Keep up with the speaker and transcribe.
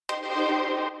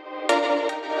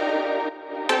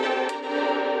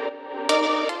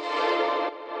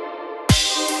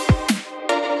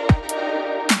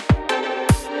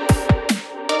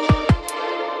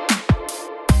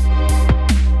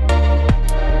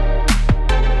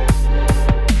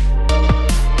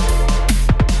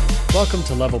Welcome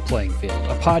to Level Playing Field,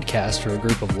 a podcast where a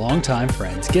group of longtime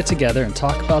friends get together and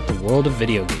talk about the world of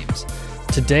video games.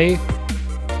 Today,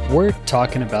 we're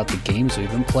talking about the games we've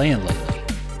been playing lately.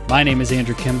 My name is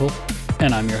Andrew Kimball,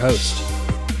 and I'm your host.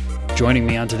 Joining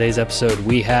me on today's episode,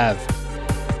 we have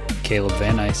Caleb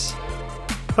Van Nice.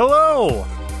 Hello!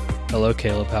 Hello,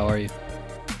 Caleb. How are you?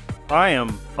 I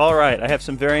am all right. I have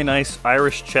some very nice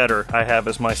Irish cheddar I have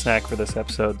as my snack for this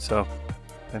episode, so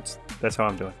that's how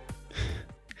I'm doing.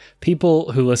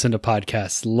 People who listen to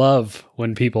podcasts love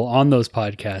when people on those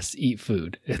podcasts eat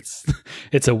food.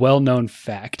 It's a well-known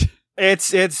fact.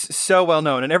 It's so well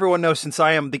known, and everyone knows since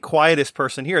I am the quietest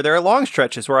person here, there are long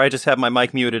stretches where I just have my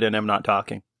mic muted and am not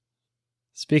talking.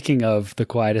 Speaking of the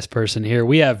quietest person here,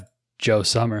 we have Joe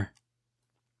Summer.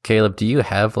 Caleb, do you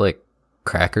have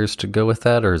crackers to go with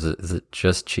that, or is it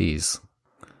just cheese?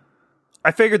 I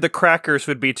figured the crackers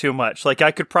would be too much. I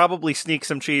could probably sneak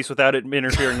some cheese without it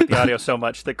interfering with the audio so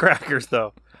much. The crackers,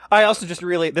 though. I also just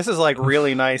this is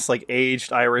really nice,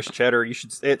 aged Irish cheddar.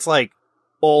 It's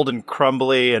old and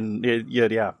crumbly, and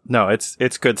yeah. No,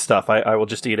 it's good stuff. I will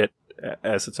just eat it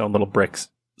as its own little bricks.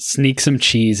 Sneak some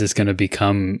cheese is going to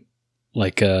become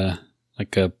like a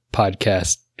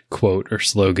podcast quote or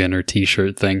slogan or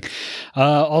t-shirt thing.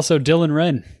 Also, Dylan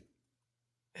Wren.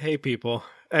 Hey, people.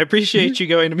 I appreciate you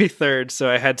going to me third, so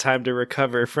I had time to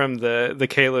recover from the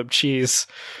Caleb cheese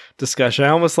discussion. I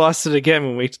almost lost it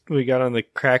again when we got on the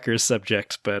crackers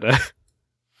subject, but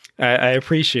I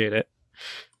appreciate it.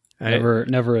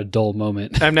 Never a dull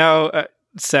moment. I'm now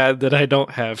sad that I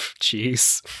don't have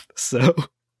cheese. So,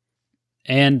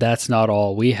 and that's not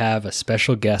all. We have a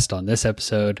special guest on this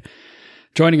episode,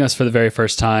 joining us for the very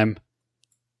first time.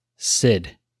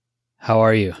 Sid, how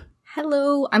are you?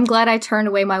 Hello. I'm glad I turned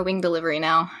away my wing delivery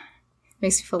now.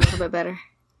 Makes me feel a little bit better.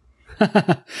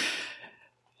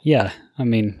 Yeah, I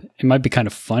mean, it might be kind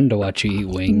of fun to watch you eat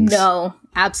wings. No,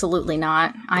 absolutely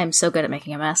not. I am so good at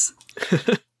making a mess.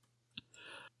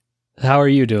 How are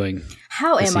you doing?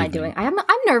 How am I doing? I'm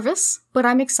nervous, but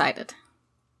I'm excited.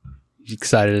 You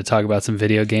excited to talk about some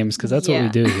video games? Because that's what we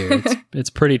do here. It's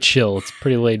pretty chill. It's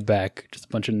pretty laid back. Just a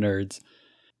bunch of nerds.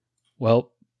 Well,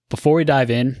 before we dive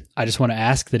in, I just want to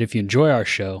ask that if you enjoy our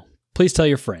show, please tell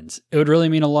your friends. It would really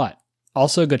mean a lot.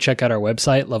 Also, go check out our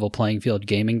website,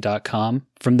 levelplayingfieldgaming.com.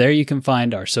 From there, you can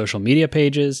find our social media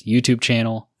pages, YouTube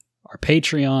channel, our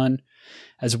Patreon,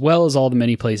 as well as all the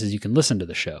many places you can listen to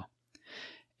the show.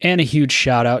 And a huge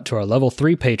shout out to our level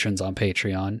 3 patrons on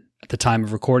Patreon. At the time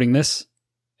of recording this,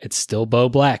 it's still Bo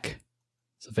Black.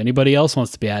 So if anybody else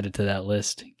wants to be added to that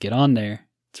list, get on there.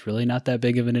 It's really not that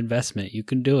big of an investment. You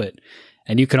can do it.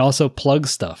 And you can also plug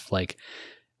stuff.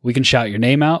 We can shout your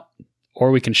name out, or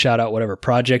we can shout out whatever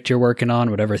project you're working on,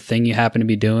 whatever thing you happen to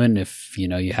be doing. If you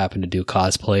happen to do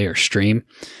cosplay or stream,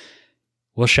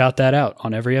 we'll shout that out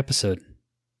on every episode.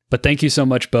 But thank you so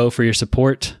much, Bo, for your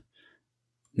support.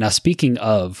 Now, speaking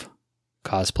of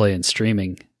cosplay and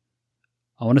streaming,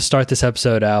 I want to start this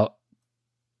episode out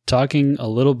talking a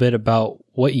little bit about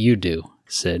what you do,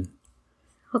 Sid.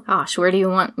 Oh gosh, where do you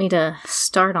want me to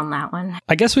start on that one?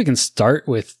 I guess we can start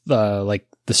with the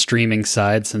streaming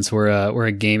side, since we're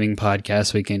a gaming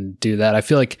podcast. We can do that. I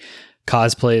feel like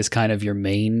cosplay is kind of your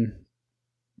main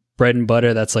bread and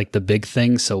butter. That's the big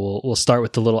thing. So we'll start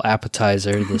with the little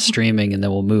appetizer, the streaming, and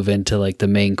then we'll move into the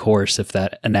main course, if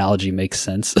that analogy makes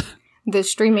sense. The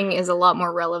streaming is a lot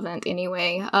more relevant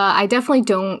anyway. I definitely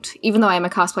don't, even though I'm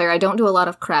a cosplayer, I don't do a lot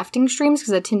of crafting streams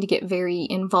because I tend to get very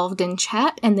involved in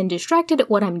chat and then distracted at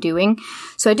what I'm doing.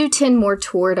 So I do tend more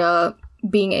toward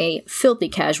being a filthy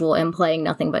casual and playing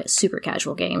nothing but super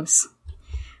casual games.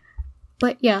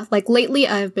 But yeah, lately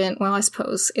I've been, well, I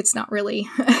suppose it's not really,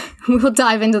 we'll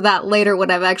dive into that later,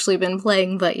 what I've actually been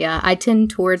playing. But yeah, I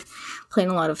tend toward playing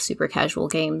a lot of super casual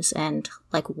games and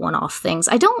one-off things.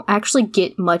 I don't actually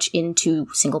get much into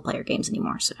single-player games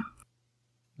anymore, so.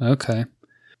 Okay.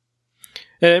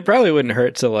 and it probably wouldn't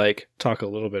hurt to talk a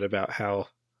little bit about how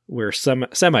we're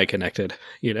semi-connected,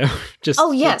 just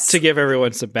to give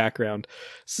everyone some background.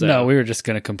 So. No, we were just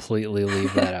going to completely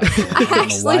leave that out. I don't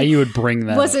know why you would bring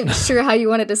that wasn't up. Sure how you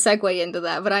wanted to segue into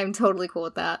that, but I'm totally cool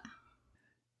with that.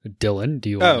 Dylan, do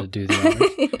you want to do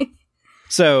the honors?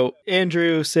 So,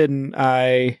 Andrew, Sid, and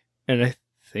I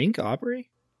think Aubrey?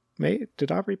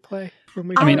 Did Aubrey play? I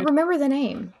remember the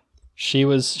name. She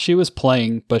was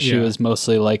playing, but she was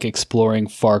mostly exploring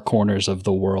far corners of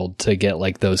the world to get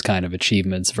those kind of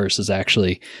achievements versus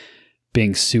actually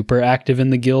being super active in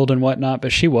the guild and whatnot.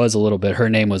 But she was a little bit. Her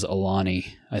name was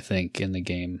Alani, I think, in the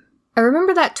game. I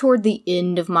remember that toward the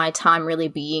end of my time really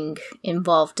being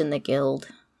involved in the guild.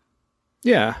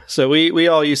 Yeah, so we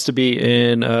all used to be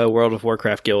in a World of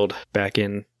Warcraft guild back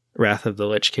in Wrath of the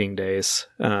Lich King days,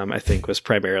 I think was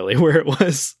primarily where it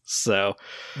was. So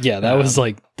yeah, that was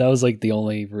like the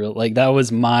only real, like, that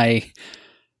was my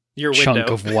your chunk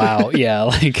window of WoW. Yeah,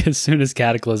 like as soon as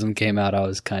Cataclysm came out, I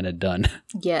was kind of done.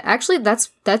 Yeah, actually,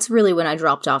 that's really when I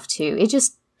dropped off too.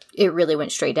 It really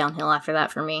went straight downhill after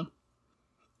that for me.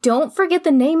 Don't forget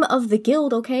the name of the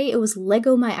guild, okay? It was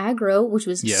Lego My Aggro, which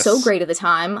was so great at the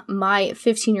time. My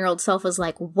 15-year-old self was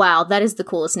like, wow, that is the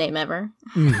coolest name ever.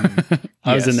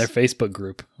 I was in their Facebook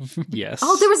group. Yes.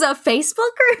 Oh, there was a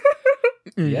Facebook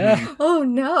group? Yeah. Oh,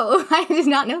 no. I did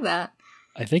not know that.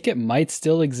 I think it might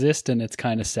still exist, and it's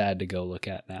kind of sad to go look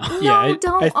at now. No,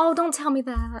 don't tell me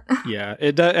that. Yeah,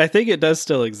 I think it does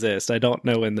still exist. I don't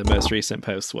know when the most recent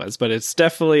post was, but it's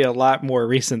definitely a lot more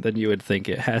recent than you would think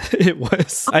it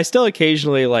was. I still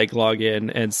occasionally like log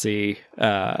in and see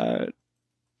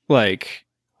like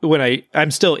when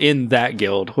I'm still in that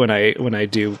guild when I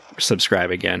do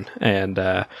subscribe again, and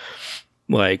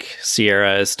like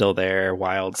Sierra is still there,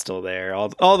 Wild's still there, all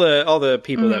the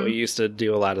people that we used to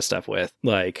do a lot of stuff with.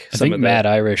 Like I think Mad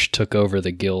Irish took over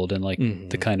the guild in like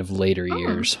the kind of later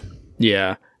years.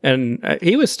 Yeah, and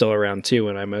he was still around too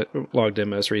when I logged in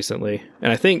most recently,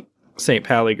 and I think St.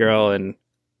 Pally Girl and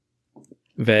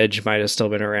Veg might have still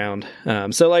been around.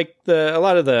 So like a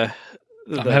lot of the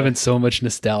I'm having so much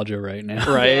nostalgia right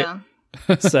now. Right.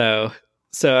 Yeah.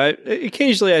 So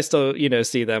occasionally I still,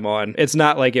 see them on. It's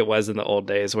not like it was in the old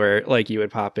days where like you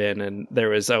would pop in and there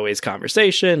was always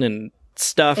conversation and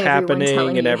stuff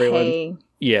happening and everyone. Hey.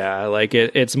 Yeah, like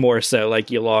it's more so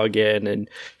like you log in and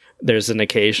there's an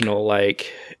occasional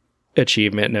like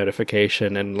achievement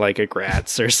notification and like a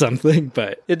grats or something,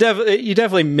 but you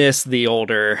definitely miss the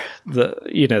older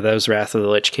those Wrath of the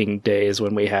Lich King days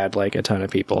when we had like a ton of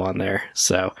people on there.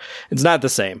 So it's not the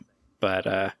same,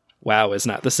 but WoW is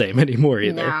not the same anymore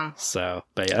either. No. So,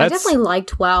 but yeah, I definitely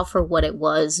liked WoW for what it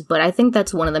was, but I think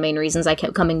that's one of the main reasons I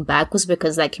kept coming back was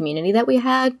because that community that we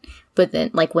had. But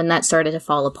then, like, when that started to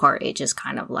fall apart, it just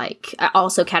kind of like...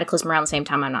 Also, Cataclysm around the same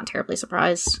time, I'm not terribly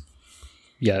surprised.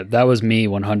 Yeah, that was me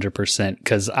 100%,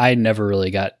 because I never really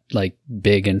got, like,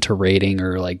 big into raiding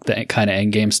or, like, the kind of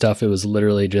endgame stuff. It was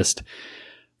literally just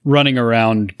running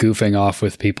around, goofing off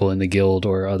with people in the guild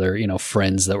or other,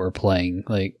 friends that were playing.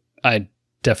 Like, I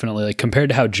definitely, like, compared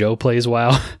to how Joe plays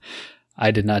WoW,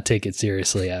 I did not take it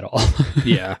seriously at all.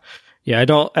 Yeah, I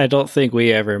don't think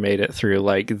we ever made it through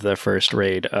like the first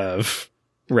raid of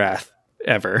Wrath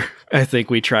ever. I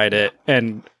think we tried it,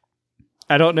 and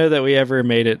I don't know that we ever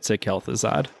made it to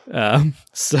Kel'Thuzad.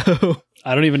 So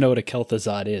I don't even know what a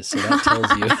Kel'Thuzad is, so that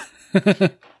tells you.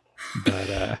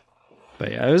 But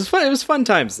yeah, it was fun. It was fun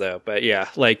times though. But yeah,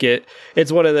 like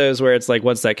it's one of those where it's like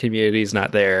once that community's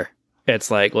not there, it's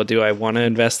like, well, do I want to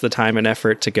invest the time and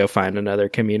effort to go find another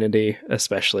community?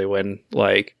 Especially when,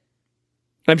 like,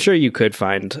 I'm sure you could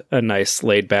find a nice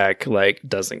laid back, like,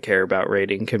 doesn't care about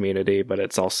raiding community, but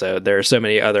it's also, there are so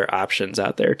many other options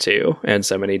out there too, and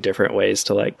so many different ways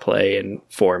to, like, play and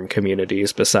form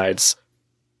communities besides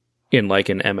in, like,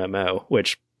 an MMO,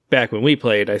 which back when we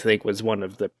played, I think was one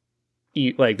of the,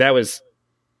 like, that was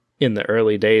in the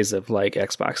early days of, like,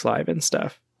 Xbox Live and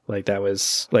stuff. Like, that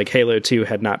was, like, Halo 2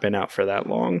 had not been out for that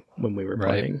long when we were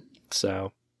playing,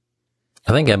 so.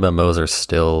 I think MMOs are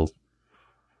still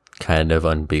kind of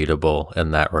unbeatable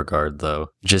in that regard, though.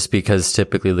 Just because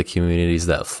typically the communities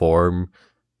that form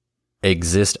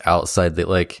exist outside the,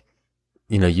 like,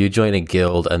 you join a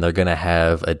guild and they're going to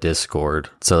have a Discord.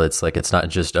 So it's like, it's not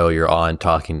just, oh, you're on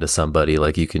talking to somebody.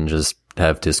 Like, you can just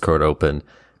have Discord open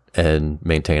and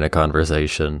maintain a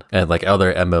conversation. And like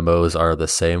other MMOs are the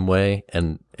same way,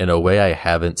 and in a way I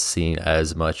haven't seen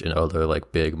as much in other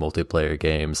like big multiplayer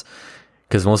games,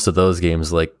 because most of those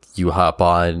games, like, you hop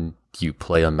on, you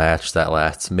play a match that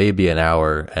lasts maybe an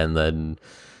hour, and then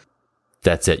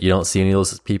that's it. You don't see any of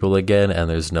those people again, and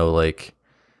there's no like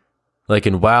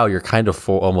in WoW you're kind of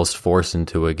almost forced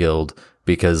into a guild,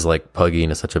 because like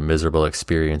pugging is such a miserable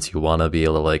experience. You want to be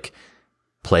able to like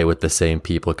play with the same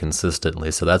people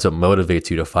consistently. So that's what motivates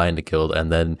you to find a guild.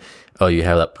 And then, you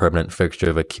have that permanent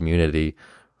fixture of a community.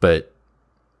 And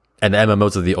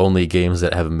MMOs are the only games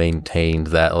that have maintained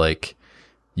that, like,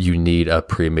 you need a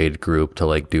pre-made group to,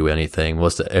 like, do anything.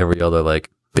 Most of every other,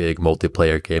 like, big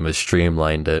multiplayer game has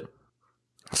streamlined it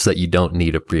so that you don't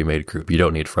need a pre-made group. You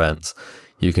don't need friends.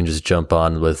 You can just jump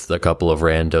on with a couple of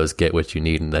randos, get what you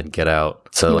need, and then get out.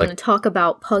 So, you like, want to talk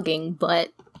about pugging,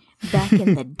 but back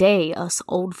in the day, us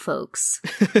old folks,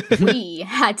 we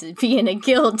had to be in a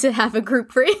guild to have a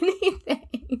group for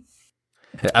anything.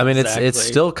 I mean, it's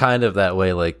still kind of that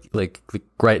way. Like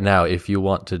right now, if you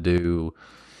want to do,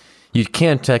 you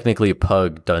can technically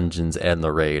pug dungeons and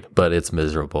the raid, but it's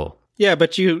miserable. Yeah,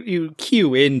 but you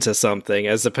queue into something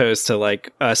as opposed to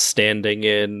like us standing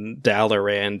in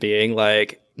Dalaran being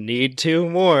like, need 2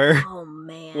 more. Oh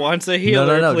man. Wants a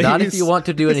healer, No. please. Not if you want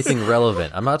to do anything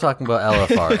relevant. I'm not talking about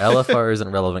LFR. LFR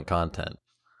isn't relevant content.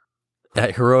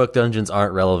 Heroic dungeons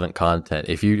aren't relevant content.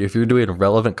 If you're doing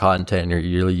relevant content, and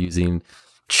you're using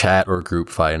chat or group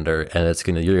finder, and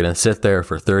you're gonna sit there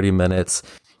for 30 minutes.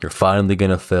 You're finally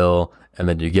gonna fill, and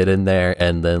then you get in there,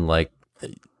 and then like,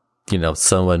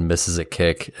 someone misses a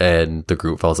kick, and the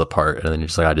group falls apart, and then you're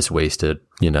just like, I just wasted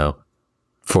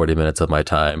 40 minutes of my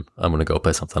time. I'm gonna go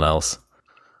play something else.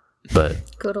 But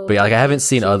I haven't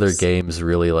seen other games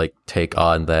really like take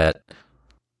on that.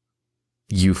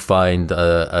 You find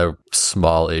a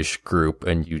small-ish group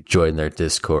and you join their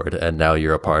Discord, and now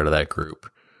you're a part of that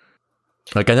group.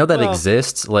 Like, I know that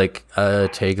exists. Like,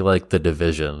 take like The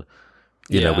Division.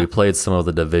 We played some of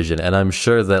The Division, and I'm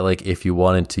sure that like if you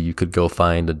wanted to, you could go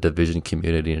find a Division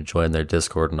community and join their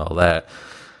Discord and all that.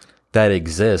 That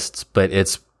exists, but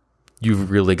you've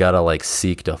really got to like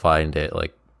seek to find it.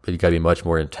 Like, you got to be much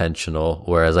more intentional.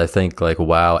 Whereas I think like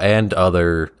WoW and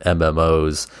other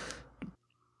MMOs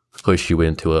push you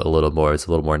into it a little more. It's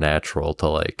a little more natural to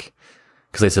like,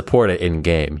 because they support it in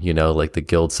game, like the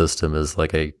guild system is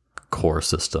like a core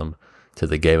system to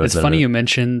the game. It's funny you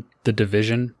mentioned The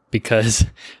Division, because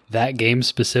that game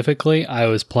specifically, I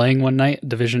was playing one night,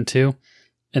 Division 2,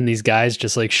 and these guys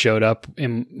just like showed up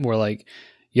and were like,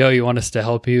 yo, you want us to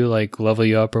help you like level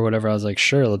you up or whatever? I was like,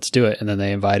 sure, let's do it. And then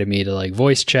they invited me to like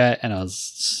voice chat, and I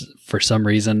was, for some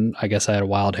reason, I guess I had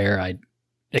wild hair, I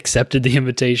accepted the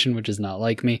invitation, which is not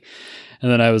like me.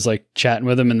 And then I was like chatting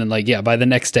with him, and then like, yeah, by the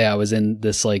next day I was in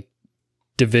this like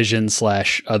Division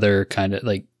 / other kind of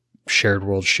like shared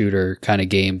world shooter kind of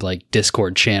game, like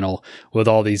Discord channel with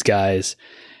all these guys.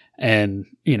 And,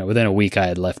 within a week I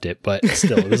had left it, but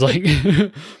still it was like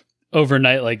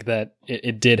overnight like that.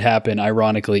 It did happen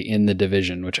ironically in The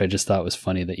Division, which I just thought was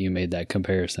funny that you made that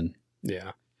comparison.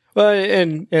 Yeah. Well,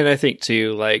 and I think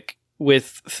too, like,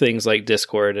 with things like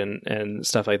Discord and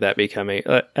stuff like that becoming,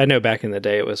 I know back in the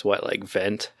day it was like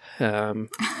Vent.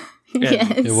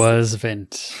 Yes. It was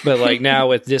Vent. But like now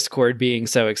with Discord being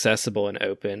so accessible and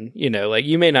open, like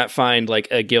you may not find like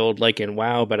a guild like in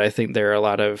WoW, but I think there are a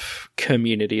lot of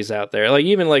communities out there, like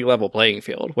even like Level Playing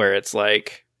Field, where it's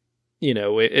like,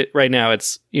 right now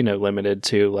it's, limited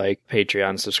to like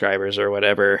Patreon subscribers or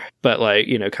whatever, but like,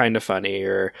 Kind of Funny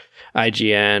or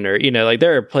IGN or, like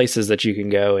there are places that you can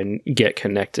go and get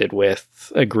connected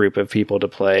with a group of people to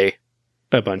play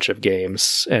a bunch of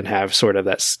games and have sort of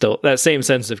that same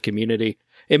sense of community.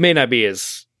 It may not be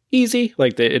as easy,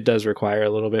 like it does require a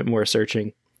little bit more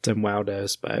searching than WoW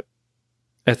does, but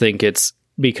I think it's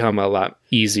become a lot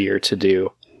easier to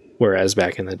do, whereas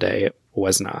back in the day it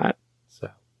was not.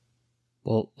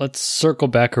 Well, let's circle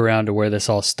back around to where this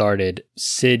all started.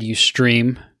 Sid, you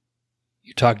stream.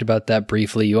 You talked about that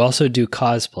briefly. You also do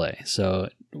cosplay. So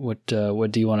what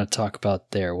do you want to talk about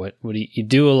there? What do you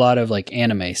do? A lot of like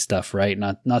anime stuff, right?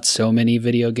 Not so many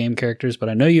video game characters, but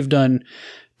I know you've done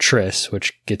Triss,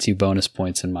 which gets you bonus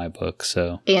points in my book.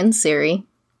 So and Ciri.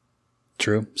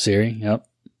 True, Ciri. Yep.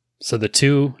 So the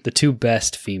two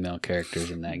best female characters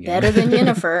in that game. Better than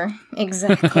Yennefer.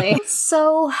 Exactly.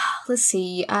 So, let's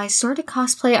see. I started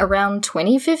cosplay around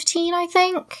 2015, I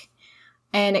think.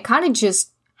 And it kind of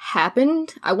just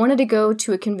happened. I wanted to go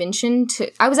to a convention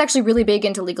I was actually really big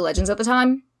into League of Legends at the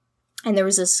time. And there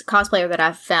was this cosplayer that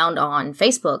I found on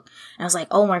Facebook. And I was like,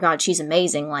 oh my god, she's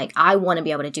amazing. Like, I want to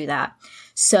be able to do that.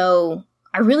 So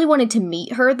I really wanted to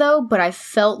meet her, though, but I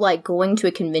felt like going to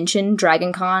a convention,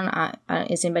 Dragon Con.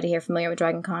 Is anybody here familiar with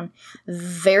Dragon Con?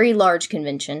 Very large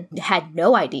convention. Had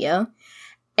no idea.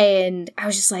 And I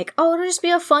was just like, oh, it'll just be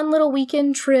a fun little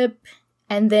weekend trip.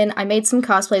 And then I made some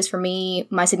cosplays for me,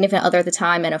 my significant other at the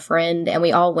time, and a friend. And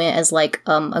we all went as like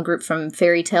a group from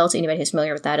Fairy Tail, to anybody who's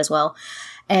familiar with that as well.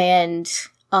 And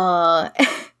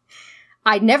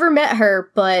I never met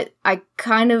her, but I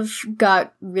kind of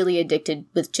got really addicted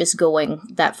with just going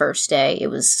that first day. It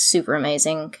was super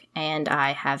amazing, and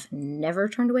I have never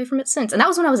turned away from it since. And that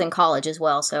was when I was in college as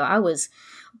well, so I was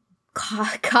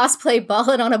cosplay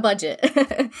balling on a budget.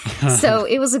 So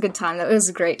it was a good time. It was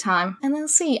a great time. And then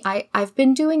let's see, I've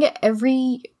been doing it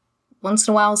every once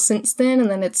in a while since then, and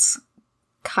then it's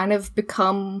kind of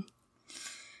become,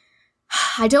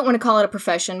 I don't want to call it a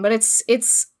profession, but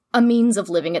it's a means of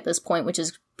living at this point, which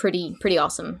is pretty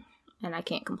awesome, and I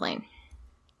can't complain.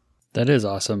 That is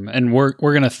awesome. And we're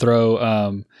going to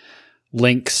throw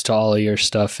links to all of your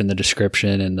stuff in the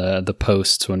description and the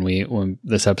posts when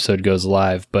this episode goes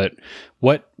live. But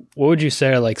what would you say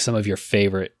are like some of your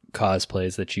favorite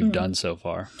cosplays that you've done so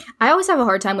far? I always have a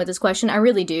hard time with this question. I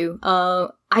really do.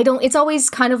 It's always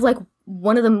kind of like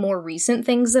one of the more recent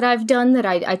things that I've done that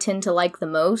I tend to like the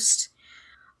most.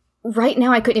 Right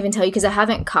now, I couldn't even tell you because I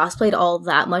haven't cosplayed all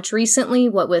that much recently,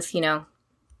 what with, the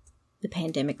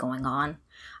pandemic going on.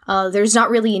 There's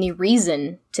not really any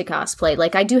reason to cosplay.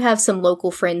 Like, I do have some local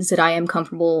friends that I am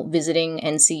comfortable visiting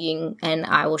and seeing, and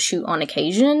I will shoot on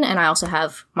occasion, and I also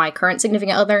have my current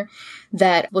significant other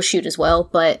that will shoot as well,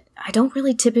 but I don't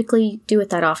really typically do it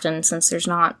that often since there's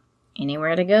not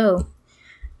anywhere to go.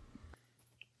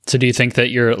 So do you think that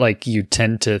you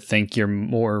tend to think your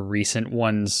more recent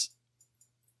ones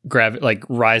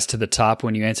rise to the top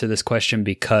when you answer this question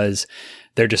because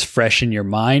they're just fresh in your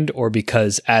mind, or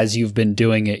because as you've been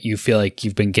doing it, you feel like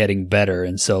you've been getting better?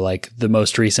 And so the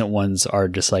most recent ones are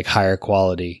just higher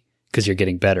quality because you're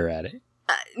getting better at it.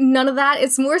 None of that.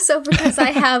 It's more so because I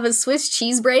have a Swiss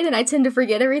cheese brain and I tend to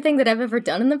forget everything that I've ever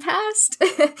done in the past.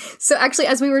 So actually,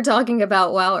 as we were talking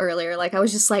about WoW earlier, I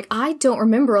was just I don't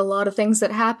remember a lot of things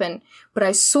that happen, but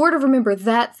I sort of remember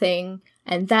that thing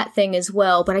and that thing as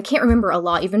well, but I can't remember a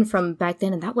lot even from back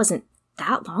then, and that wasn't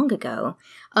that long ago.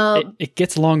 It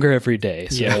gets longer every day,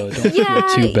 so don't feel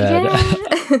too bad.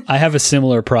 Yeah. I have a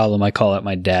similar problem. I call it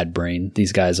my dad brain.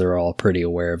 These guys are all pretty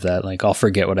aware of that. I'll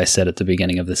forget what I said at the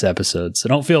beginning of this episode, so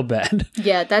don't feel bad.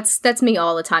 Yeah, that's me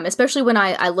all the time, especially when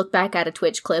I look back at a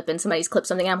Twitch clip and somebody's clipped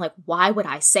something, and I'm like, why would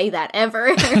I say that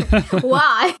ever?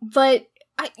 Why? But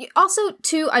also,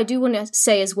 too, I do want to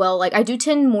say as well, I do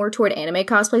tend more toward anime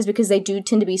cosplays because they do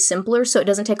tend to be simpler, so it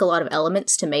doesn't take a lot of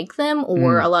elements to make them,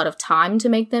 or a lot of time to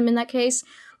make them in that case.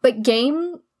 But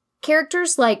game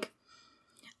characters,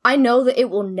 I know that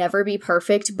it will never be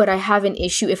perfect, but I have an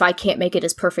issue if I can't make it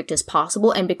as perfect as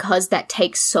possible, and because that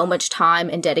takes so much time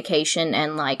and dedication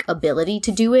and, ability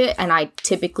to do it, and I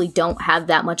typically don't have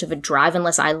that much of a drive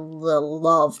unless I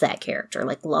love that character,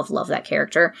 love that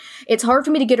character. It's hard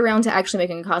for me to get around to actually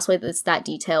making a cosplay that's that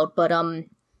detailed, but,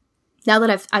 now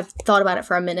that I've thought about it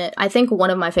for a minute, I think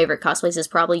one of my favorite cosplays is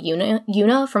probably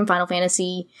Yuna from Final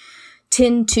Fantasy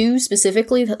X-2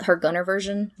 specifically, her Gunner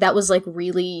version. That was,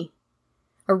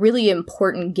 a really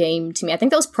important game to me. I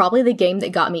think that was probably the game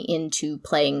that got me into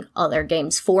playing other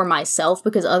games for myself,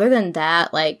 because other than that,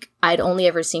 I'd only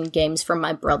ever seen games from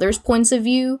my brother's points of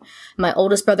view. My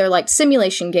oldest brother liked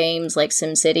simulation games like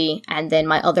SimCity, and then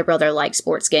my other brother liked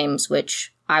sports games,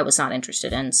 which I was not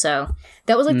interested in. So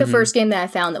that was the first game that I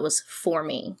found that was for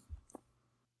me.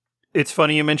 It's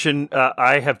funny you mentioned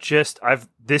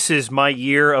this is my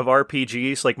year of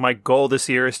RPGs. My goal this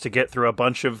year is to get through a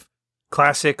bunch of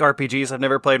classic RPGs I've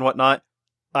never played and whatnot.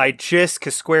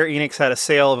 Because Square Enix had a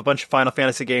sale of a bunch of Final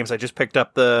Fantasy games, I just picked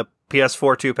up the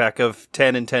PS4 2-pack of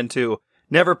 10 and 10-2.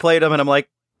 Never played them, and I'm like,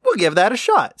 we'll give that a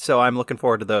shot. So I'm looking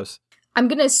forward to those. I'm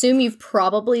going to assume you've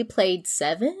probably played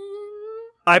 7?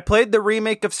 I played the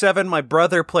remake of 7. My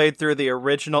brother played through the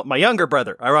original. My younger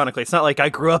brother, ironically. It's not like I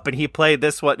grew up and he played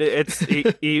this one. It's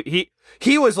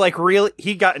he was really,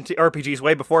 he got into RPGs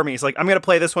way before me. He's like, I'm going to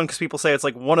play this one because people say it's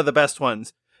one of the best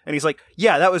ones. And he's like,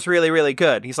 yeah, that was really, really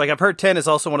good. He's like, I've heard 10 is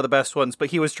also one of the best ones, but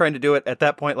he was trying to do it at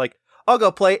that point. I'll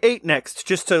go play 8 next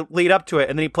just to lead up to it.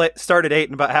 And then he started 8,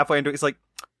 and about halfway into it, he's like,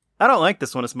 I don't like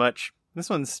this one as much. This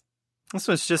one's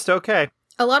just okay.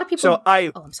 A lot of people. So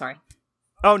I'm sorry.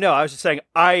 Oh no, I was just saying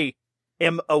I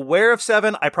am aware of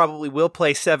 7. I probably will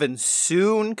play 7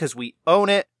 soon because we own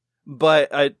it, but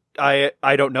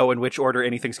I don't know in which order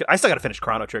anything's I still got to finish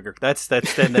Chrono Trigger. That's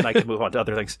then I can move on to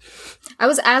other things. I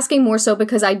was asking more so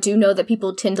because I do know that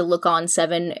people tend to look on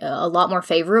 7 a lot more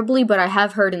favorably, but I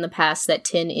have heard in the past that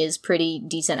 10 is pretty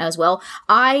decent as well.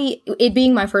 It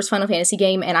being my first Final Fantasy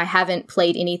game, and I haven't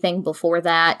played anything before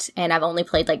that, and I've only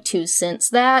played 2 since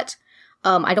that.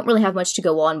 I don't really have much to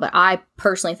go on, but I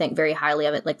personally think very highly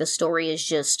of it. The story is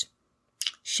just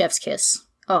chef's kiss.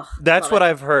 Oh, that's what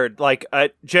I've heard.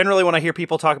 Generally when I hear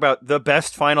people talk about the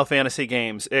best Final Fantasy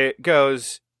games, it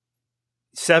goes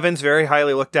 7's very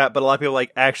highly looked at, but a lot of people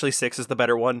actually 6 is the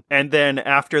better one. And then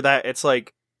after that, it's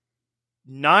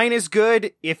 9 is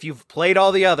good if you've played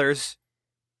all the others,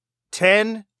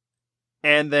 10,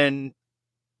 and then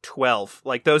 12.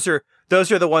 Those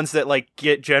are the ones that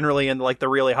get generally in the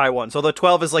really high ones. Although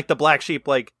 12 is the black sheep.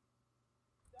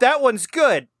 That one's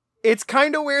good. It's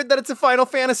kind of weird that it's a Final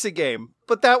Fantasy game,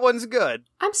 but that one's good.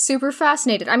 I'm super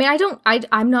fascinated. I mean,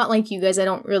 I'm not like you guys. I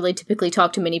don't really typically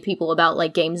talk to many people about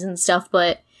games and stuff,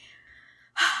 but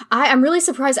I'm really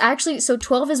surprised. Actually, so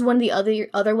 12 is one of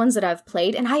the other ones that I've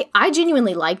played, and I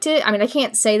genuinely liked it. I mean, I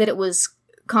can't say that it was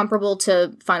comparable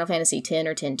to Final Fantasy X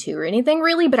or X-2 or anything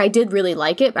really, but I did really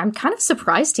like it. I'm kind of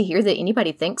surprised to hear that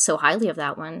anybody thinks so highly of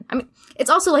that one. I mean,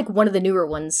 it's also one of the newer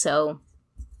ones, so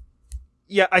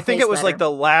Yeah, I think plays it was better. like the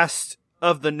last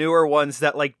of the newer ones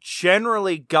that like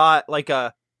generally got like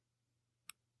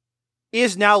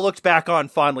is now looked back on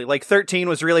fondly. Like 13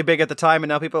 was really big at the time, and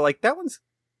now people are like, that one's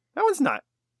not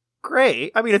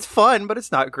great. I mean, it's fun, but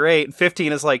it's not great. And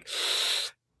 15 is like,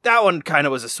 that one kind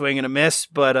of was a swing and a miss,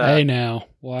 but hey now,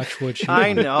 watch what you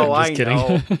I know, I'm just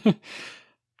kidding.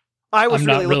 I was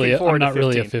I'm looking forward I'm not to 15.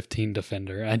 really a 15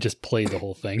 defender. I just played the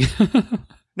whole thing.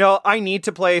 No, I need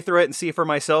to play through it and see for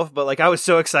myself, but like I was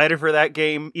so excited for that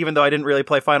game, even though I didn't really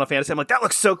play Final Fantasy. I'm like, that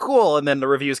looks so cool. And then the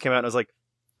reviews came out and I was like,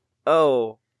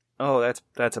 oh,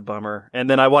 that's a bummer. And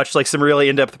then I watched like some really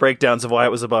in-depth breakdowns of why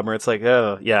it was a bummer. It's like,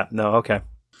 oh, yeah, no, okay.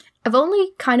 I've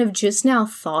only kind of just now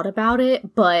thought about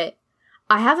it, but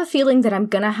I have a feeling that I'm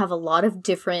gonna have a lot of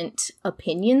different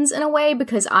opinions in a way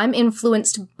because I'm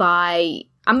influenced by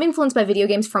video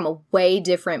games from a way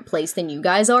different place than you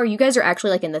guys are. You guys are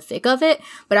actually like in the thick of it,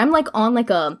 but I'm like on like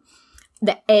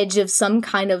the edge of some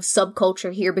kind of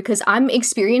subculture here because I'm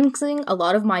experiencing a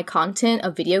lot of my content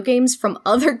of video games from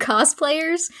other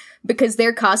cosplayers because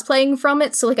they're cosplaying from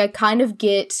it. So like I kind of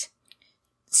get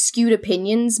skewed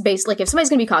opinions based, like if somebody's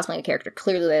gonna be cosplaying a character,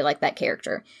 clearly they like that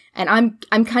character, and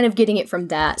I'm kind of getting it from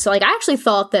that. So like I actually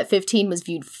thought that 15 was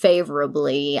viewed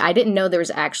favorably. I didn't know there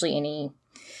was actually any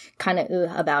kind of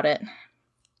about it.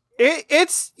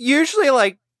 It's usually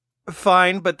like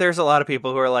fine, but there's a lot of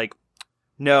people who are like,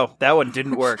 no, that one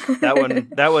didn't work. That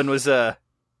one was a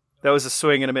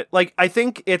swing and a miss. Like I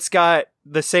think it's got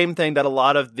the same thing that a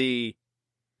lot of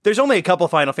there's only a couple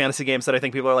Final Fantasy games that I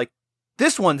think people are like,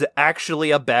 this one's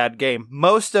actually a bad game.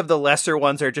 Most of the lesser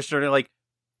ones are just sort of like,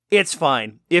 it's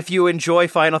fine. If you enjoy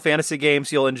Final Fantasy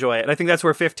games, you'll enjoy it. And I think that's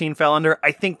where 15 fell under.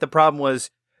 I think the problem was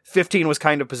 15 was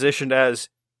kind of positioned as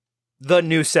the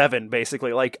new 7,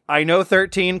 basically. Like, I know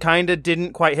 13 kind of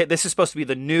didn't quite hit. This is supposed to be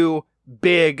the new,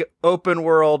 big, open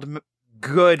world,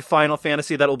 good Final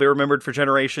Fantasy that will be remembered for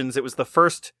generations. It was the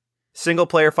first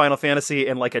single-player Final Fantasy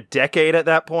in like a decade at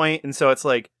that point. And so it's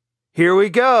like, here we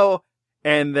go.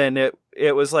 And then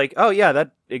it was like, oh yeah,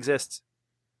 that exists.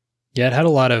 Yeah, it had a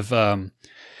lot of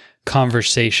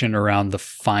conversation around the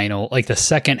final, like the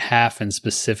second half, and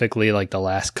specifically like the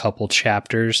last couple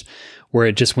chapters where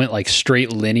it just went like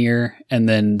straight linear. And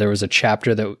then there was a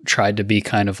chapter that tried to be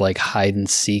kind of like hide and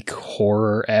seek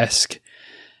horror-esque.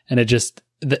 And it just,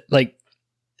 like,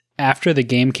 after the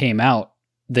game came out,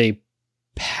 they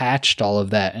patched all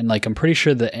of that. And like, I'm pretty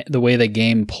sure the way the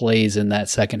game plays in that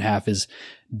second half is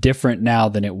different now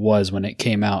than it was when it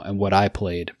came out and what I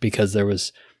played, because there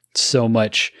was so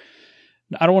much,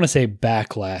 I don't want to say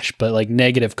backlash, but like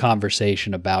negative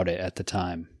conversation about it at the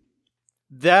time.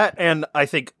 That, and I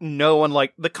think no one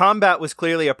the combat was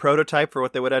clearly a prototype for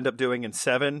what they would end up doing in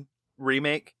 7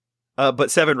 Remake.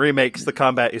 But 7 Remakes, the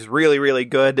combat is really, really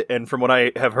good. And from what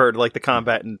I have heard, like the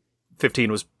combat in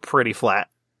 15 was pretty flat.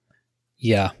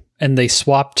 Yeah. And they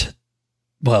swapped,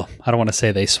 well, I don't want to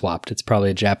say they swapped. It's probably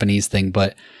a Japanese thing,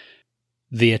 but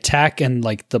the attack and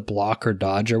like the block or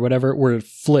dodge or whatever were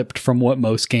flipped from what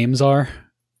most games are.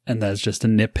 And that's just a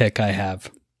nitpick I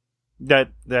have.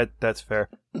 That's fair.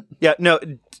 Yeah, no,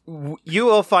 you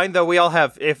will find though, we all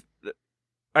have, if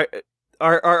our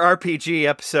RPG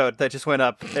episode that just went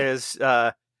up is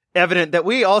evident that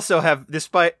we also have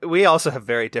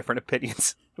very different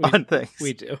opinions on things.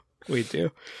 We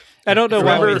do. I don't know if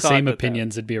why we we had the thought same that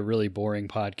opinions. It'd be a really boring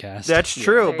podcast. That's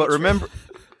true, Very but true. remember,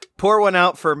 pour one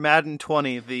out for Madden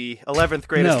 20, the 11th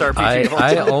greatest RPG of all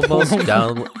I time. almost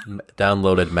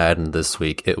downloaded Madden this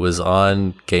week. It was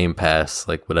on Game Pass,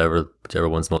 like whichever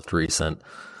one's most recent,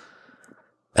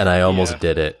 and I almost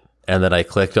did it. And then I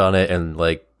clicked on it, and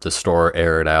like the store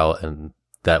errored out, and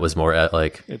that was more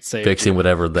like fixing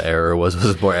whatever the error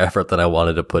was more effort than I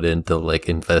wanted to put into like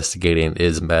investigating,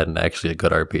 is Madden actually a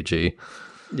good RPG?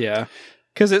 Yeah.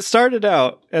 Because it started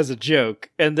out as a joke,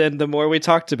 and then the more we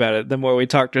talked about it, the more we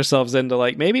talked ourselves into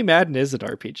like, maybe Madden is an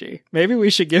RPG. Maybe we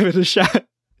should give it a shot.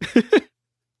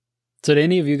 So do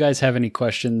any of you guys have any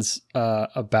questions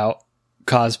about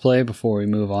cosplay before we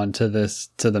move on to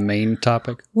the main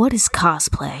topic? What is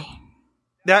cosplay?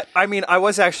 I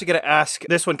was actually going to ask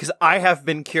this one because I have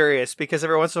been curious, because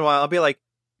every once in a while I'll be like,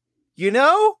 an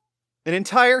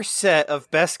entire set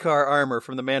of Beskar armor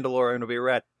from The Mandalorian will be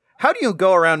rad. How do you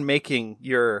go around making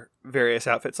your various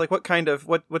outfits? Like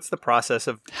what's the process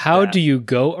of How that? do you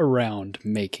go around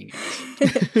making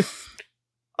it?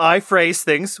 I phrase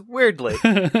things weirdly.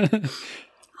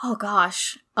 Oh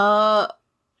gosh.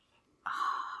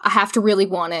 I have to really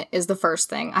want it is the first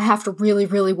thing. I have to really,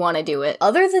 really want to do it.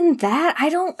 Other than that, I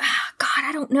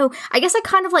don't know. I guess I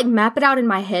kind of like map it out in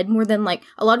my head more than like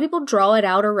a lot of people draw it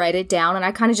out or write it down. And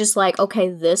I kind of just like, okay,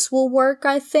 this will work,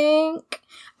 I think.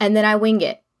 and then I wing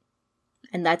it.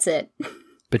 And that's it.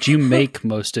 But you make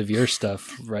most of your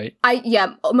stuff, right?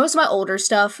 Most of my older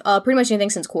stuff, pretty much anything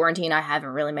since quarantine, I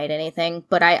haven't really made anything,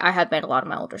 but I have made a lot of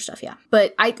my older stuff, yeah.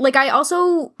 But I think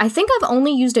I've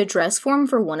only used a dress form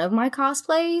for one of my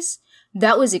cosplays.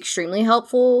 That was extremely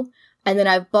helpful. And then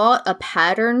I've bought a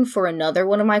pattern for another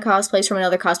one of my cosplays from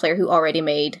another cosplayer who already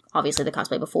made, obviously, the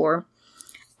cosplay before.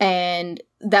 And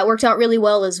that worked out really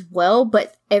well as well,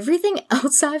 but everything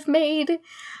else I've made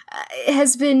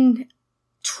has been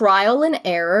trial and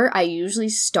error. I usually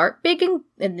start big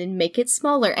and then make it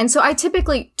smaller. And so I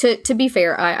typically, to be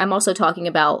fair, I'm also talking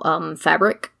about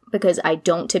fabric, because I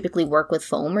don't typically work with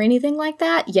foam or anything like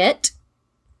that yet.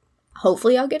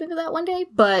 Hopefully I'll get into that one day.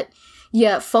 But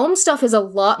yeah, foam stuff is a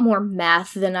lot more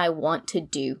math than I want to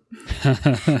do.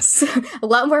 So, a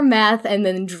lot more math, and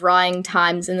then drying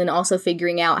times, and then also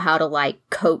figuring out how to like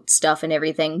coat stuff and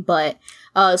everything. But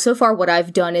so far what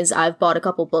I've done is I've bought a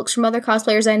couple books from other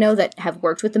cosplayers I know that have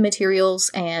worked with the materials,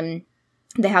 and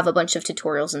they have a bunch of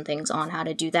tutorials and things on how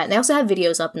to do that. And they also have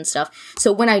videos up and stuff.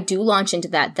 So when I do launch into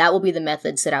that, that will be the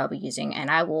methods that I'll be using. And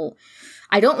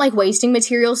I don't like wasting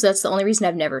materials. So that's the only reason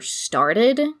I've never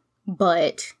started.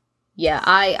 But yeah,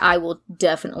 I will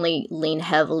definitely lean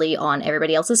heavily on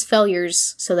everybody else's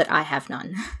failures so that I have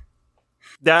none.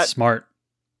 That smart.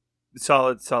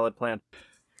 Solid plan.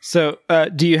 So,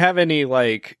 do you have any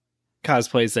like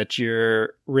cosplays that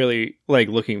you're really like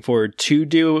looking forward to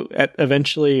do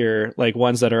eventually, or like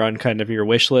ones that are on kind of your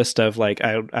wish list of like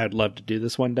I'd love to do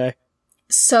this one day?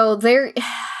 So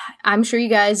I'm sure you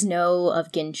guys know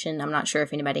of Genshin. I'm not sure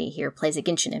if anybody here plays a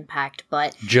Genshin Impact,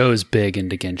 but Joe's big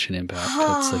into Genshin Impact.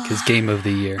 That's like his game of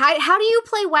the year. How do you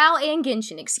play WoW and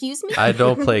Genshin? Excuse me? I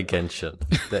don't play Genshin.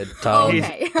 Tom,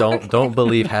 Okay. don't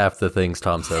believe half the things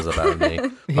Tom says about me.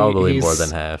 Probably more than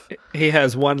half. He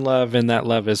has one love, and that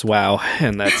love is WoW,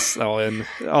 and that's all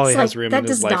he has room in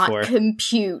his life for.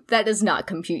 That does not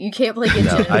compute. You can't play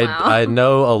Genshin in WoW. I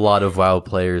know a lot of WoW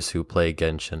players who play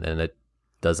Genshin, and it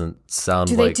doesn't sound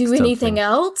do like they do something. Anything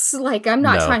else? Like, I'm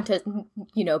not trying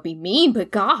to, be mean, but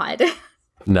God.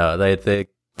 No,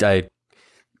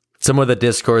 some of the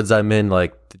Discords I'm in,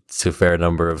 like, it's a fair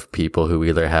number of people who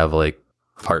either have, like,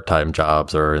 part-time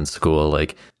jobs or in school,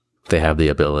 like, they have the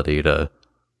ability to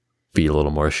be a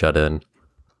little more shut in.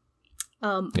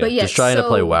 But yeah, just trying to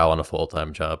play WoW on a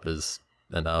full-time job is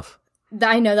enough.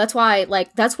 I know, that's why,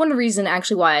 like, that's one reason,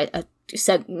 actually, why I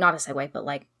said, not a segue, but,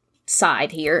 like,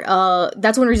 side here.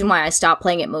 That's one reason why I stopped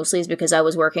playing it mostly, is because I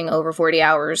was working over 40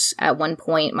 hours at one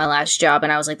point, my last job,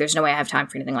 and I was like, there's no way I have time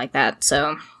for anything like that,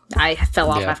 so I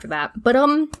fell off after that. But,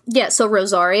 so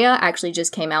Rosaria actually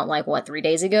just came out, like, 3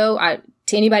 days ago,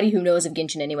 to anybody who knows of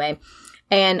Genshin anyway,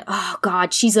 and, oh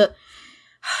god, she's an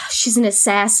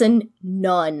assassin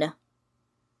nun.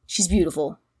 She's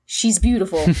beautiful.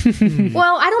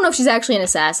 Well, I don't know if she's actually an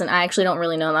assassin. I actually don't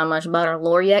really know that much about her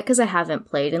lore yet, because I haven't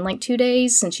played in like 2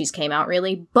 days since she's came out,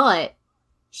 really. But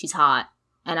she's hot,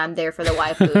 and I'm there for the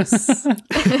waifus.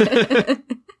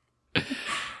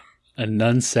 A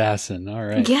nun assassin, all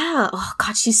right. Yeah. Oh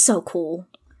god, she's so cool.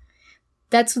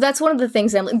 That's one of the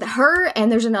things her, and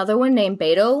there's another one named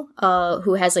Beto,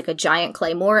 who has like a giant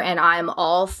claymore, and I'm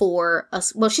all for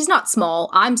well, she's not small.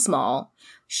 I'm small.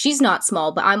 She's not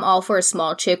small, but I'm all for a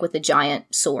small chick with a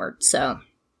giant sword. So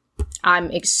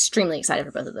I'm extremely excited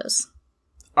for both of those.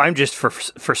 I'm just for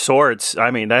swords.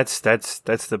 I mean, that's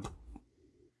the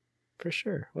for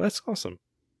sure. Well, that's awesome.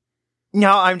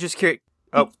 No, I'm just curious.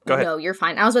 Oh, go ahead. No, you're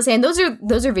fine. I was about to say, and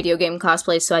those are video game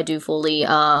cosplays, so I do fully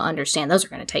understand. Those are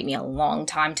going to take me a long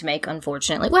time to make,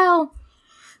 unfortunately. Well,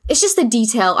 it's just the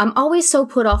detail. I'm always so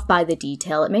put off by the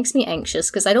detail. It makes me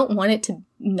anxious because I don't want it to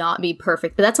not be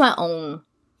perfect. But that's my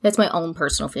own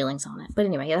personal feelings on it. But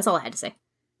anyway, yeah, that's all I had to say.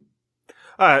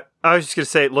 I was just going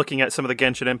to say, looking at some of the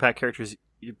Genshin Impact characters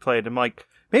you played, I'm like,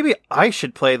 maybe I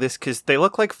should play this because they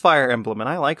look like Fire Emblem, and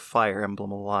I like Fire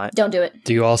Emblem a lot. Don't do it.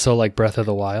 Do you also like Breath of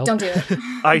the Wild? Don't do it.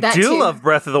 I do love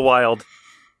Breath of the Wild.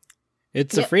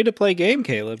 It's a free-to-play game,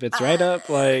 Caleb. It's right up,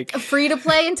 like... Free to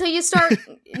play until you start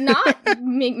not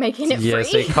making it free.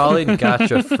 Yes, calling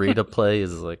gacha free-to-play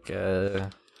is like...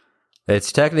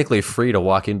 It's technically free to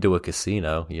walk into a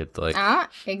casino. You'd like...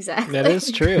 exactly. That is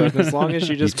true. And as long as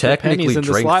you just put pennies in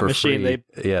the slot machine,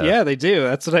 they do.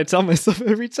 That's what I tell myself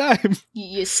every time.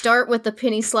 You start with the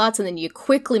penny slots, and then you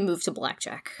quickly move to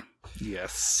blackjack.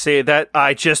 Yes. See, that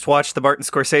I just watched the Martin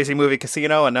Scorsese movie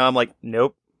Casino, and now I'm like,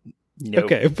 nope.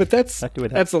 Okay, but that's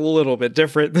a little bit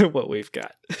different than what we've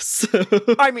got. So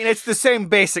I mean, it's the same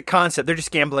basic concept. They're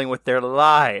just gambling with their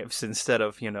lives instead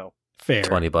of, fair.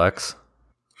 $20.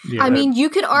 Yeah. I mean,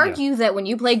 you could argue that when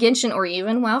you play Genshin, or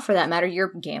even WoW for that matter,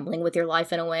 you're gambling with your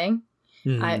life in a way.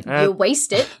 You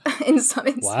waste it in some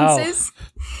instances. Wow.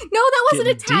 No, that wasn't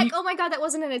an Getting attack. deep. Oh my god, that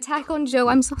wasn't an attack on Joe.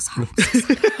 I'm so sorry.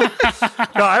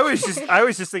 No, I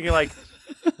was just thinking like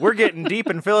we're getting deep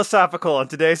and philosophical on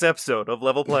today's episode of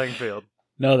Level Playing Field.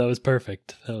 No, that was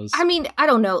perfect. That was. I mean, I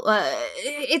don't know.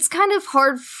 It's kind of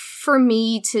hard for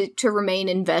me to remain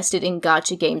invested in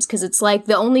gacha games because it's like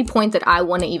the only point that I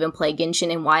want to even play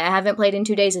Genshin and why I haven't played in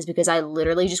 2 days is because I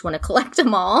literally just want to collect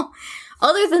them all.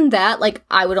 Other than that, like,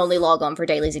 I would only log on for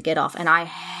dailies and get off, and I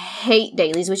hate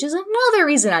dailies, which is another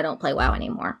reason I don't play WoW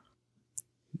anymore.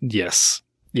 Yes.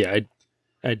 Yeah,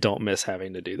 I don't miss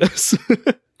having to do this.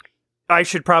 I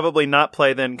should probably not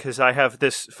play then because I have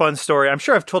this fun story. I'm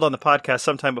sure I've told on the podcast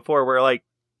sometime before where like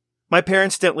my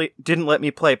parents didn't let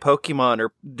me play Pokemon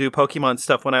or do Pokemon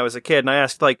stuff when I was a kid. And I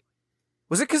asked like,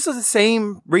 was it because of the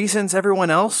same reasons everyone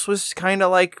else was kind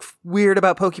of like weird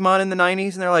about Pokemon in the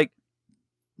 90s? And they're like,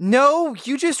 no,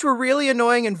 you just were really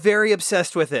annoying and very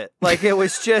obsessed with it. Like it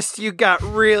was just, you got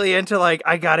really into like,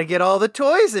 I got to get all the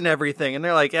toys and everything. And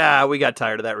they're like, we got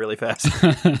tired of that really fast.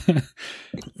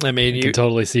 I mean, you can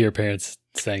totally see your parents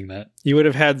saying that. You would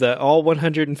have had the all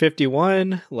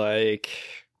 151, like...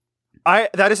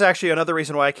 That is actually another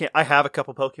reason why I have a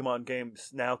couple Pokemon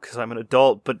games now because I'm an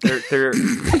adult, but they're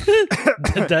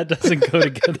that doesn't go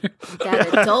together.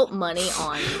 Got adult money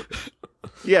on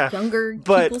younger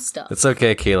people stuff. It's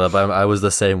okay, Caleb. I was the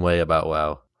same way about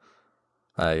WoW.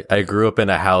 I grew up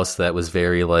in a house that was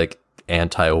very like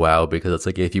anti-WoW because it's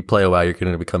like if you play WoW, you're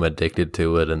going to become addicted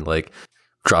to it and like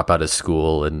drop out of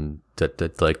school and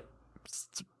like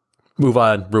move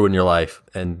on, ruin your life.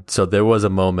 And so there was a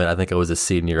moment, I think I was a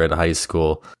senior in high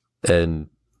school, and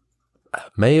I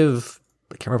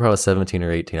can't remember if I was 17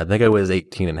 or 18. I think I was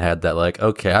 18 and had that like,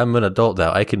 okay, I'm an adult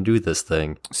now. I can do this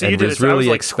thing. So and you did was it. really I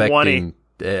was expecting.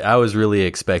 20. I was really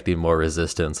expecting more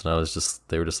resistance, and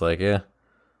they were just like, yeah.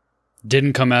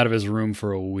 Didn't come out of his room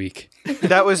for a week.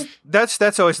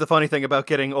 That's always the funny thing about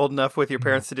getting old enough with your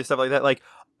parents to do stuff like that. Like,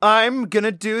 I'm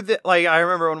gonna do that. Like, I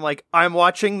remember when I'm like, I'm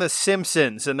watching The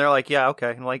Simpsons, and they're like, yeah,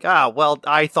 okay. And I'm like, well,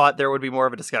 I thought there would be more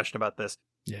of a discussion about this.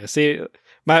 Yeah, see,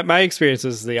 my experience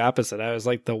was the opposite. I was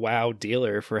like the WoW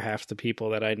dealer for half the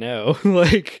people that I know.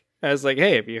 Like, I was like,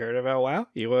 hey, have you heard about WoW?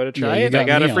 You want to try it? I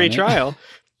got a free trial.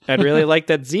 I'd really like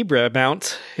that zebra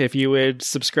mount. If you would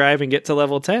subscribe and get to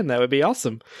level 10, that would be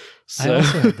awesome. So, I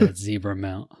also had that zebra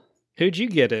mount. Who'd you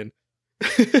get in?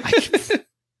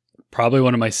 Probably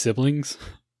one of my siblings.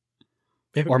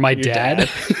 Or my dad.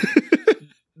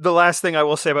 The last thing I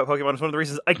will say about Pokemon is one of the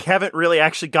reasons I haven't really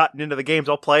actually gotten into the games.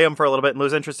 I'll play them for a little bit and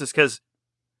lose interest is because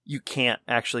you can't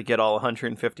actually get all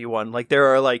 151. Like, there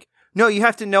are like, no, you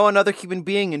have to know another human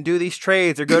being and do these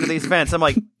trades or go to these events. I'm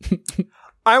like,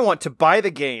 I want to buy the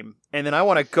game, and then I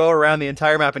want to go around the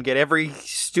entire map and get every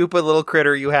stupid little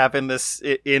critter you have in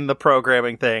the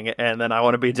programming thing, and then I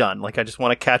want to be done. Like, I just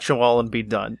want to catch them all and be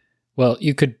done. Well,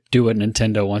 you could do what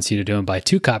Nintendo wants you to do and buy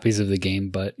 2 copies of the game,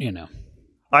 but, you know.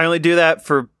 I only do that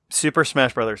for Super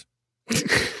Smash Brothers.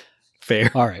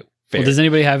 Fair. All right. Fair. Well, does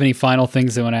anybody have any final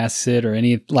things they want to ask Sid or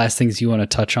any last things you want to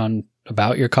touch on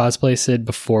about your cosplay, Sid,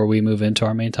 before we move into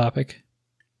our main topic?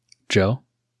 Joe?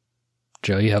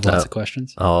 Joe, you have lots of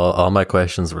questions? All my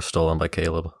questions were stolen by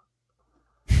Caleb.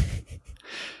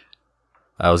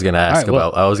 I was going to ask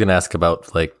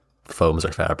about like foams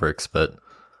or fabrics, but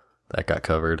that got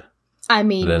covered. I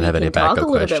mean, we can talk a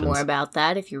little bit more about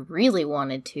that if you really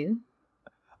wanted to.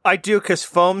 I do, because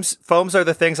foams are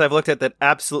the things I've looked at that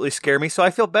absolutely scare me, so I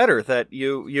feel better that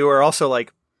you are also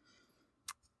like,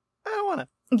 I don't want to.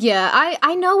 Yeah,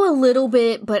 I know a little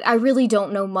bit, but I really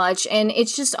don't know much, and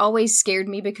it's just always scared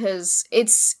me because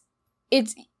it's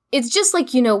just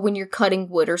like, you know, when you're cutting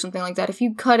wood or something like that. If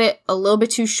you cut it a little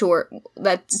bit too short,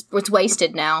 it's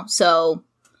wasted now, so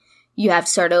you have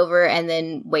to start over and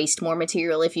then waste more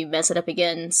material if you mess it up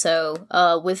again. So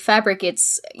with fabric,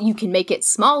 you can make it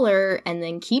smaller and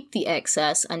then keep the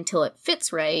excess until it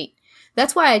fits right.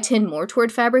 That's why I tend more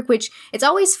toward fabric, which it's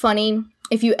always funny.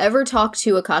 If you ever talk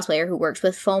to a cosplayer who works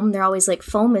with foam, they're always like,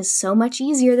 foam is so much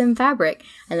easier than fabric.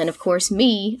 And then, of course,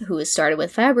 me, who has started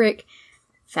with fabric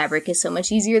is so much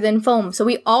easier than foam. So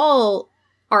we all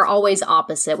are always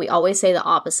opposite. We always say the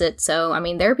opposite. So, I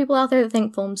mean, there are people out there that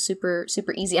think foam's super,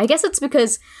 super easy. I guess it's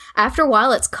because after a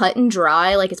while it's cut and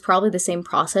dry. Like, it's probably the same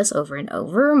process over and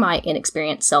over. My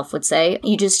inexperienced self would say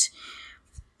you just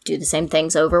do the same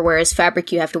things over. Whereas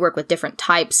fabric, you have to work with different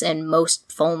types, and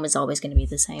most foam is always going to be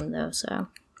the same though. So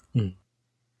that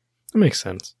makes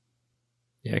sense.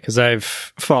 Yeah, because I've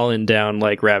fallen down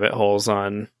like rabbit holes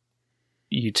on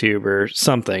YouTube or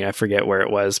something. I forget where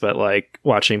it was, but like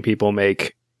watching people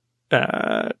make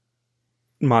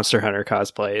Monster Hunter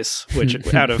cosplays,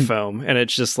 which out of foam, and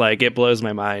it's just like it blows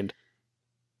my mind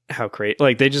how great.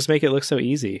 Like they just make it look so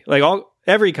easy. Like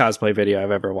every cosplay video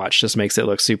I've ever watched just makes it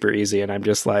look super easy, and I'm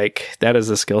just like, that is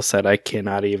a skill set I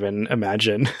cannot even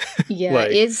imagine. Yeah,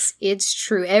 like, it's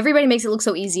true. Everybody makes it look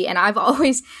so easy, and I've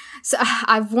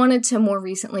wanted to more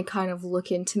recently kind of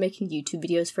look into making YouTube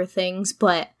videos for things,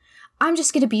 but I'm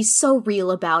just going to be so real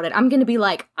about it. I'm going to be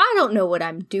like, I don't know what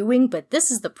I'm doing, but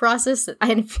this is the process that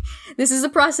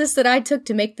I took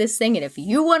to make this thing. And if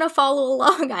you want to follow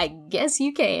along, I guess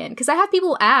you can. Because I have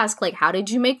people ask, like, how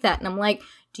did you make that? And I'm like,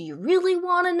 do you really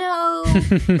want to know?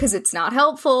 Because it's not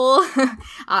helpful.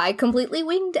 I completely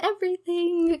winged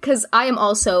everything. Because I am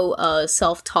also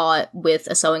self-taught with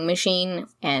a sewing machine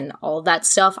and all of that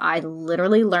stuff. I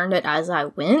literally learned it as I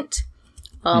went.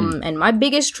 And my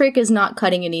biggest trick is not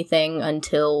cutting anything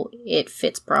until it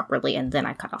fits properly, and then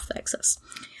I cut off the excess.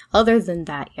 Other than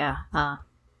that,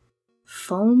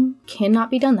 foam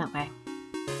cannot be done that way.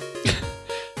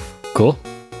 Cool.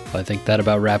 Well, I think that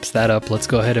about wraps that up. Let's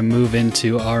go ahead and move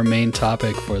into our main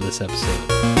topic for this episode.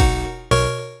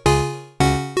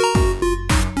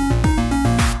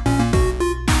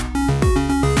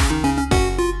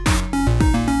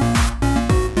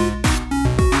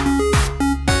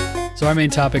 So our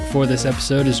main topic for this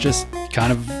episode is just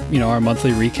kind of, our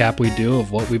monthly recap we do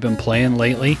of what we've been playing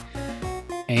lately.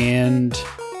 And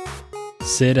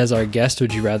Sid, as our guest,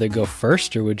 would you rather go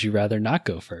first or would you rather not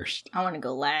go first? I want to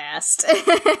go last.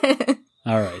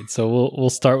 All right, so we'll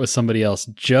start with somebody else.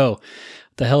 Joe, what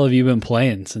the hell have you been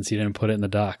playing since you didn't put it in the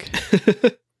doc?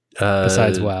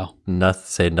 Besides WoW.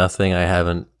 Say nothing I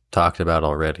haven't talked about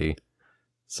already.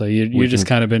 So you just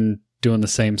kind of been doing the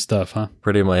same stuff, huh?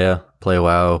 Pretty much, yeah. Play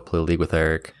WoW, play League with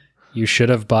Eric. You should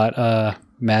have bought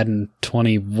Madden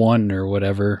 21 or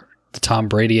whatever, the Tom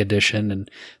Brady edition, and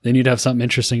then you'd have something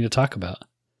interesting to talk about.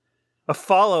 A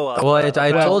follow-up. Well, I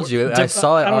told you. I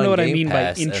saw it on Game Pass. I don't know what I mean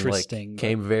by interesting. And,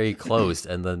 came very close,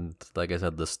 and then, like I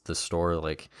said, the store,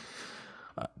 hit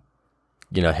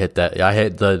that. I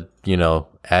hit the,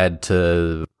 add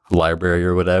to library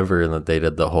or whatever, and then they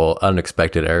did the whole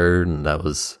unexpected error, and that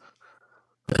was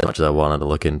as much as I wanted to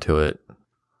look into it.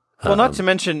 Well, not to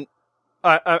mention,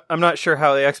 I'm not sure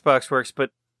how the Xbox works,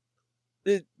 but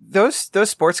those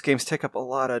sports games take up a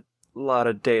lot of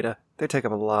data. They take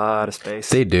up a lot of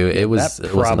space. They do. It was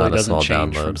not a small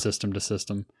change download from system to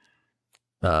system.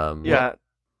 Yeah.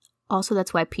 Also,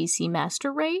 that's why PC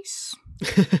Master Race.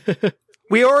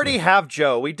 We already have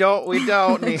Joe. We don't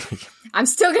need. I'm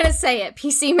still gonna say it.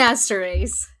 PC Master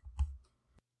Race.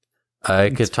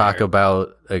 I could talk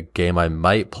about a game I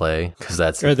might play because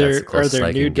that's are there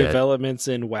new developments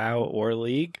in WoW or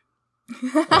League?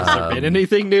 Has there been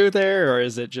anything new there, or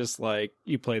is it just like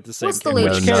you played the same? What's the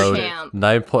latest camp?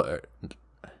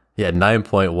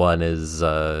 9.1 is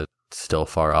still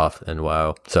far off in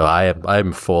WoW. So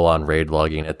I'm full on raid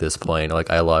logging at this point.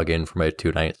 Like I log in for my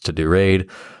 2 nights to do raid.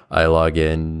 I log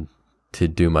in to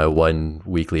do my 1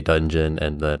 weekly dungeon,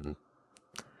 and then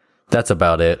that's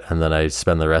about it. And then I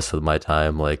spend the rest of my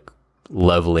time like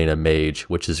leveling a mage,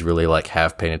 which is really like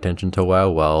half paying attention to WoW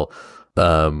while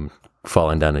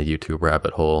falling down a YouTube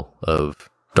rabbit hole of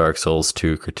Dark Souls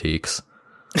 2 critiques.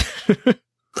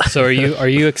 So are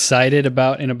you excited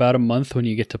about in about a month when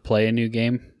you get to play a new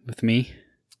game with me?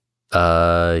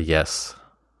 Yes.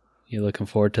 You looking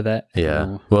forward to that?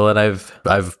 Yeah. Well, and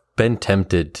I've been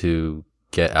tempted to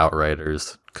get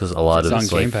Outriders because a lot of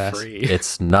it's on Game Pass. Free.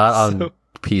 It's not on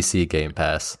PC Game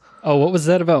Pass. Oh, what was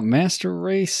that about Master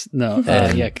Race? No,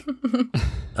 yeah.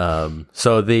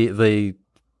 So the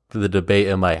debate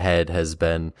in my head has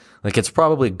been like it's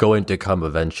probably going to come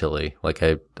eventually. Like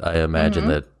I imagine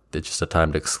that it's just a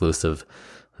timed exclusive.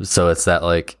 So it's that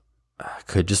like I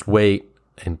could just wait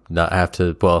and not have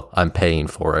to. Well, I'm paying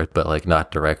for it, but like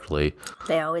not directly.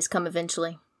 They always come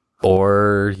eventually.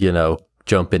 Or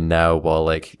jump in now while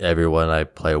like everyone I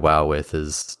play WoW with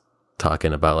is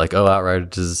talking about like, oh,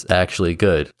 Outriders is actually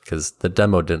good because the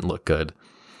demo didn't look good.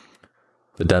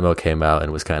 The demo came out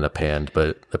and was kind of panned,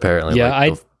 but apparently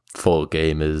the full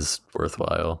game is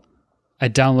worthwhile. I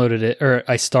downloaded it, or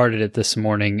I started it this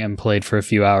morning and played for a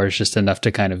few hours, just enough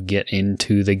to kind of get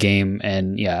into the game.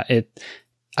 And yeah,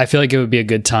 I feel like it would be a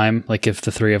good time, like if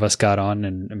the three of us got on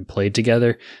and played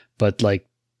together. But like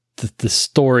the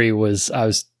story was, I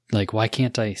was like, why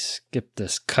can't I skip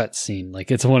this cutscene?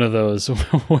 Like it's one of those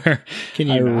where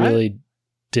really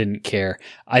didn't care.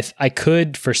 I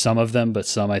could for some of them, but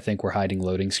some I think were hiding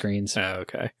loading screens. Oh,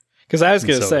 okay. Because I was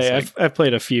going to say, I've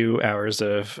played a few hours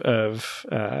of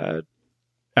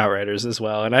Outriders as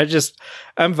well, and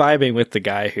I'm vibing with the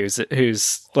guy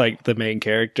who's like the main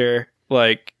character.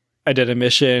 Like I did a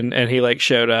mission and he like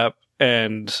showed up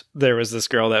and there was this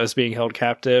girl that was being held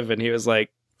captive and he was like,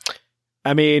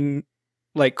 I mean,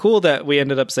 like, cool that we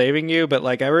ended up saving you, but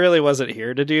like I really wasn't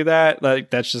here to do that. Like,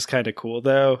 that's just kind of cool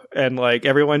though. And like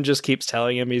everyone just keeps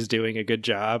telling him he's doing a good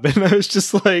job. And I was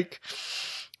just like,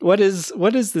 what is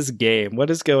this game? What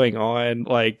is going on?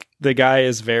 Like, the guy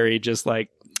is very just like,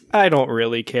 I don't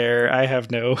really care. I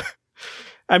have no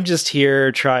I'm just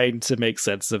here trying to make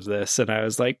sense of this. And I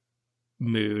was like,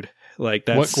 mood. Like,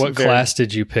 that's what class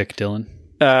did you pick, Dylan?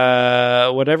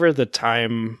 Whatever the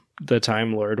Time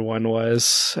Lord one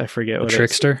was. I forget what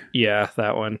Trickster? Yeah,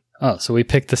 that one. Oh, so we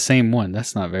picked the same one.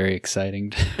 That's not very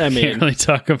exciting to I mean, really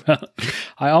talk about.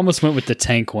 I almost went with the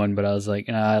tank one, but I was like,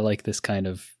 nah, I like this kind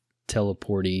of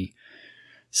teleporty,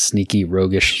 sneaky,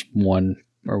 roguish one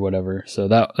or whatever. So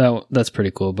that's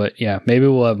pretty cool. But yeah, maybe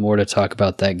we'll have more to talk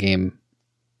about that game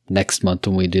next month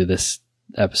when we do this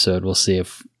episode. We'll see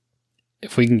if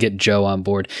we can get Joe on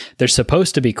board. There's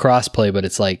supposed to be crossplay, but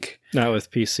it's like not with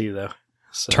PC though.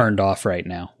 So. Turned off right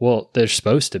now. Well, they're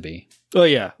supposed to be. Oh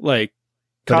yeah, like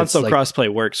but console like,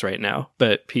 crossplay works right now,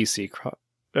 but PC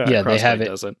yeah, they have it.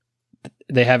 Doesn't.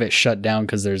 They have it shut down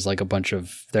because there's like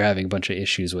they're having a bunch of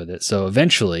issues with it. So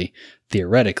eventually,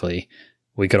 theoretically,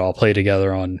 we could all play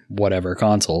together on whatever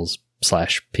consoles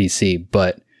 /PC,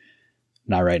 but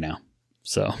not right now.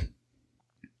 So,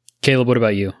 Caleb, what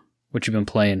about you? What you been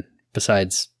playing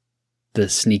besides the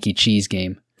sneaky cheese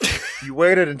game? You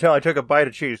waited until I took a bite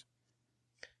of cheese.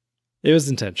 It was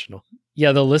intentional.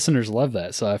 Yeah, the listeners love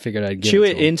that, so I figured I'd give Chew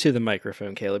it it into the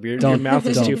microphone, Caleb. Your mouth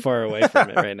is too far away from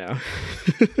it right now.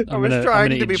 I'm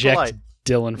trying to be eject polite.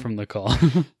 Dylan from the call.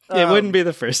 It wouldn't be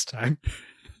the first time.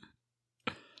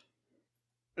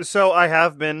 So I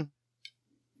have been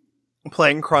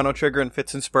playing Chrono Trigger in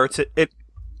fits and spurts.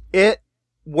 It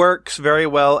works very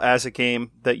well as a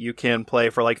game that you can play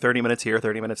for like 30 minutes here,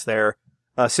 30 minutes there.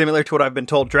 Similar to what I've been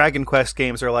told Dragon Quest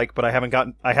games are like, but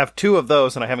I have 2 of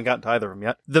those and I haven't gotten to either of them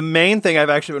yet. The main thing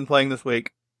I've actually been playing this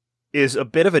week is a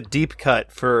bit of a deep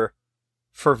cut for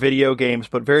video games,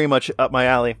 but very much up my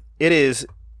alley. It is,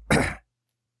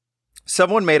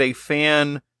 someone made a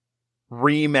fan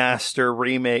remaster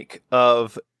remake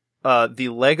of the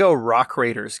Lego Rock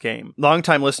Raiders game.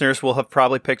 Longtime listeners will have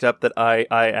probably picked up that I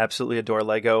absolutely adore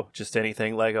Lego. Just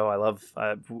anything Lego. I love.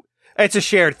 It's a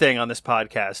shared thing on this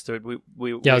podcast.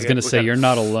 I was going to say, you're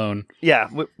not alone. Yeah,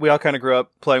 we all kind of grew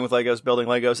up playing with Legos, building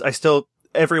Legos. I still,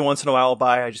 every once in a while, will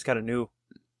buy. I just got a new.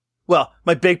 Well,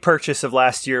 my big purchase of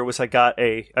last year was I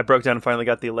broke down and finally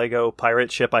got the Lego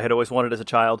pirate ship I had always wanted as a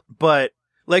child. But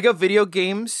Lego video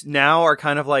games now are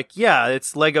kind of like, yeah,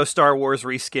 it's Lego Star Wars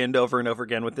reskinned over and over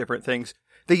again with different things.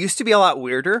 They used to be a lot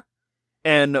weirder.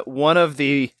 And one of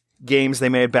the games they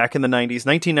made back in the 90s,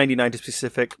 1999 to be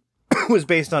specific, was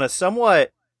based on a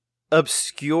somewhat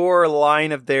obscure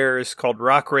line of theirs called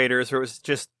Rock Raiders, where it was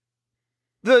just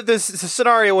the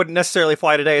scenario wouldn't necessarily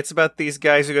fly today. It's about these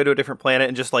guys who go to a different planet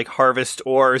and just like harvest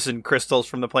ores and crystals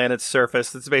from the planet's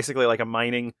surface. It's basically like a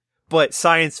mining, but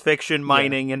science fiction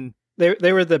mining. Yeah. And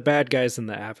they were the bad guys in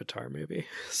the Avatar movie.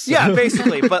 So. Yeah,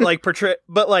 basically, but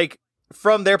like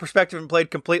from their perspective and played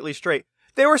completely straight.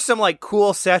 There were some like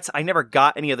cool sets. I never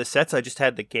got any of the sets. I just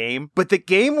had the game. But the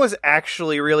game was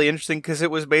actually really interesting because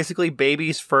it was basically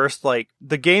baby's first, like,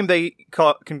 the game they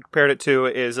compared it to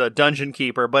is a Dungeon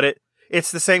Keeper, but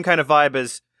it's the same kind of vibe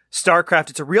as StarCraft.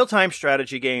 It's a real-time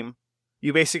strategy game.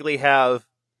 You basically have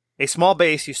a small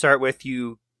base you start with.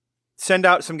 You send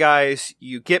out some guys.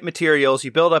 You get materials.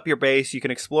 You build up your base. You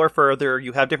can explore further.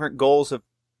 You have different goals of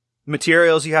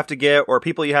materials you have to get or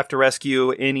people you have to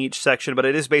rescue in each section. But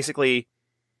it is basically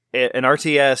an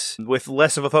RTS with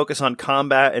less of a focus on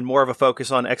combat and more of a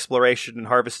focus on exploration and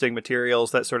harvesting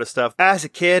materials, that sort of stuff. As a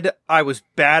kid, I was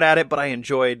bad at it, but I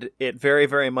enjoyed it very,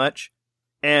 very much.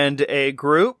 And a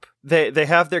group, they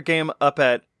have their game up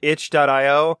at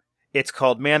itch.io. It's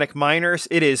called Manic Miners.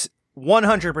 It is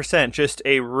 100% just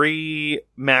a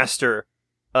remaster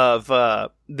of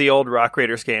the old Rock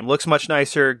Raiders game. Looks much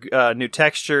nicer, new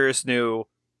textures,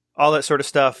 all that sort of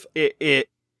stuff. It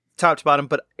top to bottom,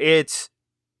 but it's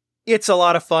a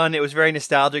lot of fun. It was very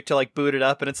nostalgic to like boot it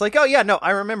up, and it's like, oh yeah, no,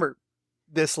 I remember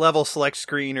this level select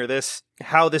screen or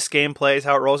how this game plays,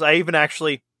 how it rolls. I even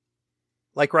actually,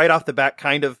 like right off the bat,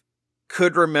 kind of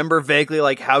could remember vaguely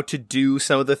like how to do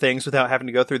some of the things without having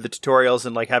to go through the tutorials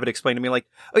and like have it explained to me. Like,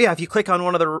 oh yeah, if you click on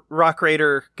one of the Rock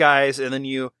Raider guys and then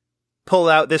you pull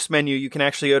out this menu, you can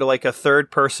actually go to like a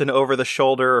third person over the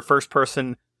shoulder or first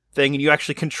person thing, and you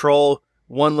actually control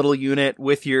one little unit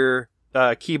with your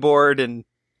keyboard and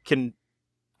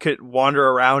could wander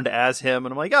around as him.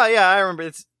 And I'm like, oh yeah, I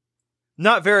remember.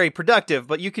 not very productive,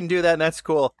 but you can do that and that's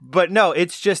cool. But no,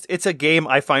 it's a game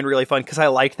I find really fun because I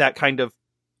like that kind of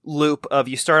loop of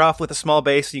you start off with a small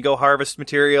base and you go harvest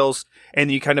materials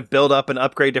and you kind of build up and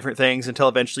upgrade different things until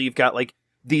eventually you've got like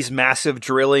these massive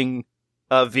drilling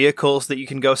vehicles that you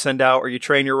can go send out, or you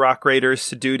train your rock raiders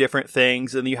to do different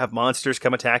things, and you have monsters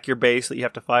come attack your base that you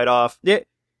have to fight off.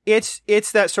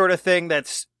 It's that sort of thing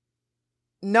that's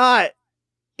not...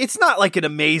 It's not like an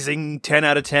amazing 10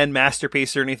 out of 10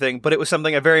 masterpiece or anything, but it was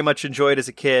something I very much enjoyed as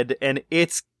a kid, and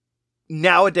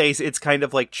nowadays it's kind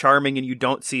of like charming and you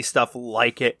don't see stuff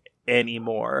like it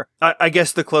anymore. I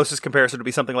guess the closest comparison would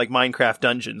be something like Minecraft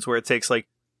Dungeons, where it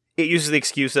uses the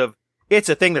excuse of, it's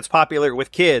a thing that's popular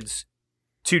with kids,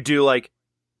 to do like,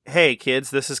 hey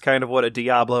kids, this is kind of what a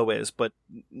Diablo is, but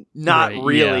not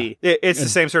really. Yeah. It's the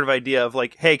same sort of idea of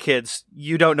like, hey kids,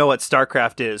 you don't know what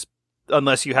StarCraft is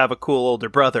unless you have a cool older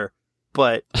brother,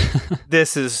 but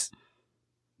this is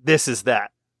that.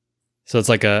 So it's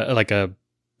like a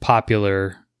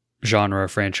popular genre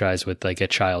franchise with like a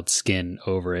child's skin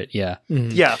over it. Yeah.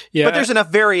 Mm-hmm. Yeah. But there's enough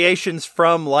variations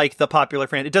from like the popular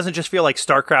franchise. It doesn't just feel like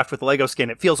StarCraft with Lego skin.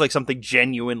 It feels like something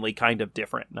genuinely kind of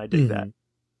different. And I dig that.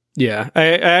 Yeah.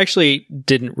 I actually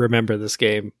didn't remember this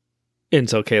game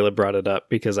until Caleb brought it up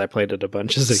because I played it a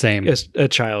bunch as a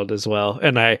child as well.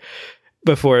 And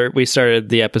before we started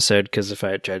the episode, because if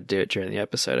I had tried to do it during the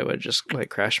episode, I would have just like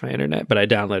crashed my internet, but I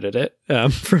downloaded it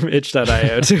from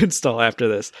itch.io to install after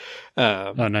this.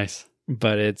 Oh, nice.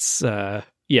 But it's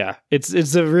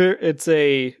it's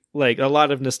a like a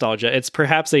lot of nostalgia. It's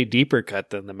perhaps a deeper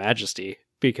cut than the Majesty,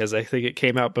 because I think it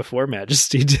came out before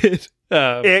Majesty did.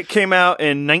 It came out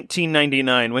in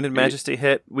 1999. When did Majesty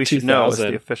hit? We should know. It was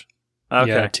the official.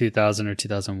 Okay. Yeah, 2000 or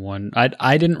 2001.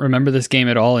 I didn't remember this game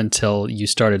at all until you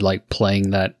started like playing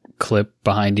that clip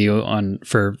behind you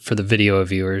for the video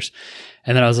viewers.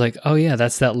 And then I was like, oh yeah,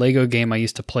 that's that Lego game I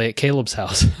used to play at Caleb's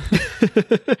house.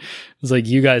 It was like,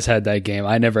 you guys had that game.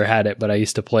 I never had it, but I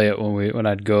used to play it when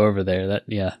I'd go over there.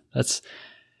 That's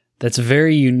a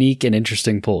very unique and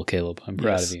interesting pull, Caleb. I'm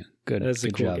proud of you. Good. That's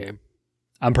a cool job. Game.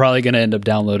 I'm probably going to end up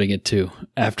downloading it too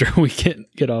after we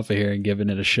get off of here and giving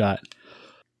it a shot.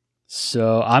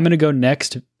 So I'm going to go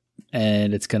next,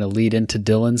 and it's going to lead into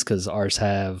Dylan's because ours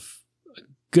have a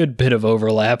good bit of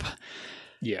overlap.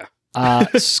 Yeah.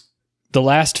 The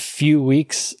last few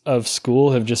weeks of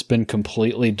school have just been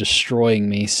completely destroying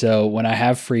me. So when I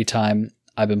have free time,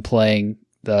 I've been playing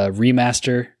the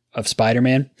remaster of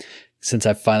Spider-Man since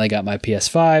I finally got my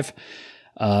PS5.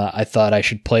 I thought I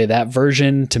should play that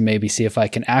version to maybe see if I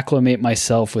can acclimate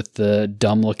myself with the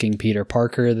dumb-looking Peter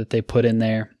Parker that they put in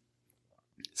there.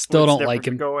 Still don't like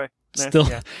him. Go away.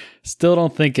 Still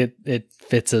don't think it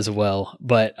fits as well.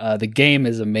 But the game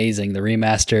is amazing. The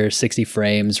remaster, 60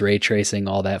 frames, ray tracing,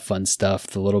 all that fun stuff.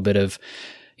 The little bit of,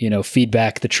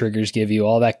 feedback the triggers give you,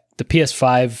 all that. The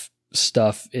PS5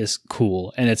 stuff is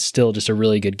cool, and it's still just a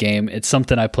really good game. It's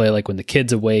something I play like when the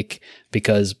kid's awake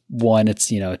because, one,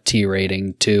 it's a T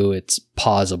rating, two, it's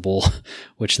pausable,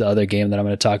 which the other game that I'm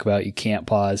going to talk about you can't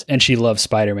pause, and she loves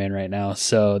Spider-Man right now,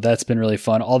 so that's been really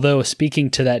fun. Although, speaking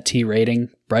to that T rating,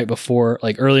 right before,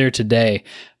 like earlier today,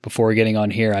 before getting on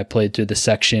here, I played through the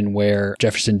section where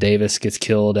Jefferson Davis gets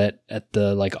killed at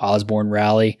the like Osborn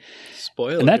rally.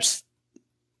 Spoilers. And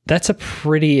that's a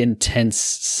pretty intense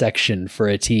section for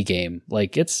a T game.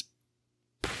 Like, it's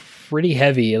pretty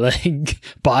heavy. Like,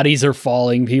 bodies are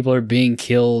falling, people are being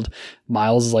killed.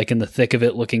 Miles is like in the thick of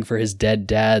it looking for his dead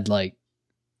dad. Like,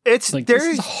 this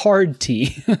is hard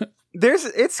T.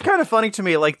 It's kind of funny to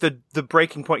me, like the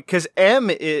breaking point, because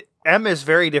M is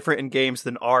very different in games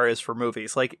than R is for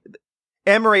movies. Like,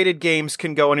 M-rated games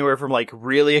can go anywhere from like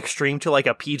really extreme to like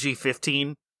a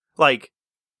PG-15. Like,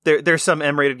 there's some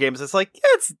M-rated games that's like, yeah,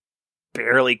 it's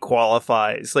barely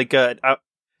qualifies. Like,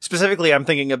 specifically, I'm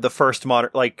thinking of the first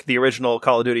like the original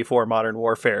Call of Duty 4 Modern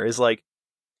Warfare is like,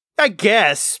 I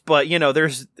guess, but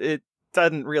it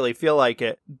doesn't really feel like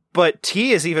it. But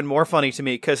T is even more funny to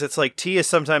me because it's like T is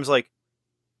sometimes like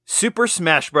Super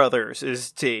Smash Brothers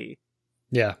is T.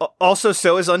 Yeah. Also,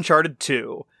 so is Uncharted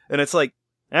 2, and it's like,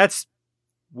 that's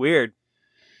weird.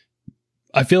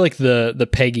 I feel like the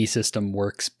PEGI system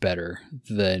works better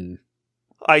than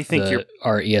I think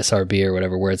our ESRB or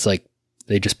whatever, where it's like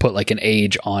they just put like an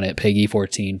age on it, PEGI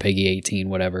 14, PEGI 18,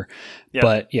 whatever. Yeah.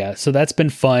 But yeah, so that's been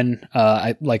fun.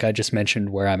 I just mentioned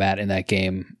where I'm at in that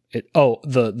game.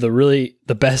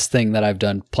 The best thing that I've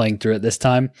done playing through it this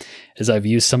time is I've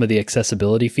used some of the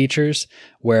accessibility features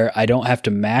where I don't have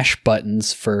to mash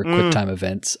buttons for QuickTime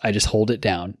events. I just hold it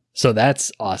down. So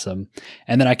that's awesome.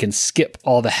 And then I can skip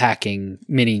all the hacking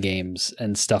mini games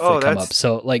and stuff that come up.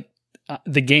 So like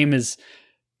the game is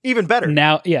Even better.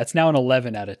 Now, yeah, it's now an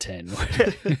 11 out of 10.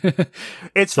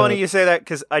 It's funny you say that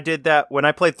because I did that when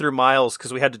I played through Miles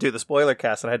because we had to do the spoiler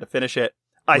cast and I had to finish it.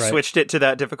 I switched it to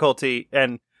that difficulty,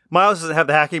 and Miles doesn't have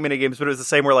the hacking minigames, but it was the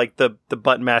same where like the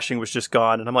button mashing was just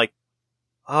gone, and I'm like,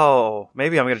 oh,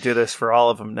 maybe I'm going to do this for all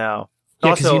of them now.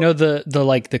 Yeah, because you know the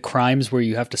like the crimes where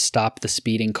you have to stop the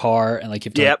speeding car and like you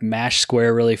have to like, mash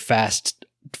square really fast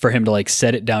for him to like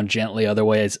set it down gently.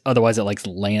 Otherwise it like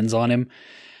lands on him.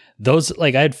 Those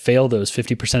like I had failed those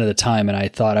 50% of the time, and I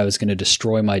thought I was going to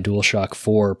destroy my DualShock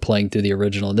 4 playing through the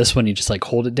original. And this one, you just like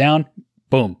hold it down,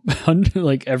 boom,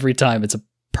 like every time. It's a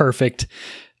perfect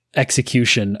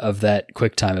execution of that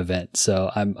QuickTime event. So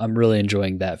I'm really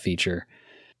enjoying that feature.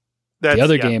 The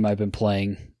other game I've been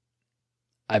playing.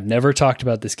 I've never talked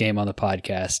about this game on the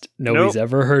podcast. Nobody's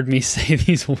ever heard me say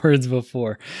these words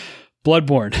before.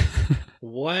 Bloodborne.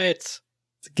 What? It's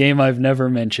a game I've never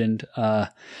mentioned.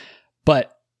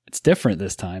 But it's different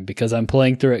this time because I'm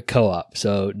playing through it co-op.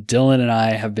 So Dylan and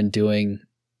I have been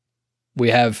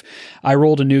I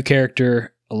rolled a new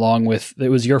character along with, it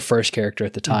was your first character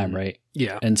at the time, right?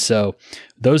 Yeah. And so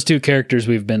those two characters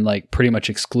we've been like pretty much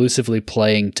exclusively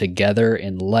playing together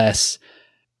unless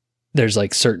there's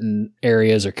like certain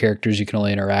areas or characters you can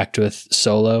only interact with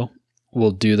solo.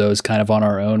 We'll do those kind of on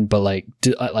our own. But like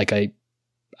I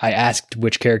asked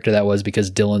which character that was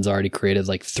because Dylan's already created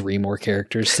like 3 more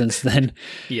characters since then.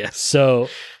 Yes. So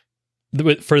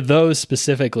for those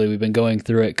specifically, we've been going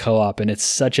through it co-op, and it's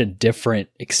such a different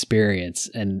experience.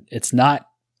 And it's not,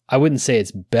 I wouldn't say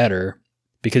it's better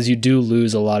because you do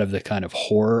lose a lot of the kind of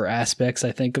horror aspects,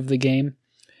 I think, of the game.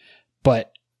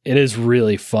 But it is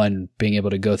really fun being able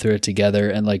to go through it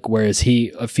together. And like, whereas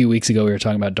a few weeks ago, we were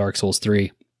talking about Dark Souls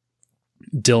 3,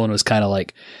 Dylan was kind of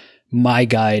like my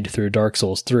guide through Dark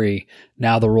Souls 3.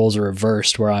 Now the roles are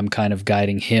reversed where I'm kind of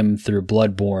guiding him through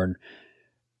Bloodborne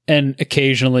and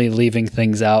occasionally leaving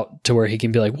things out to where he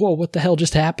can be like, whoa, what the hell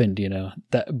just happened? You know,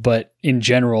 but in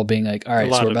general being like, all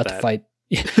right, so we're about to fight.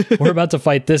 We're about to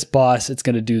fight this boss. It's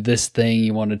going to do this thing.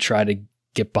 You want to try to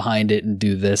get behind it and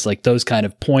do this, like those kind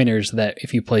of pointers that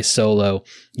if you play solo,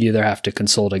 you either have to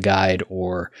consult a guide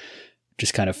or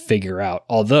just kind of figure out.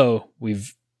 Although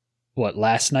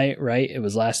last night, right? It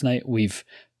was last night. We've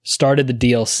started the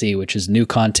DLC, which is new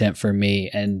content for me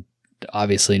and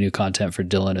obviously new content for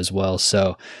Dylan as well.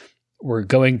 So we're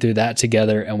going through that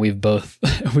together, and we've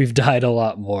died a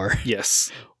lot more.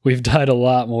 Yes. We've died a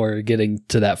lot more getting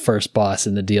to that first boss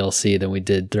in the DLC than we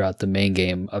did throughout the main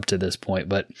game up to this point.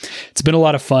 But it's been a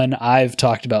lot of fun. I've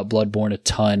talked about Bloodborne a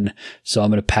ton, so I'm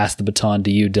going to pass the baton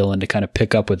to you, Dylan, to kind of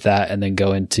pick up with that and then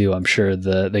go into, I'm sure,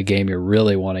 the game you're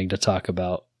really wanting to talk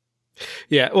about.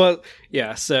 Yeah, well,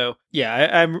 yeah. So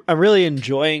yeah, I'm really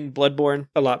enjoying Bloodborne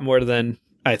a lot more than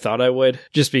I thought I would,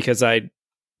 just because I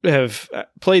have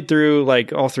played through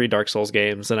like all 3 Dark Souls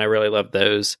games and I really love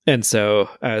those. And so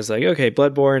I was like, okay,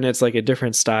 Bloodborne, it's like a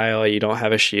different style. You don't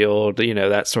have a shield, you know,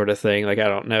 that sort of thing. Like, I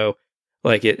don't know.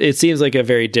 Like it seems like a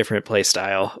very different play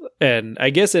style. And I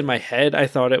guess in my head, I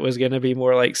thought it was going to be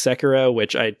more like Sekiro,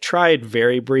 which I tried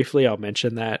very briefly. I'll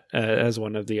mention that as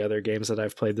one of the other games that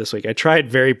I've played this week. I tried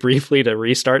very briefly to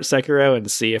restart Sekiro and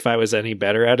see if I was any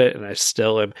better at it. And I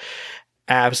still am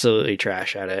absolutely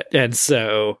trash at it. And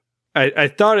so I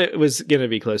thought it was going to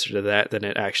be closer to that than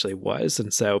it actually was.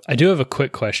 And so I do have a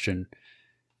quick question.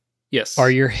 Yes.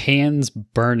 Are your hands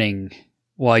burning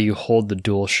while you hold the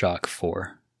DualShock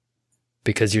 4?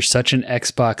 Because you're such an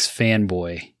Xbox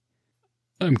fanboy.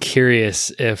 I'm curious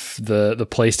if the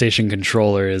PlayStation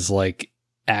controller is like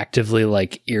actively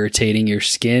like irritating your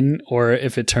skin, or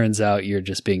if it turns out you're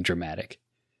just being dramatic.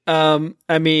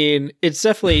 I mean, it's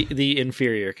definitely the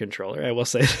inferior controller. I will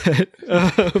say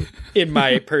that, in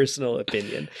my personal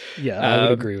opinion. Yeah, I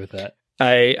would agree with that.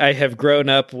 I have grown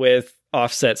up with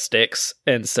offset sticks,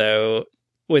 and so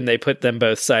when they put them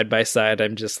both side by side,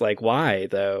 I'm just like, why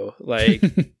though? Like,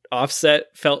 offset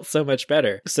felt so much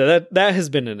better. So that has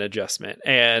been an adjustment,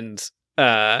 and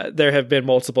there have been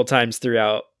multiple times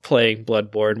throughout playing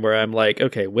Bloodborne where I'm like,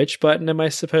 okay, which button am I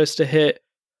supposed to hit?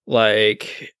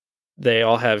 Like, they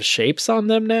all have shapes on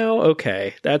them now.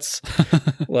 Okay, that's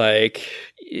like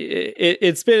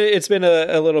it's been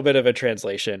a little bit of a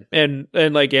translation. And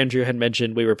like Andrew had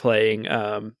mentioned, we were playing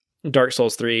Dark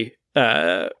Souls 3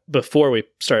 before we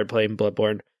started playing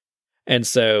Bloodborne, and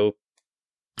so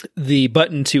the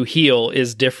button to heal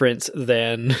is different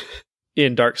than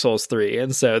in Dark Souls 3.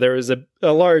 And so there was a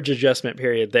large adjustment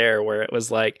period there where it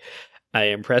was like, I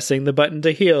am pressing the button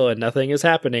to heal and nothing is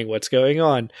happening. What's going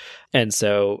on? And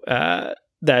so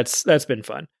that's been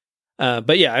fun.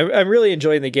 But yeah, I'm really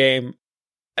enjoying the game.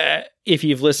 if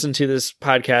you've listened to this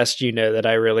podcast, you know that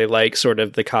I really like sort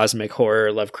of the cosmic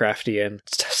horror Lovecraftian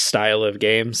style of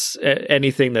games.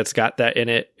 Anything that's got that in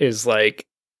it is like,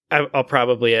 I'll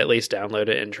probably at least download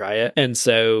it and try it. And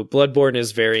so Bloodborne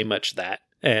is very much that.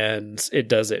 And it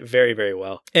does it very, very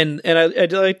well. And I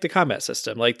like the combat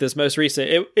system. Like this most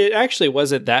recent, it actually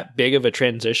wasn't that big of a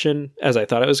transition as I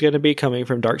thought it was going to be coming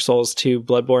from Dark Souls to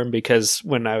Bloodborne, because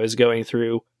when I was going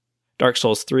through Dark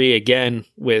Souls 3 again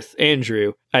with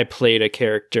Andrew, I played a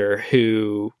character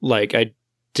who, like, I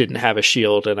didn't have a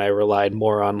shield and I relied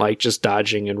more on like just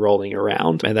dodging and rolling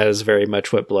around. And that is very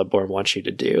much what Bloodborne wants you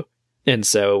to do. And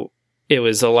so it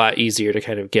was a lot easier to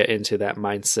kind of get into that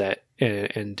mindset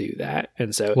and do that.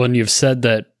 And so, well, and you've said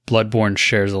that Bloodborne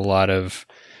shares a lot of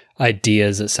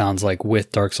ideas, it sounds like,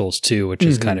 with Dark Souls 2, which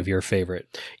is kind of your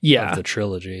favorite of the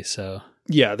trilogy. So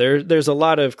yeah, there's a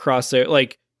lot of crossover.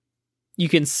 Like, you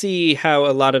can see how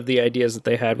a lot of the ideas that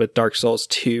they had with Dark Souls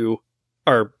 2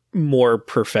 are more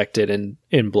perfected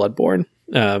in Bloodborne.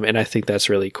 And I think that's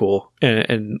really cool.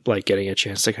 And like getting a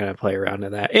chance to kind of play around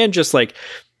in that. And just like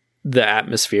the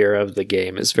atmosphere of the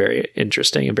game is very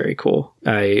interesting and very cool.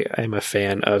 I'm a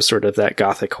fan of sort of that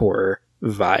gothic horror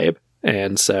vibe.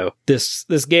 And so this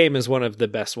game is one of the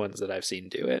best ones that I've seen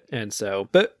do it. And so,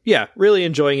 but yeah, really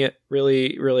enjoying it.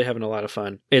 Really, really having a lot of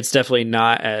fun. It's definitely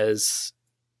not as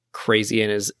crazy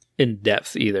and as in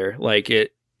depth either. Like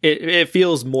it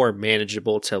feels more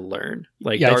manageable to learn.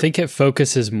 Like, yeah, I think it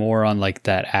focuses more on like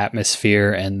that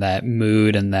atmosphere and that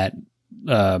mood and that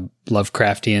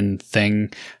Lovecraftian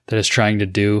thing that it's trying to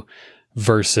do,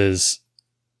 versus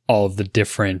all of the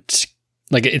different,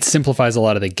 like, it simplifies a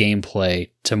lot of the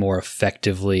gameplay to more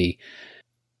effectively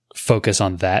focus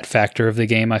on that factor of the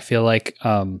game. I feel like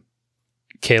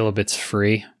Caleb, it's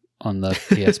free on the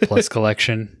PS Plus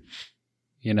collection.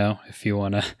 You know, if you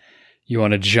want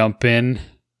to jump in,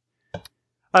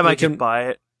 I might just buy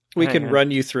it. We can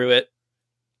run you through it.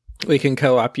 We can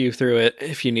co-op you through it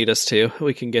if you need us to.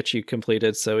 We can get you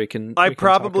completed so we can. I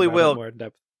probably will,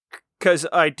 because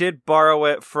I did borrow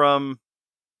it from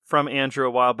Andrew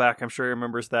a while back. I'm sure he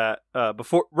remembers that.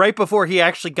 Right before he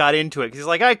actually got into it, because he's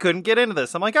like, I couldn't get into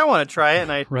this. I'm like, I want to try it,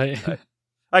 and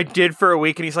I did for a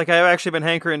week, and he's like, I've actually been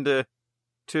hankering to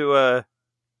do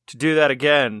that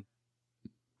again,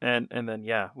 and then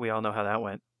yeah, we all know how that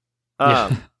went.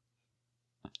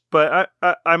 But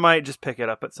I might just pick it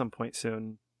up at some point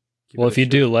soon. Well, if you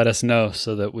do, let us know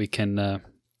so that we can,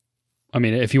 I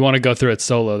mean, if you want to go through it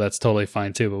solo, that's totally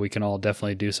fine too, but we can all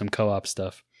definitely do some co-op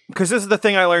stuff. Because this is the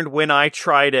thing I learned when I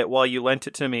tried it while you lent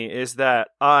it to me, is that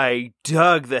I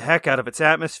dug the heck out of its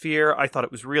atmosphere. I thought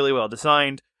it was really well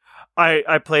designed.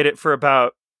 I played it for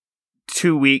about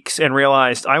 2 weeks and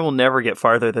realized I will never get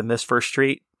farther than this first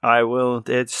street. I will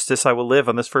live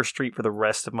on this first street for the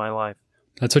rest of my life.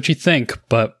 That's what you think,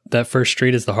 but that first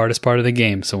street is the hardest part of the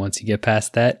game. So once you get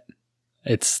past that,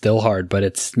 it's still hard, but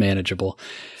it's manageable.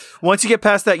 Once you get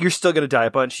past that, you're still going to die a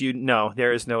bunch.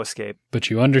 There is no escape. But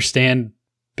you understand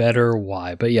better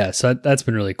why. But yeah, so that's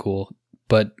been really cool.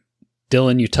 But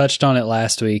Dylan, you touched on it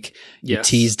last week. You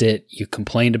teased it. You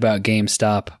complained about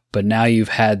GameStop, but now you've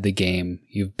had the game.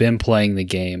 You've been playing the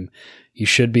game. You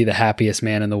should be the happiest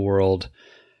man in the world.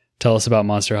 Tell us about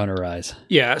Monster Hunter Rise.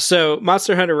 Yeah, so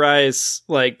Monster Hunter Rise,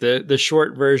 like the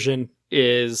short version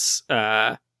is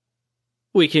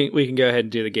we can go ahead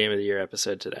and do the Game of the Year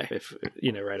episode today, if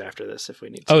right after this, if we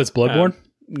need to. Oh, it's Bloodborne?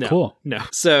 No, cool. No.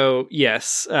 So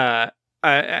yes,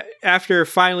 after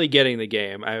finally getting the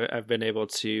game, I've been able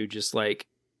to just like,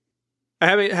 I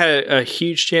haven't had a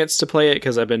huge chance to play it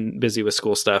because I've been busy with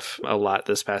school stuff a lot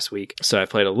this past week. So I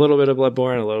played a little bit of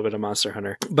Bloodborne, a little bit of Monster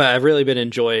Hunter, but I've really been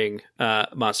enjoying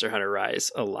Monster Hunter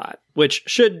Rise a lot, which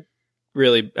should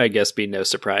really, I guess, be no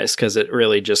surprise because it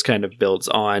really just kind of builds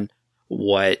on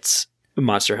what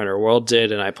Monster Hunter World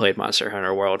did, and I played Monster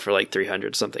Hunter World for like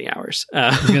 300 something hours. I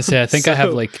was gonna say, I think I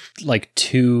have like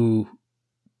two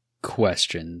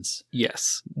questions.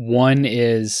 Yes. One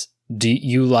is, do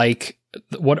you like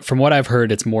from what I've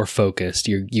heard, it's more focused.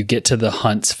 You get to the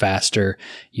hunts faster.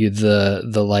 The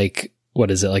like, what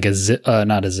is it? Like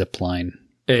not a zip line,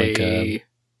 like a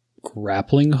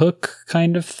grappling hook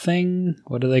kind of thing.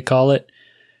 What do they call it?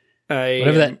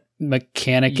 Whatever that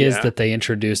mechanic is that they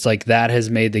introduced, like that has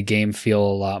made the game feel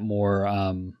a lot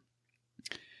more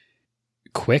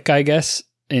quick, I guess,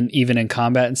 and even in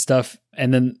combat and stuff.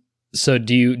 And then, so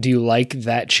do you like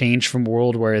that change from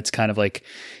World, where it's kind of like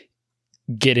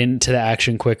get into the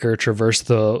action quicker, traverse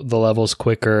the levels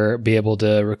quicker, be able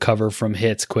to recover from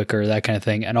hits quicker, that kind of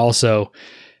thing? And also,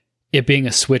 it being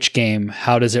a Switch game,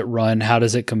 how does it run? How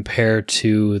does it compare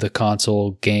to the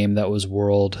console game that was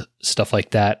World? Stuff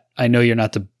like that. I know you're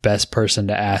not the best person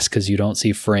to ask because you don't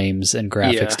see frames and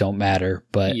graphics don't matter,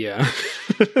 but yeah.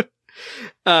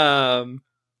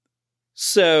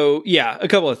 So yeah, a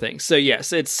couple of things. So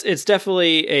yes, it's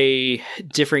definitely a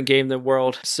different game than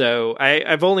World. So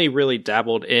I've only really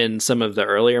dabbled in some of the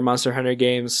earlier Monster Hunter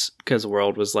games because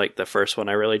World was like the first one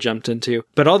I really jumped into.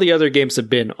 But all the other games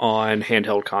have been on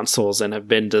handheld consoles and have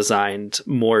been designed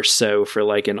more so for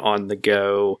like an on the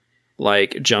go,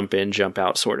 like jump in, jump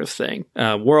out sort of thing.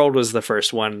 World was the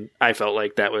first one. I felt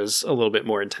like that was a little bit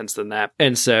more intense than that.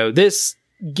 And so this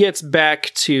gets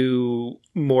back to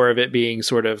more of it being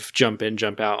sort of jump in,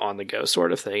 jump out on the go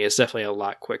sort of thing. It's definitely a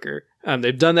lot quicker.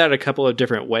 They've done that a couple of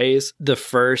different ways. The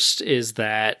first is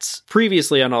that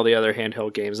previously on all the other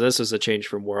handheld games, this was a change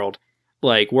from World.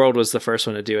 Like World was the first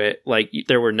one to do it. Like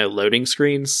there were no loading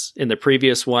screens. In the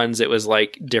previous ones, it was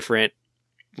like different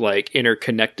like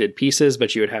interconnected pieces,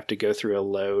 but you would have to go through a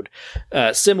load,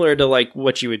 similar to like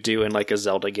what you would do in like a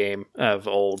Zelda game of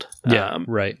old. Yeah,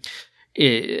 right.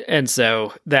 And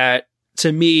so that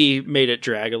to me made it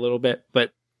drag a little bit.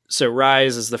 But so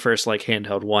Rise is the first like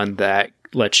handheld one that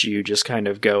lets you just kind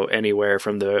of go anywhere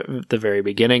from the very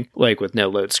beginning, like with no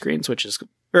load screens, which is,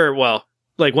 or well,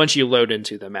 like once you load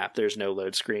into the map, there's no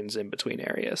load screens in between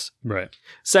areas. Right.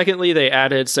 Secondly, they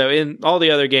added, so in all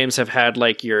the other games have had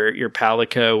like your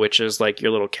Palico, which is like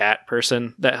your little cat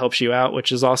person that helps you out,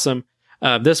 which is awesome.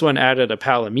 This one added a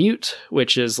Palamute,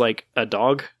 which is like a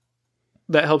dog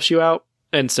that helps you out,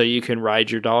 and so you can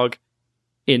ride your dog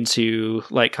into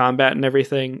like combat and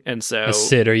everything. And so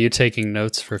Sid, are you taking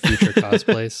notes for future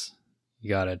cosplays? You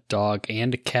got a dog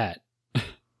and a cat.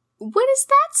 What is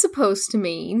that supposed to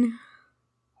mean?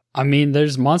 I mean,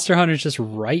 there's Monster Hunter just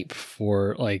ripe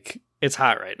for like it's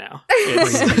hot right now.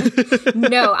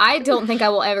 No, I don't think I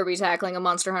will ever be tackling a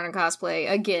Monster Hunter cosplay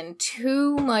again.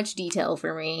 Too much detail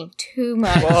for me. Too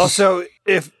much. Well, also,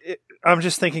 I'm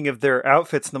just thinking of their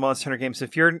outfits in the Monster Hunter games.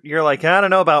 If you're like, I don't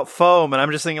know about foam, and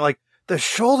I'm just thinking like the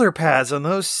shoulder pads on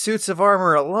those suits of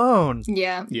armor alone.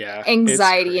 Yeah. Yeah.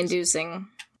 Anxiety inducing.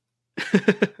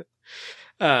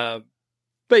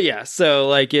 But yeah, so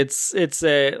like it's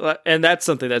a, and that's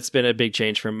something that's been a big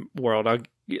change from World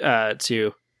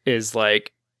too, is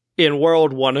like in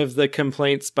World, one of the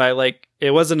complaints by like,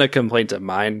 it wasn't a complaint of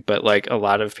mine, but like a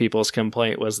lot of people's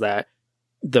complaint was that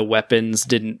the weapons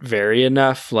didn't vary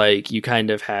enough. Like you kind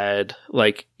of had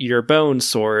like your bone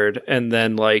sword, and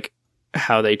then like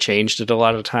how they changed it a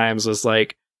lot of times was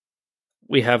like,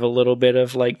 we have a little bit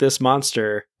of like this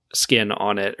monster skin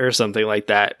on it or something like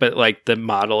that, but like the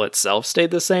model itself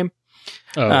stayed the same.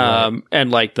 Right.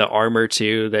 And like the armor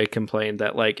too, they complained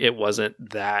that like it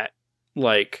wasn't that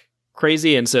like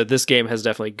crazy, and so this game has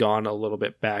definitely gone a little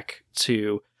bit back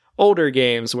to older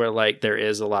games where like there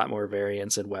is a lot more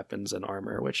variance in weapons and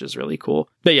armor, which is really cool.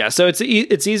 But yeah, so it's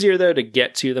easier though to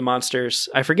get to the monsters.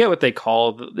 I forget what they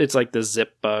call it's like the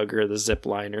zip bug or the zip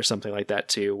line or something like that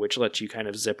too, which lets you kind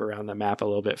of zip around the map a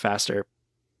little bit faster.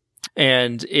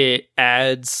 And it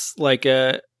adds like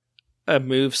a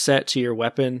move set to your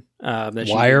weapon. That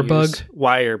Wire bug?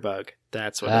 Wire bug.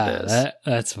 That's what it is.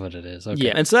 That's what it is. Okay.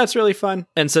 Yeah, and so that's really fun.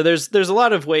 And so there's a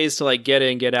lot of ways to like get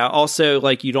in, get out. Also,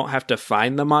 like you don't have to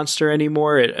find the monster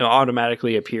anymore. It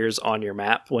automatically appears on your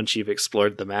map once you've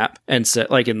explored the map. And so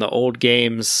like in the old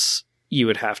games, you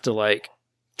would have to like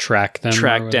track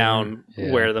down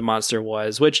where the monster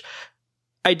was, which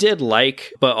I did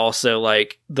like, but also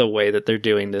like the way that they're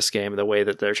doing this game, the way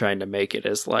that they're trying to make it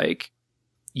is like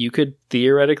you could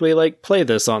theoretically like play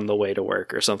this on the way to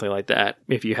work or something like that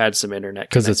if you had some internet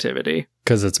connectivity.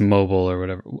 Because it's mobile or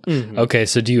whatever. Mm-hmm. Okay,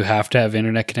 so do you have to have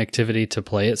internet connectivity to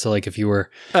play it? So like if you were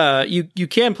you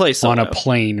can play solo. On a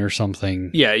plane or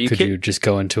something, yeah, you just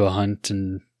go into a hunt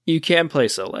and you can play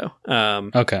solo.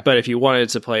 Okay. But if you wanted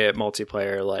to play it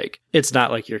multiplayer, like it's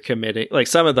not like you're committing. Like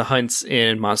some of the hunts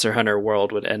in Monster Hunter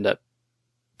World would end up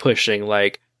pushing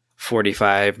like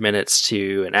 45 minutes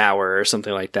to an hour or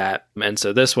something like that. And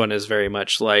so this one is very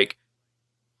much like,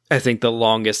 I think the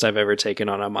longest I've ever taken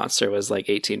on a monster was like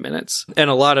 18 minutes. And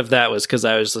a lot of that was because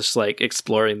I was just like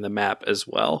exploring the map as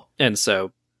well. And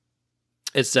so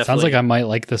it's definitely... Sounds like I might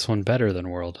like this one better than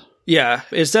World. Yeah,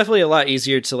 it's definitely a lot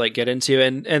easier to like get into,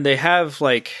 and they have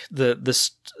like the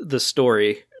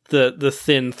story, the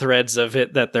thin threads of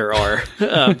it that there are,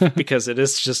 because it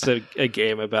is just a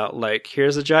game about like,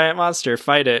 here's a giant monster,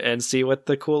 fight it and see what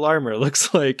the cool armor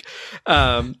looks like.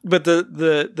 But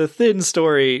the thin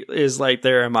story is like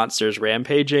there are monsters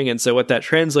rampaging, and so what that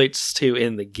translates to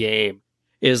in the game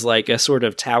is like a sort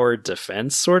of tower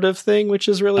defense sort of thing, which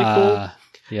is really cool.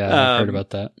 Yeah, I've heard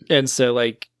about that. And so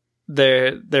like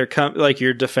they're like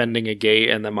you're defending a gate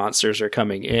and the monsters are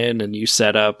coming in, and you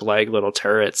set up like little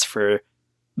turrets for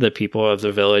the people of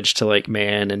the village to like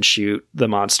man and shoot the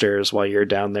monsters while you're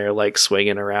down there like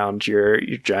swinging around your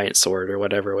giant sword or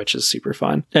whatever, which is super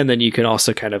fun. And then you can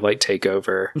also kind of like take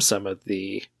over some of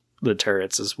the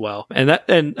turrets as well. And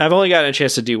I've only gotten a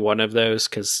chance to do one of those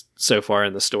because so far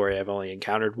in the story I've only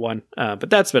encountered one, but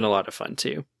that's been a lot of fun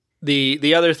too.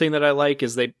 The other thing that I like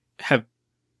is I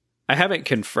haven't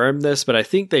confirmed this, but I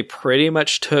think they pretty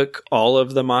much took all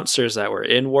of the monsters that were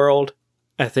in World.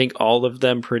 I think all of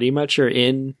them pretty much are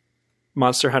in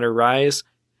Monster Hunter Rise,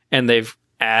 and they've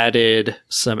added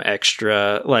some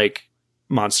extra like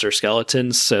monster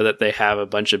skeletons so that they have a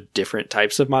bunch of different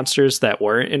types of monsters that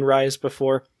weren't in Rise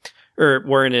before, or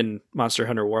weren't in Monster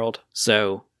Hunter World.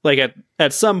 So like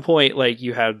at some point, like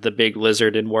you have the big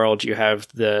lizard in World, you have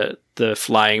the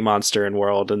flying monster in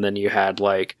World, and then you had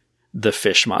like the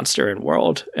fish monster in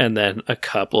World, and then a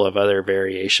couple of other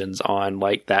variations on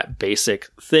like that basic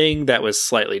thing that was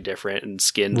slightly different and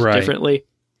skinned differently.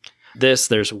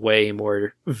 There's way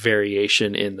more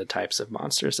variation in the types of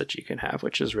monsters that you can have,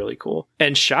 which is really cool.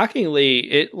 And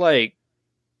shockingly,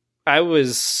 I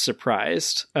was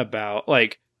surprised about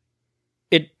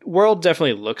World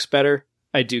definitely looks better.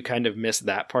 I do kind of miss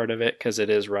that part of it because it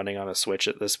is running on a Switch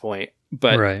at this point,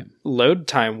 but load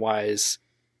time wise,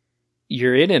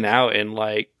 you're in and out in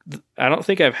like, I don't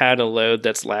think I've had a load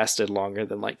that's lasted longer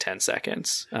than like 10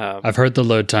 seconds. I've heard the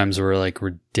load times were like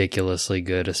ridiculously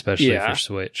good, especially for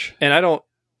Switch. And I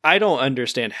don't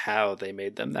understand how they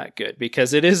made them that good,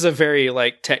 because it is a very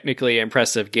like technically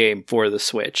impressive game for the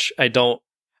Switch. I don't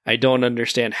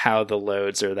understand how the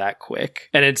loads are that quick.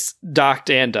 And it's docked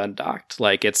and undocked.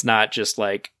 Like it's not just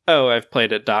like, oh, I've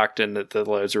played it docked and the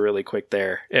loads are really quick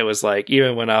there. It was like,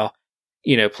 even when I'll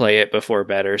play it before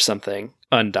bed or something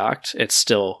undocked, it's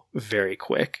still very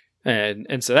quick.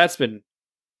 And so that's been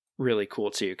really cool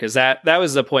too, because that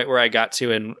was the point where I got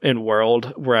to in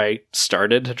World, where I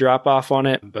started to drop off on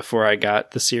it before I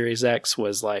got the Series X,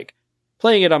 was like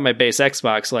playing it on my base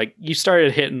Xbox. Like you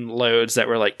started hitting loads that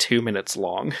were like 2 minutes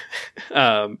long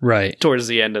towards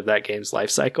the end of that game's life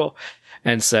cycle.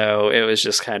 And so it was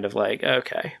just kind of like,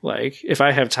 okay, like if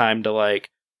I have time to like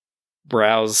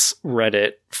browse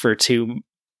Reddit for two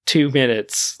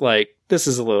minutes, like this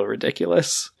is a little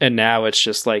ridiculous. And now it's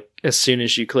just like as soon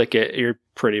as you click it, you're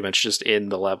pretty much just in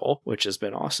the level, which has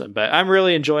been awesome. But I'm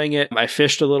really enjoying it. I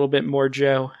fished a little bit more,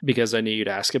 Joe, because I knew you'd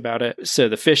ask about it. So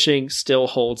the fishing still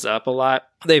holds up a lot.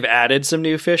 They've added some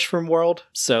new fish from World,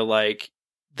 so like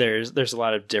there's a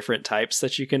lot of different types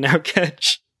that you can now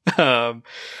catch.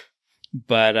 But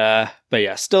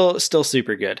yeah, still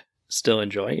super good. Still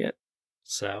enjoying it.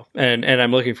 So, and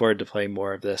I'm looking forward to playing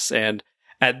more of this. And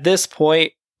at this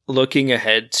point, looking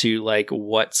ahead to like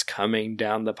what's coming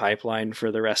down the pipeline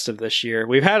for the rest of this year,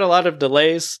 we've had a lot of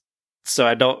delays, so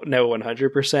I don't know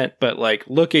 100%, but like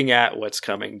looking at what's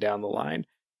coming down the line,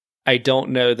 I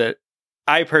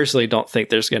personally don't think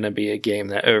there's going to be a game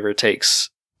that overtakes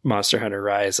Monster Hunter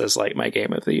Rise as like my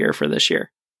game of the year for this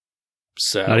year.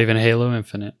 So not even Halo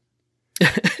Infinite.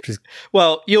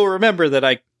 Well, you'll remember that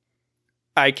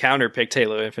I counterpicked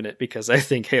Halo Infinite because I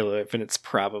think Halo Infinite's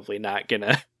probably not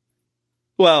gonna.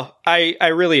 Well, I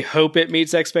really hope it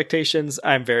meets expectations.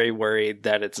 I'm very worried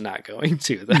that it's not going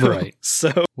to, though. Right.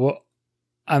 So, well,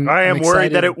 I am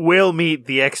worried that it will meet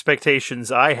the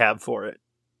expectations I have for it.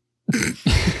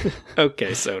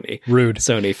 Okay, Sony. Rude.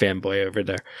 Sony fanboy over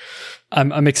there.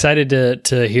 I'm excited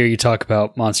to hear you talk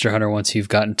about Monster Hunter once you've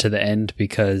gotten to the end,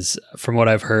 because from what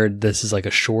I've heard, this is like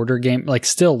a shorter game, like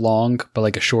still long, but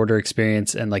like a shorter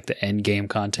experience, and like the end game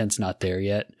content's not there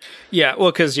yet. Yeah,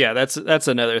 well, because that's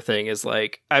another thing is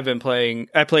like I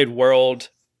played World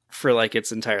for like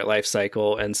its entire life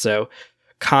cycle, and so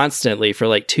constantly for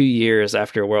like 2 years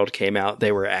after World came out,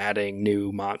 they were adding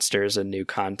new monsters and new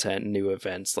content and new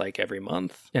events like every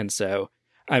month, and so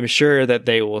I'm sure that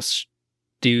they will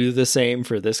do the same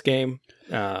for this game.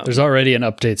 There's already an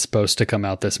update supposed to come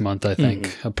out this month, I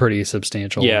think. A pretty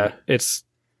substantial one.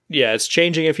 It's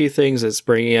changing a few things. It's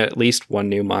bringing at least one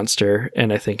new monster,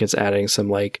 and I think it's adding some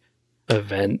like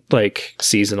event, like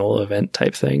seasonal event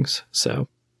type things. So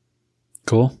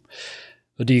cool.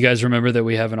 Well, do you guys remember that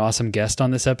we have an awesome guest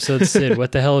on this episode? Sid,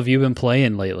 what the hell have you been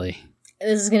playing lately?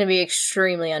 This is going to be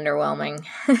extremely underwhelming.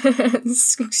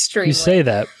 Extremely. You say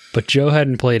that, but Joe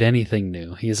hadn't played anything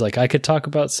new. He's like, I could talk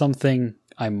about something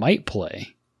I might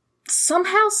play.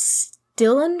 Somehow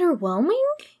still underwhelming?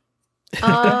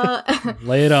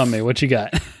 Lay it on me. What you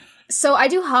got? So I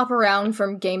do hop around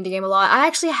from game to game a lot. I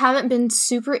actually haven't been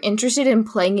super interested in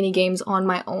playing any games on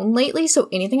my own lately, so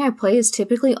anything I play is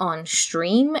typically on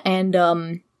stream, and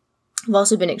I've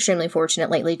also been extremely fortunate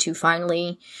lately to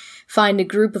finally find a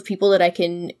group of people that I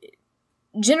can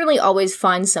generally always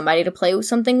find somebody to play with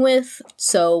something with,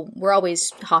 so we're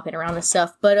always hopping around and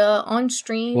stuff, but on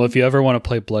stream... Well, if you ever want to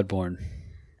play Bloodborne.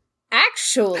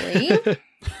 Actually...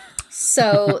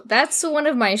 So, that's one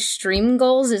of my stream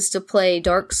goals, is to play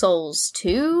Dark Souls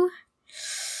 2.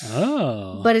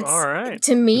 Oh. But it's, all right.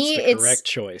 To me, That's the it's... correct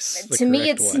choice. To me,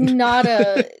 it's not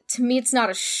a... To me, it's not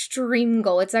a stream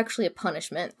goal. It's actually a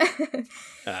punishment.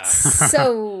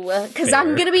 So, because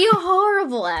I'm going to be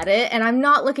horrible at it, and I'm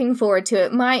not looking forward to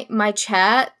it. My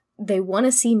chat, they want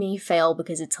to see me fail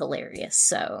because it's hilarious,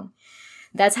 so...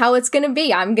 That's how it's gonna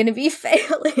be. I'm gonna be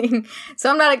failing. So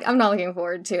I'm not looking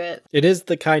forward to it. It is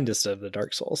the kindest of the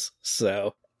Dark Souls,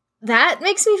 so... That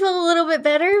makes me feel a little bit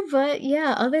better, but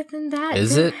yeah, other than that...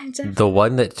 Is it the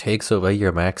one that takes away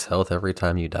your max health every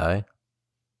time you die?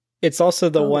 It's also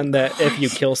the one that gosh. if you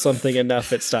kill something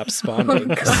enough, it stops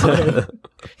spawning. Oh, So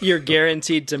you're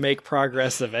guaranteed to make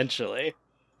progress eventually.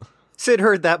 Sid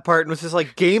heard that part and was just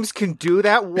like, games can do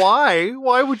that? Why?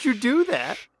 Why would you do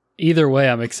that? Either way,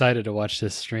 I'm excited to watch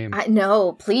this stream.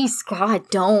 No, please, God,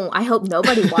 don't. I hope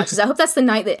nobody watches. I hope that's the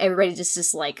night that everybody just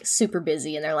is like super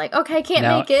busy and they're like, okay, can't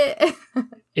Now- make it.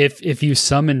 If you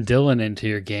summon Dylan into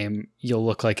your game, you'll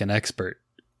look like an expert.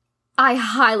 I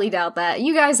highly doubt that.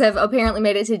 You guys have apparently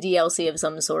made it to DLC of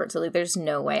some sort, so like, there's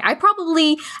no way. I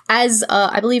probably, as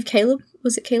I believe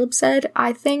Caleb said,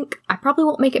 I think, I probably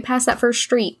won't make it past that first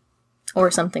street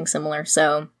or something similar,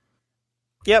 so.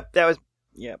 Yep, that was...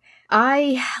 Yep.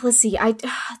 Let's see, so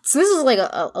this was like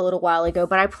a little while ago,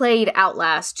 but I played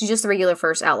Outlast, just the regular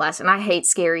first Outlast, and I hate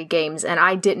scary games, and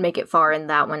I didn't make it far in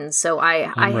that one, so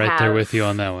I'm right there with you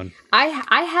on that one. I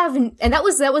have, and that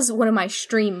was one of my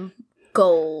stream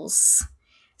goals,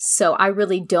 so I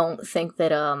really don't think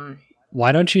that,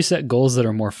 Why don't you set goals that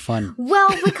are more fun? well,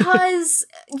 because,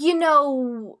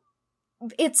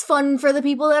 it's fun for the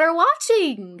people that are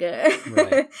watching.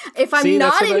 Right. If I'm See,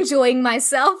 that's not what enjoying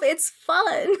myself, it's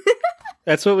fun.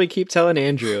 That's what we keep telling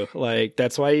Andrew. Like,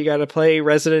 that's why you gotta play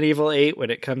Resident Evil 8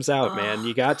 when it comes out, man.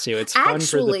 You got to. It's fun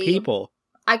for the Actually, people.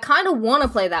 I kind of want to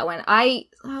play that one.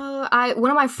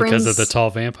 One of my friends... Because of the tall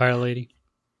vampire lady?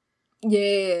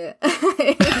 Yeah.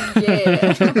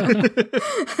 Yeah.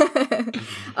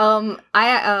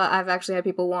 I've actually had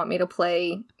people want me to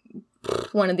play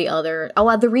one of the other.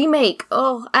 The remake.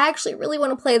 I actually really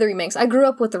want to play the remakes. I grew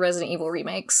up with the Resident Evil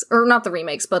remakes. Or not the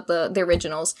remakes, but the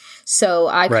originals. So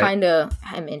I kind of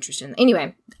am interested in...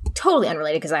 Anyway, totally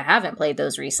unrelated because I haven't played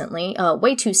those recently.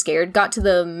 Way too scared. Got to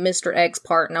the Mr. X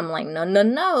part and I'm like,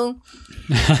 no.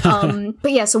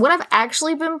 But yeah, so what I've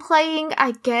actually been playing,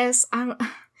 I guess...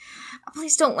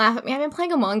 Please don't laugh at me. I've been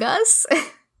playing Among Us.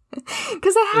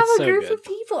 Because I have a group of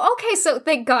people. Okay, so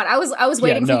thank God. I was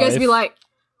waiting for you guys to be like,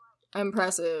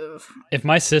 impressive. If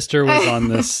my sister was on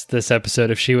this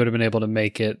episode, if she would have been able to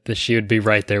make it, she would be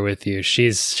right there with you.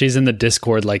 She's in the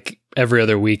Discord like every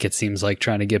other week, it seems like,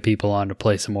 trying to get people on to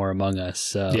play some more Among Us.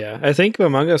 So. Yeah, I think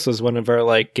Among Us was one of our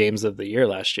like games of the year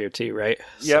last year too, right?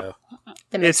 Yep.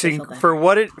 So.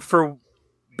 For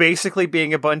basically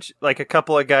being a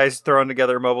couple of guys throwing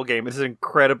together a mobile game. This is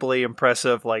incredibly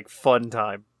impressive, like, fun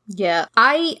time. Yeah,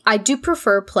 I do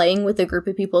prefer playing with a group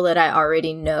of people that I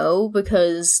already know,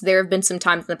 because there have been some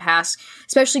times in the past,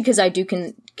 especially because I do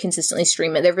consistently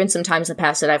stream it, there have been some times in the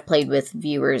past that I've played with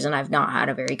viewers and I've not had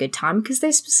a very good time because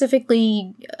they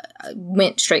specifically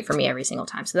went straight for me every single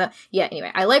time. So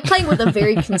anyway, I like playing with a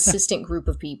very consistent group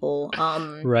of people.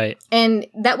 Right. And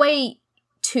that way...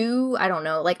 Too, I don't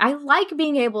know, like, I like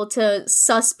being able to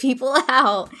suss people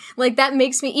out. Like, that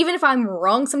makes me, even if I'm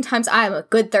wrong, sometimes I am a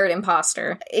good third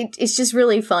imposter. It's just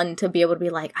really fun to be able to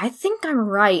be like, I think I'm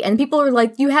right. And people are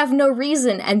like, you have no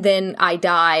reason. And then I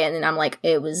die, and then I'm like,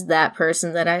 it was that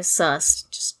person that I sussed.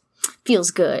 Just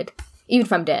feels good, even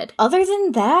if I'm dead. Other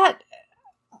than that,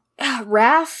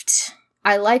 Raft...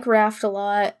 I like Raft a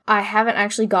lot. I haven't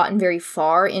actually gotten very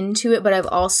far into it, but I've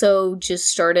also just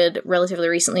started relatively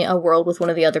recently a world with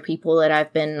one of the other people that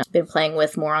I've been playing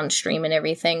with more on stream and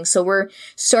everything. So we're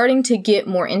starting to get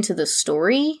more into the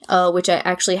story, which I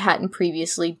actually hadn't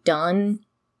previously done.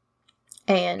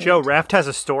 And Joe, Raft has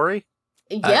a story?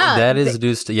 Yeah. That is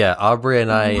news to... Yeah, Aubrey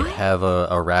and I have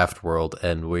a Raft world,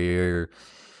 and we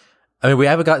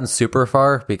haven't gotten super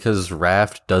far because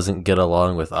Raft doesn't get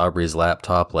along with Aubrey's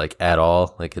laptop, like, at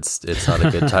all. Like, it's not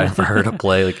a good time for her to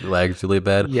play. Like, it lags really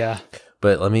bad. Yeah.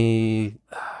 But let me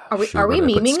Are we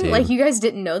memeing? Like, you guys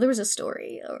didn't know there was a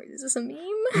story? Or is this a meme?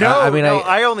 No,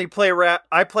 I only play Raft.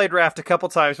 I played Raft a couple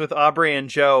times with Aubrey and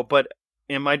Joe, but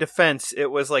in my defense,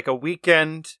 it was like a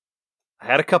weekend. I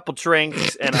had a couple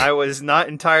drinks, and I was not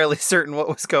entirely certain what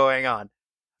was going on.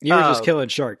 You were just killing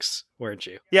sharks, weren't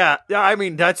you? Yeah, I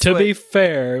mean, that's to be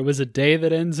fair, it was a day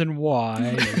that ends in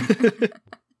Y.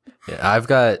 Yeah, I've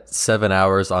got 7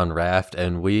 hours on Raft,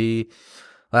 and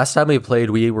last time we played,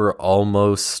 we were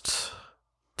almost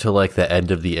to like the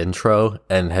end of the intro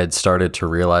and had started to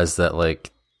realize that like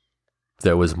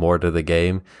there was more to the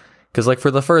game. Because like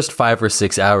for the first 5 or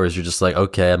 6 hours, you're just like,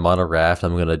 okay, I'm on a raft.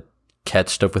 I'm going to catch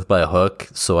stuff with my hook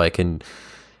so I can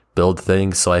build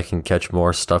things so I can catch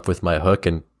more stuff with my hook.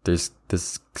 And there's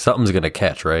something's going to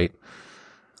catch, right?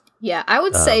 Yeah, I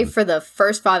would say for the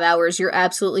first 5 hours, you're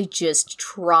absolutely just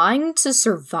trying to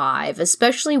survive,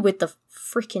 especially with the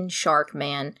freaking shark,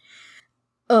 man.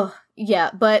 Oh,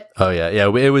 yeah, but... Oh, yeah.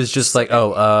 It was just like,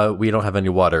 we don't have any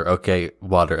water. Okay,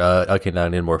 water. Okay, now I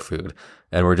need more food.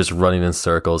 And we're just running in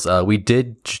circles. We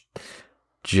did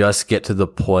just get to the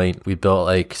point, we built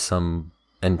like some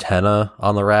antenna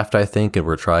on the raft, I think, and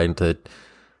we're trying to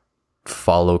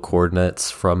follow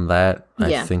coordinates from that.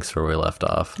 I think's where we left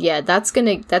off. Yeah, that's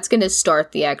gonna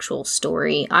start the actual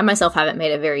story. I myself haven't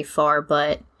made it very far,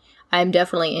 but I'm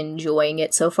definitely enjoying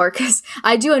it so far, because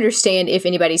I do understand if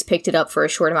anybody's picked it up for a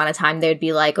short amount of time, they'd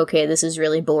be like, okay, this is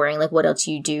really boring, like what else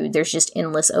you do? There's just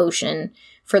endless ocean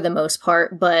for the most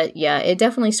part. But yeah, it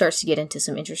definitely starts to get into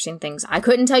some interesting things. I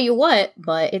couldn't tell you what,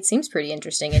 but it seems pretty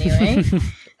interesting anyway.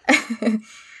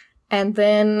 And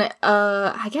then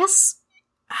I guess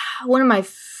one of my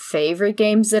favorite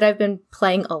games that I've been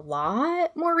playing a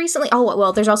lot more recently. Oh,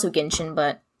 well, there's also Genshin,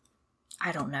 but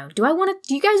I don't know. Do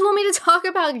you guys want me to talk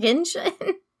about Genshin?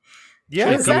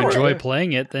 Yeah, if you enjoy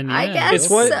playing it, then yeah. I guess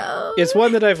so. It's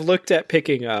one that I've looked at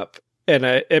picking up,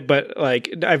 but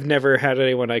like I've never had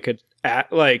anyone I could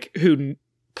who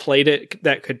played it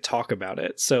that could talk about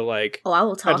it. So like, I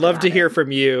will talk. I'd love about to it. hear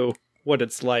from you what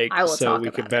it's like, so we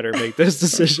can better make those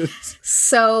decisions.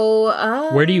 So,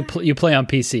 where do you you play on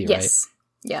PC? Yes.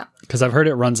 Right? Yeah. Because I've heard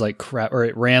it runs like crap, or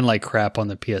it ran like crap on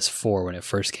the PS4 when it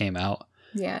first came out.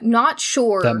 Yeah, not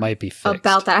sure that might be fixed.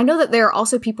 About that. I know that there are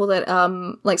also people that,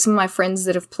 like some of my friends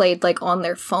that have played like on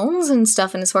their phones and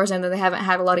stuff, and as far as I know, they haven't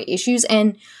had a lot of issues.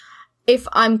 And if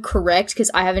I'm correct,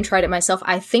 because I haven't tried it myself,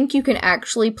 I think you can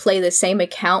actually play the same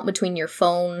account between your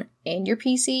phone and your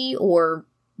PC, or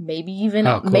maybe even,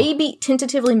 maybe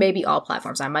tentatively, maybe all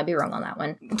platforms. I might be wrong on that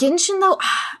one. Genshin, though,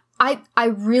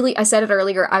 I said it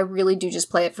earlier, I really do just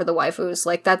play it for the waifus.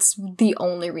 Like, that's the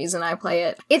only reason I play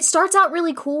it. It starts out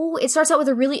really cool. It starts out with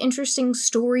a really interesting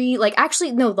story. Like,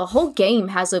 actually, no, the whole game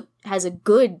has a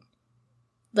good,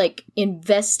 like,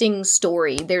 investing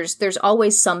story. There's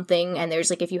always something, and there's,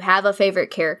 like, if you have a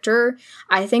favorite character,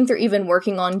 I think they're even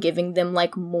working on giving them,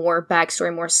 like, more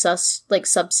backstory, more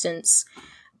substance.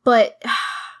 But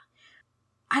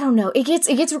I don't know. It gets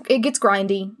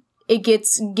grindy. It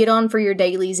gets get on for your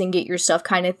dailies and get your stuff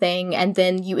kind of thing, and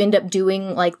then you end up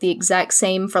doing like the exact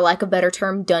same, for lack of a better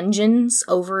term, dungeons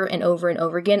over and over and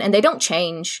over again, and they don't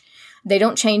change. They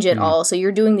don't change at all, so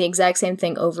you're doing the exact same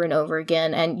thing over and over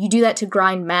again, and you do that to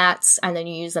grind mats, and then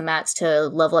you use the mats to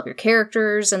level up your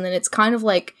characters, and then it's kind of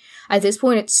like, at this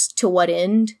point, it's to what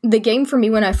end? The game for me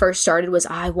when I first started was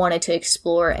I wanted to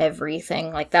explore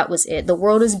everything. Like, that was it. The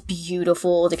world is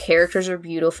beautiful. The characters are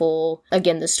beautiful.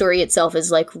 Again, the story itself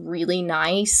is, like, really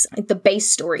nice. Like, the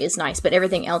base story is nice, but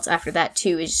everything else after that,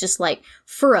 too, is just, like,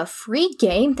 for a free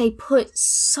game, they put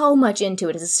so much into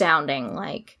it. It's astounding.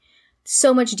 Like,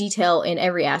 so much detail in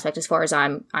every aspect as far as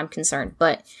I'm concerned,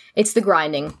 but it's the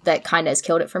grinding that kind of has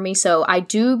killed it for me. So I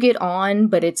do get on,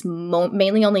 but it's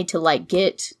mainly only to like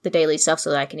get the daily stuff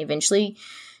so that I can eventually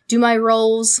do my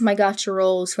roles, my gacha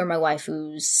roles for my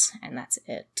waifus, and that's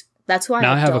it. That's why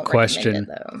now I have a It, question.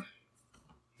 though.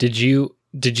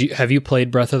 Have you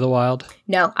played Breath of the Wild?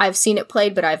 No, I've seen it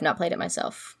played, but I've not played it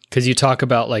myself. Because you talk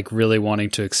about like really wanting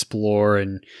to explore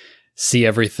and see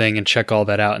everything and check all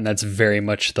that out, and that's very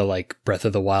much the like Breath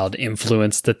of the Wild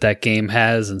influence that game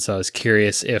has. And so I was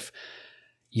curious if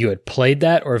you had played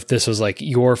that, or if this was like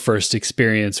your first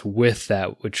experience with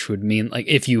that, which would mean like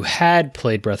if you had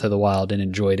played Breath of the Wild and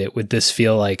enjoyed it, would this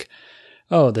feel like,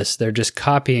 oh, they're just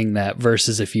copying that,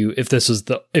 versus if you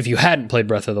hadn't played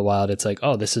Breath of the Wild, it's like,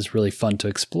 oh, this is really fun to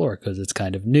explore because it's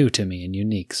kind of new to me and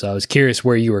unique. So I was curious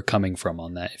where you were coming from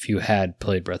on that, if you had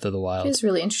played Breath of the Wild. It's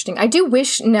really interesting. I do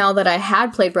wish now that I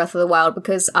had played Breath of the Wild,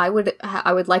 because I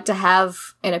would like to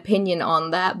have an opinion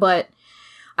on that, but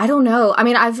I don't know. I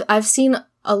mean, I've seen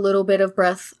a little bit of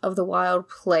Breath of the Wild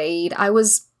played. I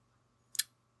was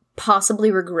possibly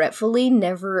regretfully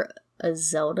never a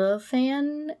Zelda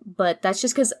fan, but that's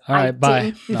just because All right,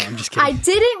 bye. No, I'm just kidding. I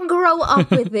didn't grow up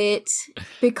with it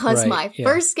because Right, my yeah.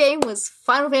 first game was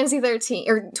Final Fantasy 13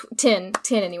 or 10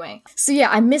 anyway. So yeah,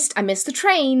 I missed the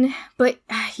train, but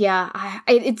yeah,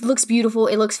 it looks beautiful.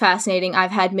 It looks fascinating.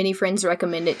 I've had many friends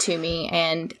recommend it to me,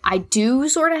 and I do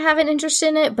sort of have an interest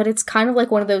in it, but it's kind of like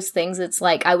one of those things that's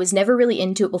like I was never really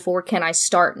into it before. Can I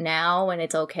start now and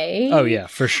it's okay? Oh yeah,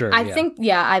 for sure. I think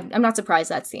I'm not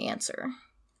surprised that's the answer.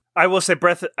 I will say,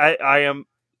 I am.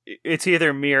 It's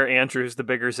either me or Andrew's the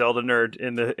bigger Zelda nerd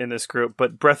in this group,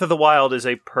 but Breath of the Wild is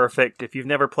a perfect. If you've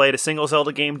never played a single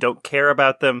Zelda game, don't care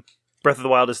about them, Breath of the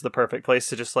Wild is the perfect place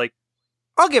to just like,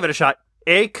 I'll give it a shot.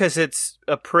 A, because it's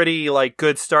a pretty like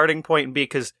good starting point, and B,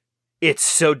 because it's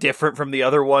so different from the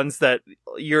other ones that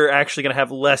you're actually going to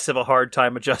have less of a hard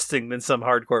time adjusting than some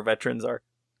hardcore veterans are.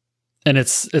 And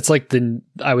it's like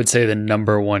I would say the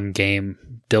number one game.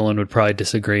 Dylan would probably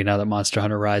disagree now that Monster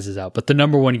Hunter Rise is out, but the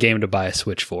number one game to buy a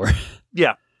Switch for.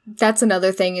 Yeah. That's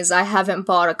another thing is I haven't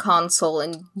bought a console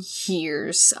in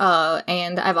years.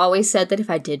 And I've always said that if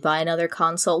I did buy another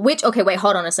console, okay, wait,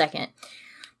 hold on a second.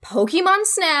 Pokemon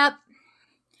Snap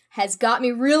has got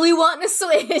me really wanting a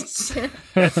Switch.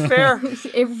 Fair.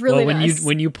 It really well, does.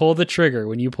 when you pull the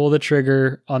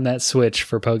trigger on that Switch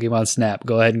for Pokemon Snap,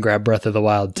 go ahead and grab Breath of the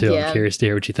Wild too. Yeah. I'm curious to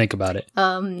hear what you think about it.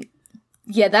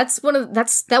 Yeah,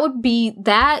 that would be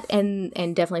that,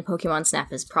 and definitely Pokemon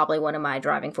Snap is probably one of my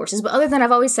driving forces. But other than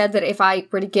I've always said that if I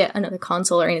were to get another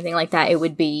console or anything like that, it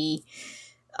would be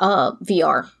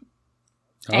VR.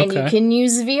 Okay. And you can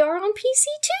use VR on PC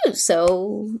too.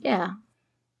 So yeah,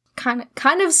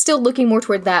 kind of still looking more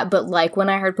toward that. But like when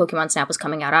I heard Pokemon Snap was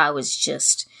coming out, I was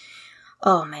just,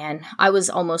 oh man, I was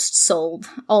almost sold.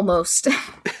 Almost.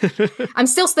 I'm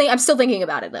still thinking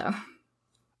about it though.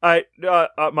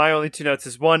 My only two notes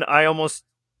is one,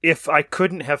 if I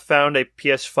couldn't have found a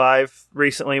PS5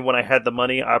 recently when I had the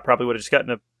money, I probably would have just gotten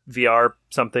a VR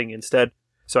something instead.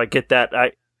 So I get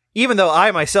that. Even though I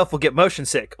myself will get motion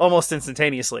sick almost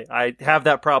instantaneously, I have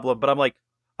that problem, but I'm like,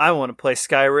 I want to play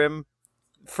Skyrim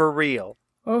for real.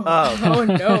 Oh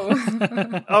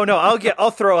no. Oh no, I'll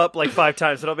throw up like 5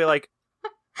 times and I'll be like,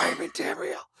 I'm in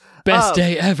Tamriel. Best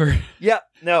day ever. Yeah,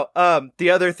 no. The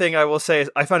other thing I will say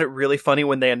is I found it really funny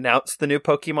when they announced the new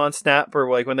Pokemon Snap, or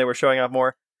like when they were showing off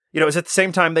more. It was at the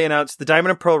same time they announced the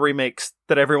Diamond and Pearl remakes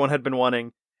that everyone had been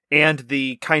wanting, and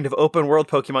the kind of open world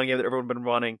Pokemon game that everyone had been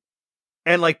wanting.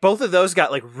 And like both of those got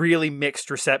like really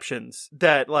mixed receptions.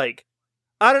 That like,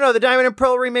 I don't know, the Diamond and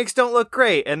Pearl remakes don't look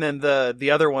great, and then the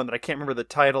other one that I can't remember the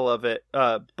title of it,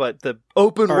 but the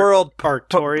open world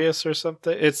Artorias or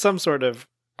something. It's some sort of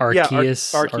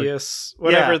Arceus,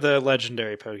 whatever the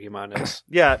legendary Pokemon is.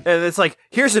 Yeah, and it's like,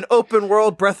 here's an open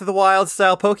world Breath of the Wild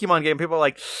style Pokemon game. People are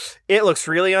like, it looks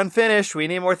really unfinished. We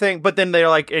need more thing. But then they're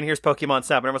like, and here's Pokemon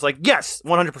Snap. And everyone's like, yes,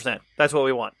 100%. That's what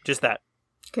we want. Just that.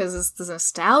 Because it's the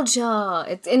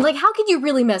nostalgia. And like, how can you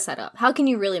really mess that up?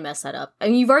 I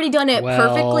mean, you've already done it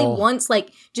perfectly once. Like,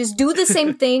 just do the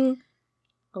same thing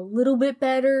a little bit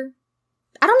better.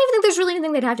 I don't even think there's really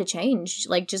anything they'd have to change.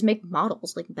 Like, just make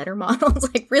models, like better models,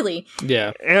 like really.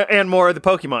 Yeah, and more of the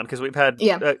Pokemon, because we've had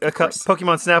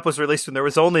Pokemon Snap was released when there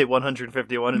was only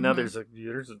 151, and now there's a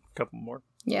couple more.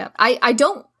 Yeah, I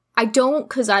don't,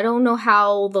 because I don't know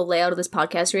how the layout of this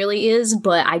podcast really is,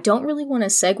 but I don't really want to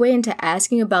segue into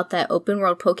asking about that open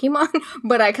world Pokemon,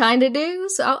 but I kind of do.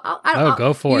 So I'll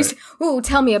go for it. Ooh,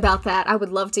 tell me about that. I would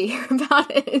love to hear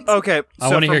about it. Okay, I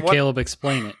want to hear Caleb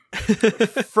explain it.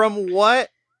 From what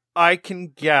I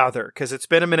can gather, because it's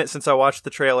been a minute since I watched the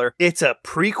trailer, it's a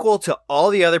prequel to all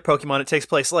the other Pokemon. It takes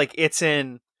place like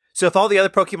so if all the other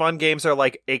Pokemon games are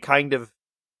like a kind of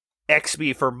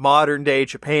XB for modern day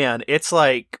Japan, it's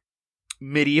like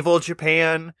medieval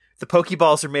Japan. The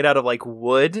Pokeballs are made out of like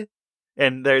wood,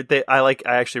 and I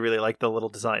actually really like the little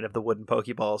design of the wooden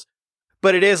Pokeballs.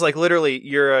 But it is like literally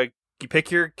you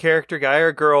pick your character, guy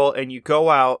or girl, and you go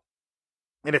out,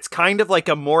 and it's kind of like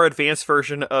a more advanced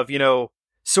version of,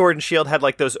 Sword and Shield had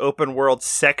like those open world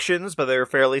sections, but they were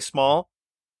fairly small.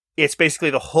 It's basically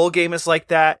the whole game is like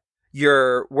that.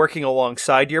 You're working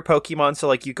alongside your Pokemon. So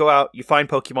like you go out, you find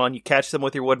Pokemon, you catch them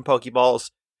with your wooden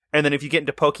Pokeballs. And then if you get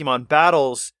into Pokemon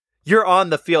battles, you're on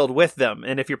the field with them.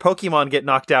 And if your Pokemon get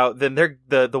knocked out, then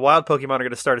the wild Pokemon are going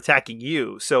to start attacking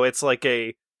you. So it's like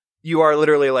you are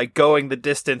literally like going the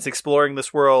distance, exploring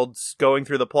this world, going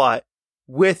through the plot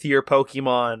with your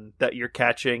Pokemon that you're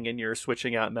catching and you're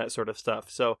switching out and that sort of stuff.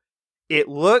 So it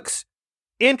looks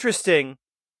interesting.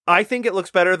 I think it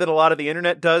looks better than a lot of the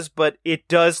internet does, but it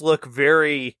does look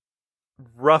very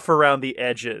rough around the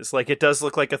edges. Like, it does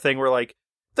look like a thing where, like,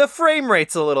 the frame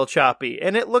rate's a little choppy,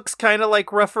 and it looks kind of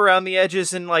like rough around the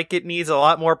edges and like it needs a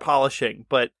lot more polishing,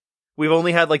 but we've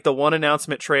only had like the one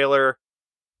announcement trailer,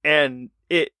 and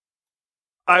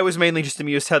I was mainly just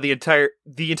amused how the entire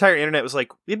internet was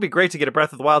like, it'd be great to get a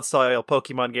Breath of the Wild style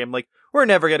Pokemon game. Like, we're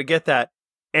never going to get that.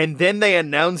 And then they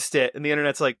announced it, and the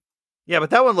internet's like, yeah, but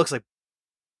that one looks like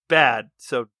bad,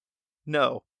 so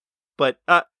no. But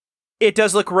it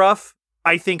does look rough.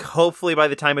 I think hopefully by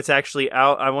the time it's actually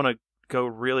out, I want to go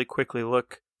really quickly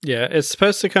look. Yeah, it's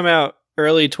supposed to come out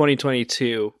early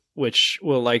 2022, which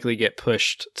will likely get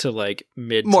pushed to like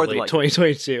mid to late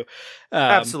 2022.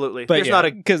 Absolutely. But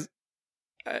because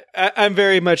I'm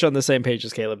very much on the same page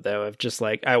as Caleb, though, of just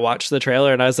like, I watched the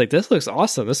trailer and I was like, this looks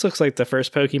awesome. This looks like the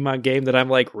first Pokemon game that I'm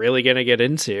like really going to get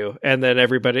into. And then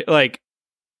everybody, like,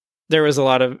 there was a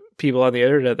lot of people on the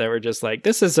internet that were just like,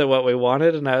 this isn't what we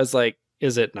wanted. And I was like,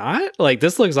 is it not? Like,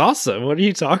 this looks awesome. What are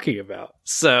you talking about?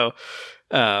 So,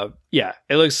 yeah,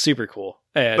 it looks super cool.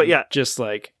 And but yeah, just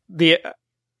like I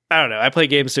don't know. I play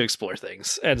games to explore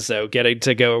things. And so getting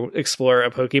to go explore a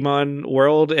Pokemon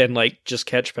world and like just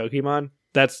catch Pokemon,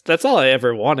 that's all I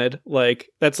ever wanted.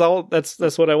 Like, that's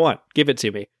what I want. Give it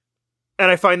to me. And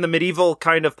I find the medieval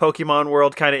kind of Pokemon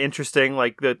world kind of interesting.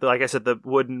 Like like I said, the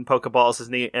wooden Pokeballs is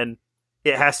neat, and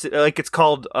it has to, like, it's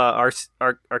called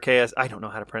Arceus. I don't know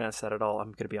how to pronounce that at all. I'm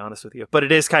going to be honest with you, but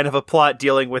it is kind of a plot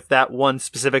dealing with that one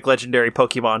specific legendary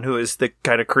Pokemon who is the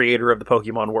kind of creator of the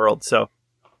Pokemon world. So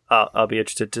I'll be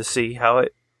interested to see how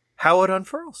it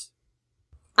unfurls.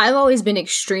 I've always been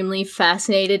extremely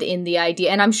fascinated in the idea,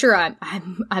 and I'm sure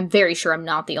I'm very sure I'm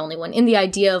not the only one, in the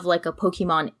idea of like a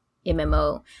Pokemon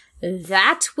MMO.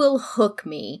 That will hook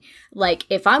me. Like,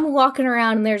 if I'm walking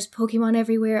around and there's Pokemon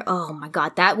everywhere, oh my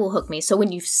god, that will hook me. So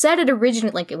when you said it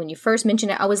originally, like when you first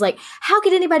mentioned it, I was like, how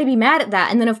could anybody be mad at that?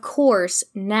 And then of course,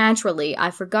 naturally, I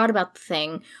forgot about the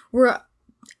thing where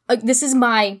this is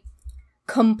my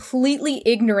completely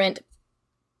ignorant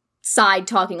side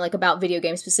talking, like, about video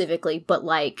games specifically, but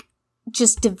like,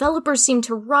 just developers seem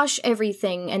to rush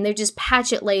everything and they just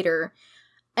patch it later.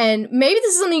 And maybe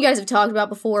this is something you guys have talked about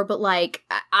before, but like,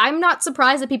 I'm not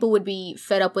surprised that people would be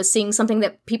fed up with seeing something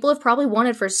that people have probably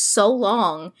wanted for so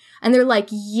long, and they're like,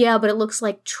 yeah, but it looks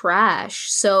like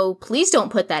trash, so please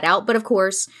don't put that out. But of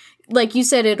course, like you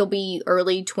said, it'll be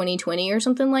early 2020 or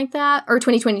something like that, or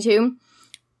 2022.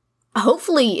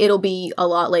 Hopefully it'll be a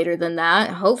lot later than that.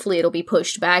 Hopefully it'll be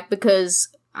pushed back, because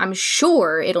I'm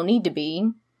sure it'll need to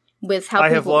be, with how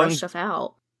people rush stuff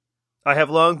out. I have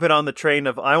long been on the train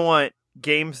of, I want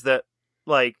games that,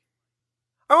 like,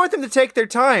 I want them to take their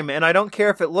time, and I don't care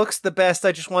if it looks the best,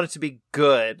 I just want it to be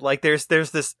good. Like, there's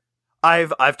this,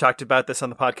 I've talked about this on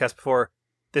the podcast before.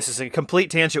 This is a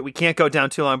complete tangent, we can't go down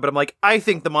too long, but I'm like, I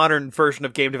think the modern version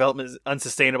of game development is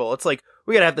unsustainable. It's like,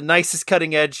 we gotta have the nicest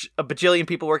cutting edge, a bajillion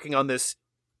people working on this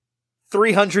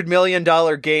 $300 million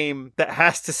game that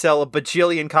has to sell a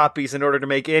bajillion copies in order to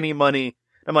make any money.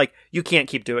 I'm like, you can't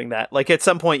keep doing that. Like, at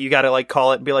some point, you gotta, like,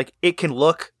 call it and be like, it can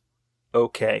look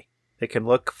okay. It can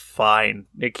look fine.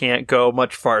 It can't go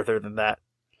much farther than that.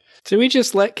 So we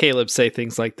just let Caleb say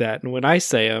things like that, and when I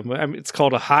say them, it's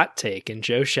called a hot take, and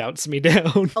Joe shouts me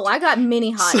down. Oh, I got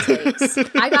many hot takes.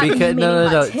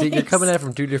 No. You're coming at it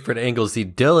from two different angles. See,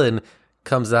 Dylan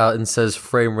comes out and says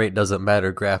frame rate doesn't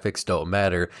matter, graphics don't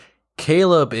matter.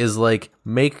 Caleb is like,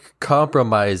 make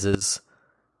compromises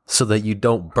so that you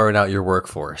don't burn out your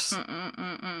workforce.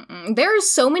 There are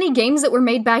so many games that were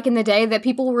made back in the day that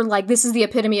people were like, this is the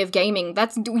epitome of gaming.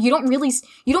 You don't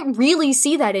really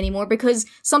see that anymore, because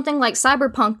something like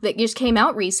Cyberpunk that just came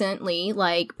out recently,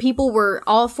 like, people were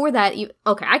all for that.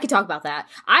 Okay, I could talk about that.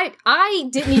 I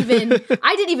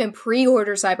didn't even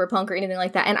pre-order Cyberpunk or anything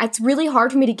like that, and it's really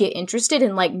hard for me to get interested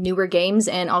in like newer games.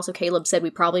 And also, Caleb said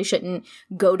we probably shouldn't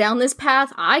go down this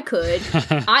path. I could.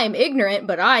 I am ignorant,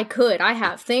 but I could. I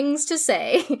have things to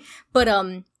say. But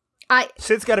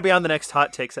Sid's got to be on the next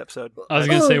Hot Takes episode. I was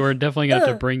going to say, we're definitely going to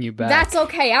have to bring you back. That's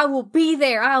okay. I will be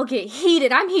there. I'll get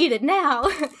heated. I'm heated now.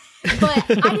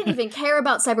 But I didn't even care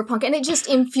about Cyberpunk, and it just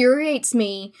infuriates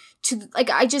me to, like,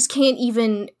 I just can't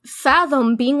even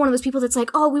fathom being one of those people that's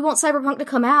like, oh, we want Cyberpunk to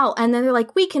come out, and then they're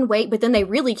like, we can wait, but then they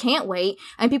really can't wait,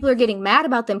 and people are getting mad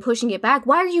about them pushing it back.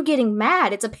 Why are you getting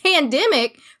mad? It's a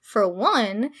pandemic, for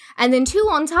one, and then two,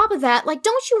 on top of that, like,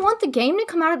 don't you want the game to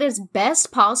come out at its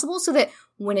best possible so that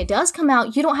when it does come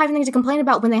out, you don't have anything to complain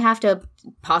about when they have to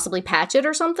possibly patch it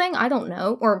or something? I don't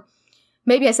know. Or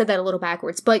maybe I said that a little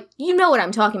backwards, but you know what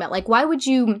I'm talking about. Like, why would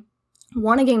you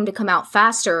want a game to come out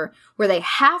faster where they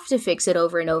have to fix it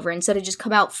over and over instead of just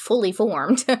come out fully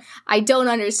formed? I don't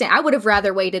understand. I would have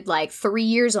rather waited like 3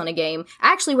 years on a game.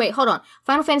 Actually, wait, hold on.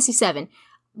 Final Fantasy VII.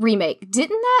 remake.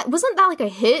 Wasn't that like a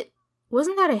hit?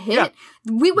 Wasn't that a hit? Yeah.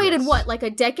 We waited, what, like a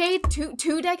decade?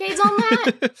 Two decades on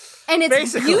that? And it's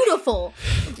Basically. beautiful.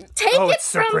 Take it it's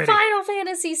so from pretty. Final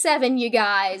Fantasy VII, you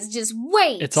guys. Just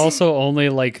wait. It's also only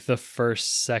like the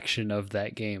first section of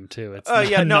that game, too. It's I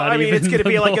mean, it's going to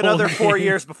be like the another whole 4 game.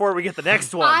 years before we get the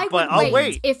next one, but would I'll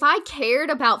wait. If I cared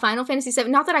about Final Fantasy VII,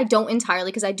 not that I don't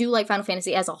entirely, because I do like Final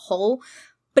Fantasy as a whole,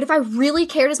 but if I really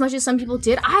cared as much as some people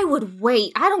did, I would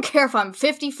wait. I don't care if I'm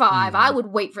 55. I would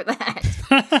wait for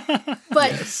that.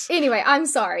 But anyway, I'm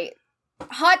sorry.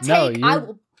 Hot take, I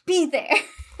will be there.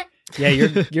 Yeah,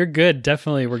 you're good.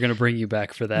 Definitely, we're gonna bring you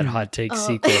back for that hot take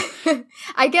sequel.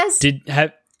 I guess.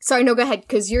 Sorry, no, go ahead,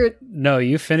 because you're. No,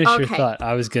 you finish your Okay. thought.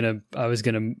 I was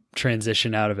gonna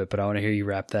transition out of it, but I want to hear you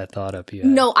wrap that thought up.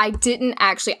 No, I didn't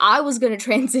actually. I was going to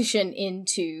transition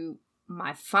into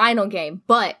my final game,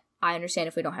 but I understand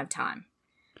if we don't have time.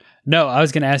 No, I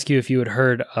was going to ask you if you had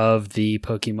heard of the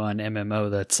Pokemon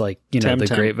MMO that's like, the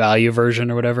Temtem. Great Value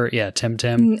version or whatever. Yeah,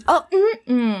 Temtem.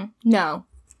 No.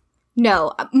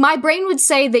 No. My brain would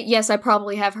say that yes, I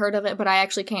probably have heard of it, but I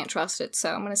actually can't trust it,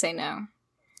 so I'm going to say no.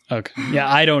 Okay. Yeah,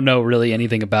 I don't know really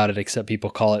anything about it except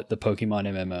people call it the Pokemon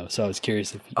MMO. So I was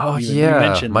curious if you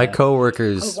mentioned my that.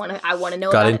 coworkers I want to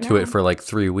know got about into it it for like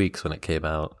 3 weeks when it came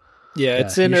out. Yeah,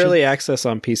 it's in you should- early access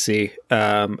on PC.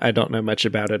 I don't know much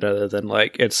about it other than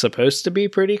like it's supposed to be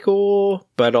pretty cool,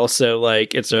 but also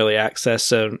like it's early access,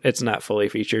 so it's not fully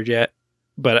featured yet.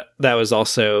 But that was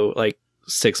also like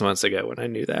 6 months ago when I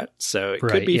knew that, so it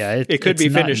could be. Yeah, it could it's be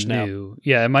not finished now. new.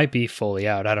 Yeah, it might be fully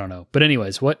out. I don't know. But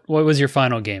anyways, what was your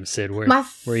final game, Sid? Where My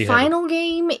where you final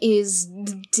game is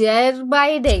Dead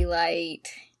by Daylight.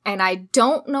 And I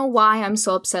don't know why I'm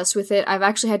so obsessed with it. I've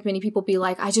actually had many people be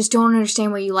like, I just don't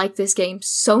understand why you like this game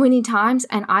so many times.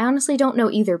 And I honestly don't know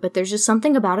either, but there's just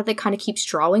something about it that kind of keeps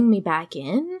drawing me back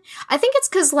in. I think it's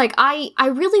because, like, I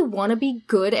really want to be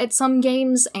good at some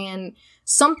games, and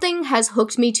something has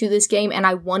hooked me to this game, and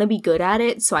I want to be good at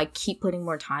it, so I keep putting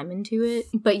more time into it.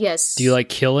 But yes. Do you like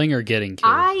killing or getting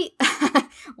killed?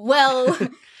 Well,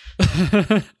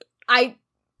 I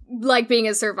like being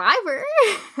a survivor.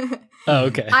 Oh,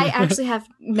 okay. I actually have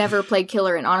never played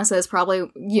Killer, and honestly, that's probably,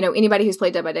 anybody who's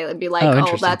played Dead by Daylight would be like,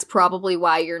 oh, that's probably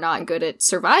why you're not good at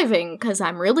surviving, because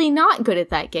I'm really not good at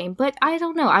that game. But I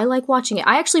don't know. I like watching it.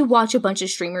 I actually watch a bunch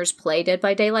of streamers play Dead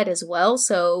by Daylight as well,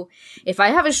 so if I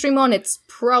have a stream on, it's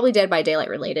probably Dead by Daylight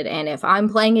related, and if I'm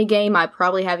playing a game, I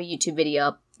probably have a YouTube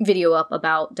video up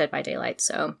about Dead by Daylight,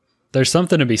 so. There's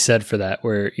something to be said for that,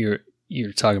 where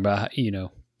you're talking about,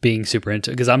 being super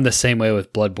into it, because I'm the same way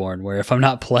with Bloodborne, where if I'm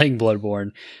not playing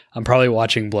Bloodborne, I'm probably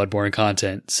watching Bloodborne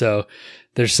content. So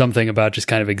there's something about just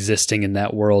kind of existing in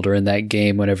that world or in that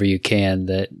game whenever you can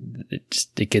that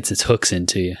it gets its hooks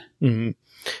into you. Mm-hmm.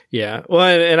 Yeah, well,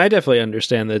 and I definitely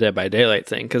understand the Dead by Daylight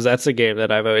thing, because that's a game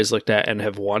that I've always looked at and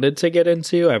have wanted to get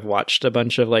into. I've watched a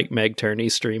bunch of like Meg Turney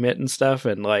stream it and stuff,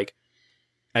 and like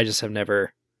I just have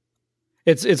never.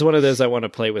 It's one of those I want to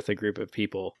play with a group of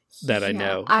people that I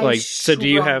know. So do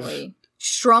you have?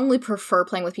 Strongly prefer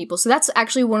playing with people. So that's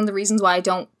actually one of the reasons why I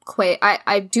don't quite.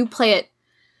 I do play it,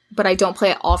 but I don't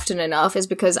play it often enough, is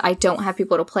because I don't have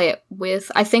people to play it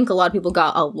with. I think a lot of people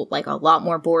got a lot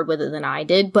more bored with it than I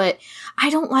did, but I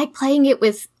don't like playing it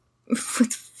with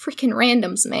freaking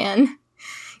randoms, man.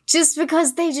 Just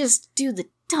because they just do the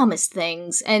dumbest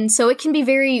things, and so it can be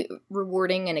very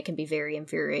rewarding and it can be very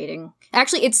infuriating.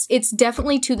 Actually, it's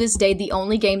definitely to this day the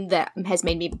only game that has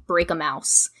made me break a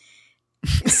mouse.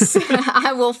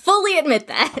 I will fully admit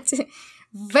that.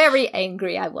 Very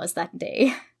angry I was that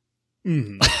day.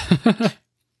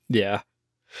 Yeah,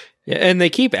 and they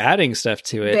keep adding stuff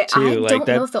to it too. I don't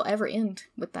know if they'll ever end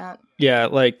with that. Yeah,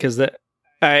 like because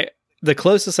the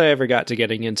closest I ever got to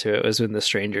getting into it was when the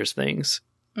Strangers Things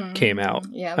came out.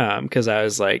 Yeah. Because I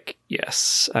was like,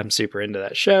 yes, I'm super into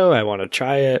that show. I want to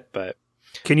try it, but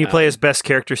can you play as best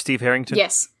character Steve Harrington?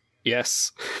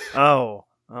 Yes. Oh,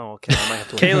 okay. I might have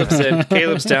to.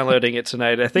 Caleb's downloading it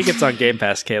tonight. I think it's on Game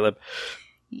Pass, Caleb.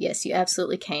 Yes, you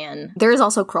absolutely can. There is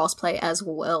also crossplay as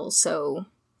well, so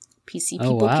PC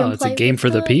people can play. It's a game for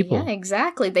the people. Yeah,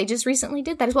 exactly. They just recently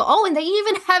did that as well. Oh, and they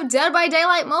even have Dead by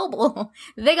Daylight Mobile.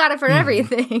 They got it for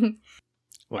everything.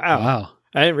 Wow.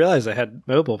 I didn't realize I had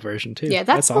mobile version too. Yeah,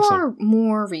 that's awesome.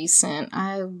 more recent.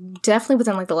 I definitely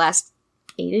within like the last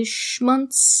 8-ish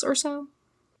months or so.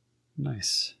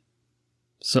 Nice.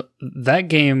 So that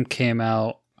game came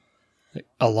out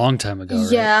a long time ago,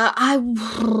 right? Yeah, I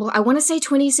want to say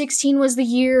 2016 was the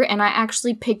year, and I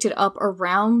actually picked it up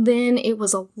around then. It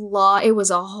was a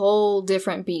whole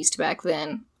different beast back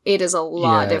then. It is a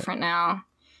lot different now.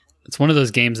 It's one of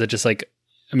those games that just like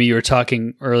I mean, you were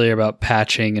talking earlier about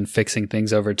patching and fixing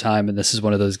things over time, and this is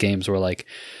one of those games where like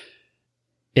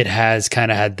it has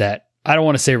kind of had that, I don't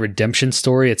want to say redemption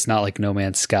story. It's not like No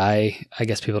Man's Sky. I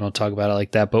guess people don't talk about it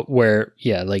like that, but where,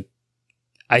 yeah, like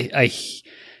I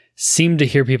seem to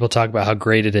hear people talk about how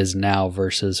great it is now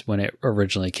versus when it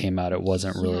originally came out. It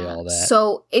wasn't really all that.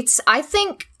 So I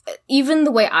think even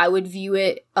the way I would view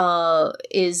it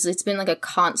is it's been like a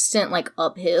constant like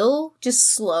uphill,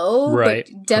 just slow, right,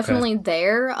 but definitely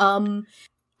there.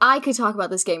 I could talk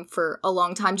about this game for a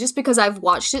long time just because I've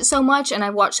watched it so much and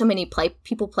I've watched so many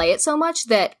people play it so much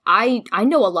that I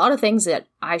know a lot of things that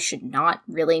I should not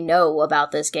really know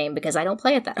about this game because I don't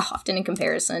play it that often in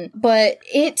comparison. But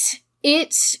it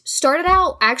started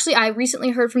out, actually, I recently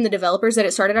heard from the developers that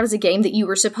it started out as a game that you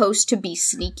were supposed to be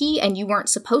sneaky and you weren't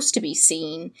supposed to be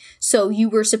seen. So you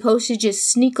were supposed to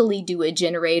just sneakily do a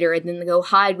generator and then go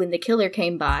hide when the killer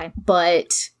came by.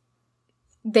 But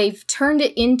they've turned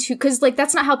it into, because like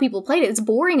that's not how people played it. It's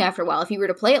boring after a while if you were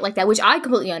to play it like that, which I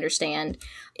completely understand.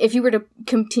 If you were to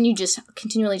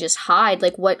continually just hide,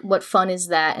 like what fun is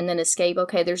that? And then escape,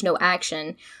 okay, there's no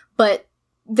action. But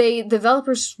the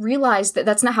developers realized that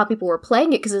that's not how people were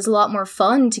playing it because it's a lot more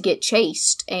fun to get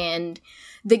chased, and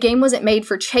the game wasn't made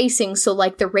for chasing, so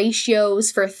like the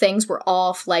ratios for things were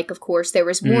off. Like, of course, there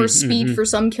was more speed for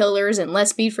some killers and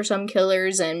less speed for some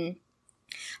killers, and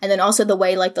then also the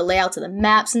way, like, the layouts of the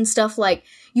maps and stuff, like,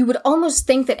 you would almost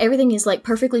think that everything is, like,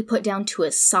 perfectly put down to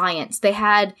a science. They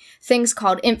had things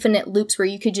called infinite loops where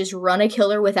you could just run a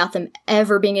killer without them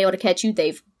ever being able to catch you.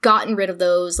 They've gotten rid of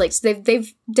those. Like, so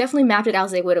they've definitely mapped it out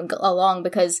as they would have along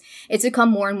because it's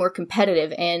become more and more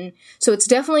competitive. And so it's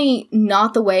definitely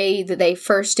not the way that they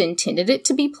first intended it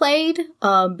to be played,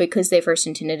 because they first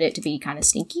intended it to be kind of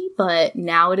sneaky, but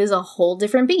now it is a whole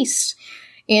different beast.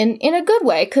 In a good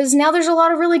way, because now there's a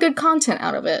lot of really good content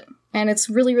out of it, and it's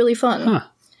really, really fun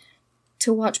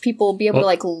to watch people be able to,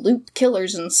 like, loop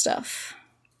killers and stuff.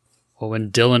 Well, when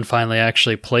Dylan finally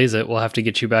actually plays it, we'll have to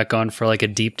get you back on for, like, a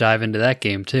deep dive into that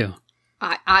game, too.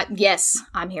 Yes,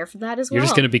 I'm here for that as well. You're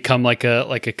just going to become, like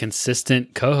a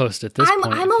consistent co-host at this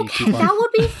point. I'm okay. That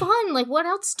would be fun. Like, what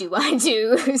else do I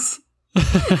do?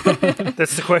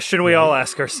 That's the question we all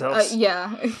ask ourselves.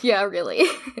 Yeah, really.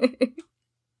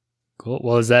 Cool.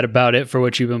 Well, is that about it for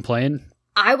what you've been playing?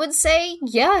 I would say,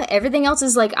 yeah. Everything else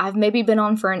is like, I've maybe been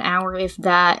on for an hour, if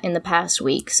that, in the past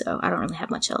week, so I don't really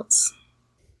have much else.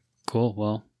 Cool.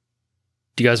 Well,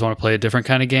 do you guys want to play a different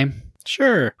kind of game?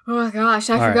 Sure. Oh my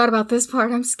gosh, I forgot about this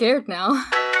part. I'm scared now.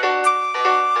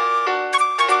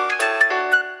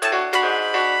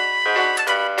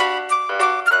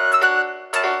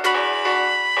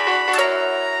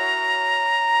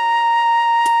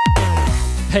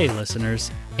 Hey listeners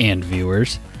and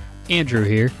viewers, Andrew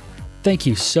here. Thank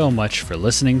you so much for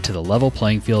listening to the Level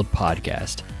Playing Field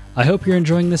podcast. I hope you're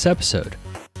enjoying this episode.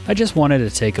 I just wanted to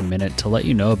take a minute to let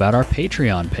you know about our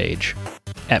Patreon page.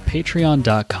 At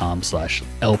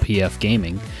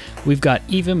patreon.com/LPFgaming, we've got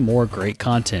even more great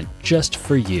content just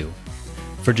for you.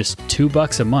 For just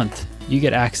 $2 a month, you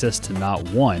get access to not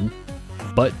one,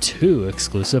 but 2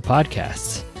 exclusive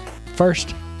podcasts.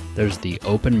 First, there's the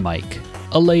Open Mic,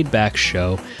 a laid-back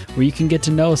show where you can get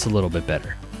to know us a little bit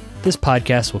better. This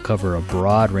podcast will cover a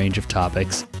broad range of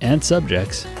topics and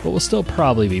subjects, but will still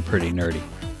probably be pretty nerdy.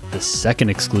 The second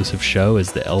exclusive show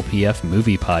is the LPF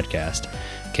Movie Podcast.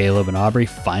 Caleb and Aubrey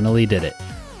finally did it.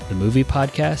 The movie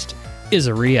podcast is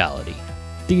a reality.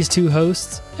 These 2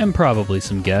 hosts, and probably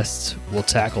some guests, will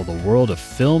tackle the world of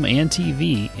film and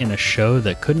TV in a show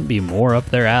that couldn't be more up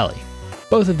their alley.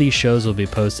 Both of these shows will be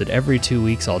posted every 2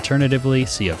 weeks alternatively,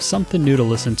 so you have something new to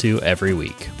listen to every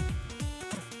week.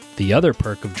 The other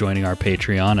perk of joining our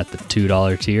Patreon at the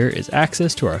 $2 tier is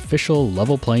access to our official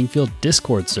Level Playing Field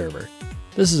Discord server.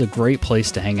 This is a great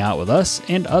place to hang out with us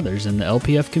and others in the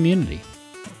LPF community.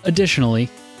 Additionally,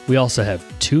 we also have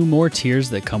 2 more tiers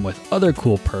that come with other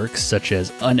cool perks such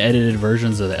as unedited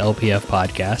versions of the LPF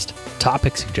podcast,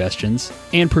 topic suggestions,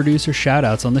 and producer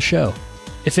shoutouts on the show.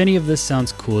 If any of this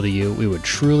sounds cool to you, we would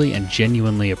truly and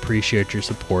genuinely appreciate your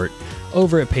support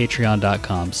over at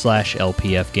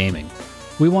patreon.com/LPFgaming.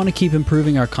 We want to keep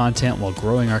improving our content while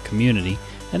growing our community,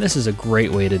 and this is a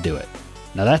great way to do it.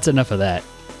 Now that's enough of that.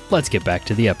 Let's get back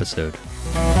to the episode.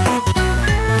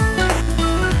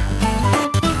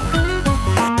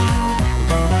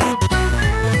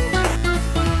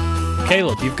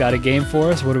 Caleb, you've got a game for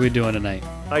us. What are we doing tonight?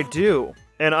 I do.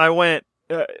 And I went,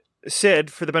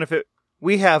 Sid, for the benefit,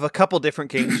 we have a couple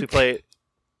different games we play.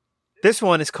 This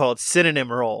one is called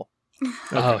Synonym Roll.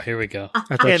 Oh, here we go.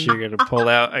 I thought you were going to pull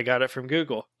out, I got it from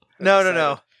Google.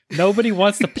 No. Nobody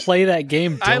wants to play that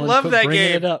game, Dylan. I love Quit that bringing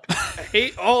game. It up. I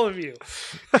hate all of you.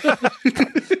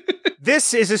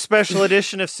 This is a special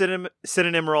edition of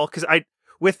Synonym Roll because I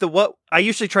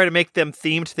usually try to make them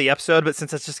themed to the episode, but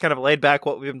since it's just kind of laid back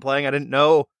what we've been playing, I didn't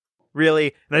know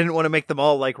really, and I didn't want to make them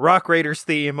all like Rock Raiders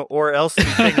theme or else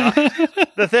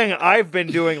the thing I've been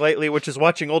doing lately, which is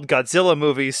watching old Godzilla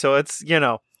movies. So it's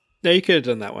No, you could have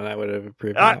done that one. I would have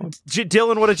approved that one.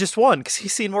 Dylan would have just won because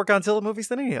he's seen more Godzilla movies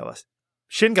than any of us.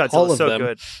 Shin All Godzilla of is so them.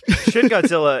 good. Shin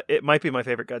Godzilla, it might be my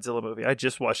favorite Godzilla movie. I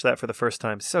just watched that for the first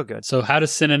time. So good. So how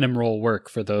does Synonym Roll work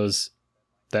for those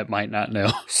that might not know?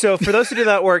 So for those who do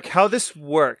not work, how this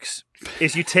works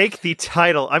is you take the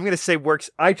title. I'm going to say works.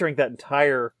 I drank that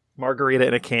entire margarita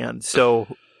in a can. So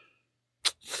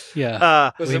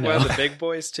Yeah. Was we it one know. of the big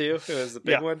boys too? It was the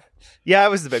big one? yeah, it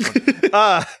was the big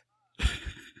one.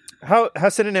 How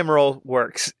Synonym Roll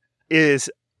works is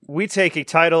we take a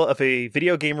title of a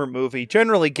video game or movie,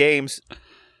 generally games,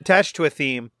 attached to a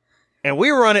theme, and we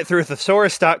run it through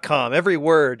thesaurus.com, every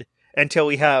word, until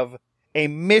we have a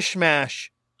mishmash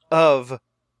of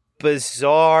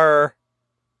bizarre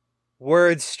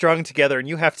words strung together, and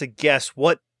you have to guess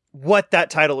what that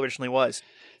title originally was.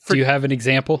 Do you have an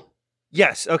example?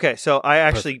 Yes. Okay. So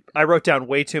I wrote down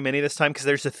way too many this time because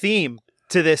there's a theme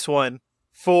to this one.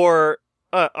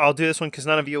 I'll do this one because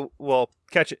none of you will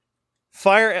catch it.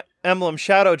 Fire Emblem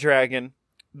Shadow Dragon.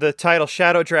 The title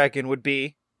Shadow Dragon would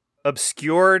be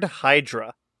Obscured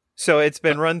Hydra. So it's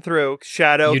been run through.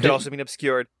 Shadow could also mean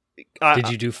obscured. Did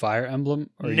you do Fire Emblem?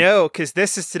 No, because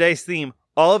this is today's theme.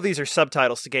 All of these are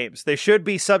subtitles to games. They should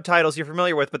be subtitles you're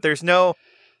familiar with, but there's no.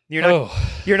 You're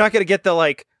not going to get the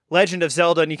like Legend of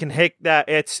Zelda, and you can hit that.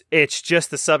 It's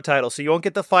just the subtitle, so you won't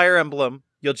get the Fire Emblem.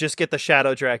 You'll just get the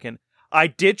Shadow Dragon. I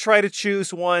did try to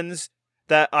choose ones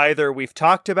that either we've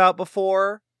talked about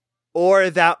before or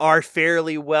that are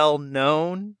fairly well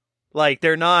known. Like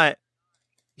they're not.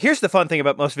 Here's the fun thing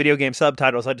about most video game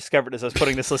subtitles I discovered as I was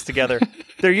putting this list together.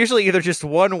 They're usually either just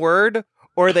one word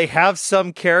or they have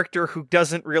some character who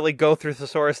doesn't really go through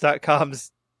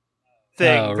thesaurus.com's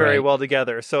thing very well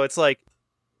together. So it's like,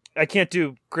 I can't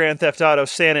do Grand Theft Auto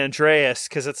San Andreas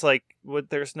because it's like,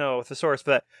 there's no thesaurus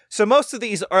for that. So most of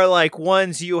these are like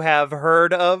ones you have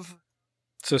heard of.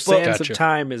 So Sands of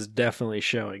Time is definitely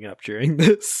showing up during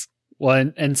this.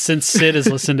 Well, and since Sid has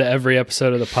listened to every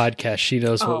episode of the podcast, she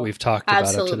knows what we've talked about up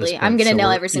to this absolutely. point. I'm going to know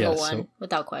every single one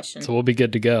without question. So we'll be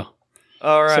good to go.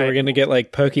 All right. So we're going to get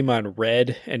like Pokemon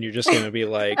Red, and you're just going to be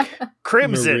like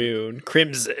Crimson. Maroon.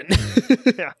 Crimson.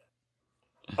 Yeah.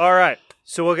 All right.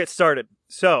 So we'll get started.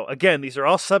 So again, these are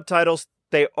all subtitles.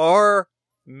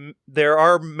 There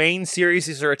are main series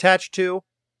these are attached to,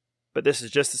 but this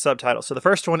is just the subtitle. So the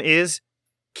first one is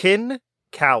Kin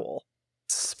Cowl.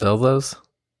 Spell those?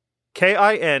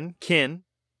 Kin, Kin,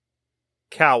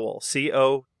 Cowl,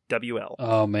 Cowl.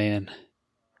 Oh man.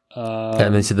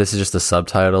 That means this is just the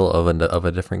subtitle of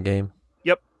a different game.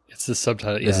 Yep. It's the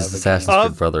subtitle. This Yeah, is Assassin's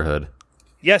Creed Brotherhood.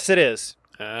 Yes, it is.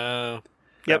 Oh,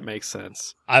 Yep. that makes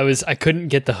sense. I couldn't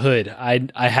get the hood.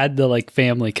 I had the like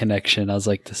family connection. I was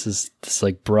like, this is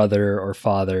like brother or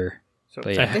father. So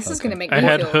But yeah, This is going to make I me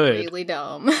had feel Hood. really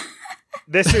dumb.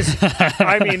 this is,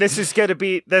 I mean, this is going to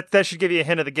be, that should give you a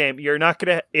hint of the game. You're not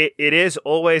going to, it is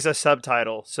always a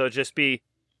subtitle. So just be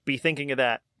thinking of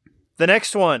that. The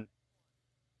next one,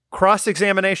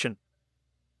 Cross-Examination.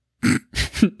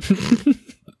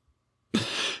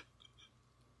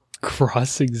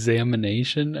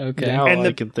 Cross-examination. Okay. Now And all the-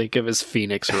 I can think of is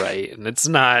Phoenix Wright, and it's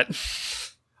not.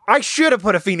 I should have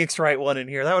put a Phoenix Wright one in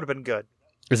here. That would have been good.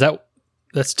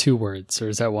 That's 2 words, or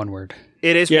is that 1 word?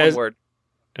 It is Yeah, one word.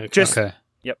 Okay. Just Okay.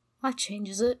 That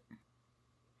changes it.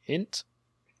 Hint.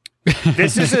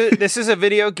 this is a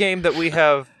video game that we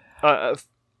have.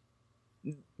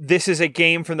 This is a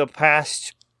game from the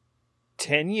past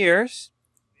 10 years.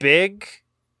 Big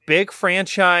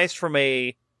franchise from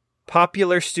a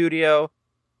popular studio.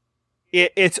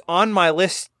 It's on my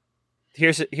list.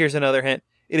 Here's another hint.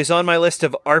 It is on my list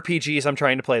of RPGs I'm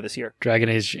trying to play this year. Dragon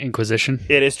Age Inquisition.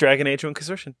 It is Dragon Age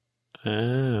Inquisition.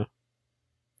 Oh.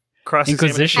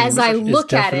 Inquisition. As I is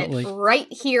look at it definitely- right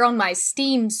here on my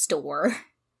Steam store.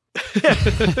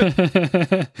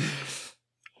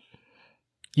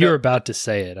 You're about to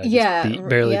say it. I just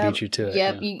barely yep, beat you to it.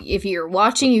 Yep. yeah. If you're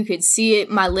watching, you could see it.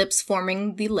 My lips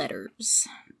forming the letters.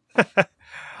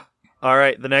 All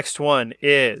right, the next one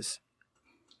is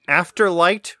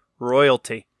Afterlight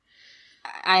Royalty.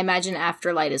 I imagine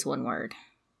Afterlight is one word.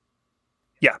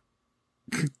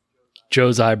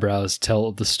 Joe's eyebrows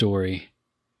tell the story.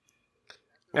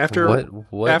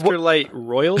 Afterlight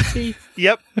royalty.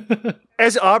 Yep.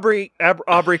 As Aubrey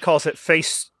calls it,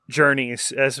 face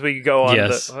journeys as we go on.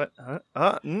 Yes.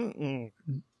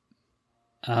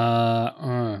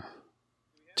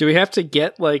 Do we have to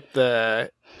get like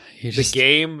the just,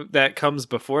 game that comes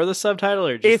before the subtitle,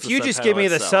 or just If the you just subtitle give me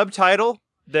the itself? subtitle,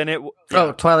 then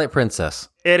Oh, Twilight Princess.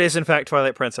 it is in fact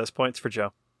Twilight Princess. Points for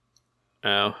Joe.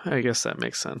 Oh, I guess that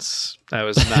makes sense. I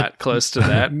was not close to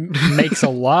that. makes a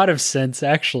lot of sense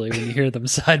actually when you hear them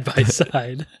side by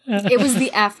side. It was the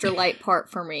Afterlight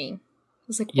part for me. I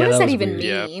was like, what Yeah, does that that was even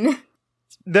weird. mean?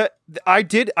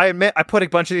 I admit I put a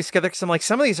bunch of these together because I'm like,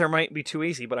 some of these might be too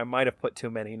easy, but I might have put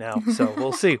too many now. So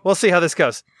we'll see. We'll see how this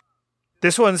goes.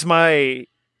 This one's my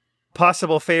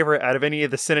possible favorite out of any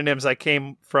of the synonyms I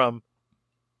came from.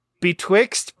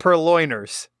 Betwixt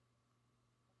purloiners.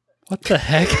 What the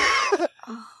heck?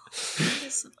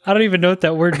 I don't even know what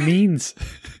that word means.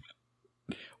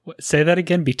 Say that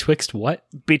again. Betwixt what?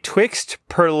 Betwixt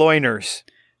purloiners.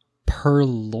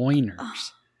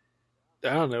 Purloiners. I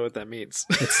don't know what that means.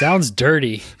 It sounds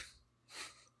dirty.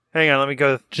 Hang on, let me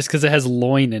go. Just because it has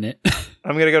loin in it.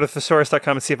 I'm going to go to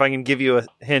thesaurus.com and see if I can give you a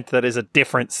hint that is a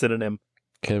different synonym.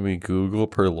 Can we Google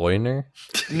purloiner?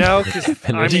 No, because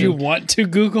Do you want to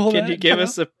Google that? Can you give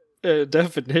us a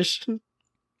definition?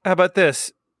 How about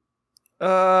this?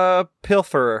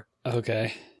 Pilferer.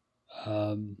 Okay.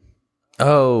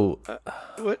 Oh,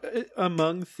 What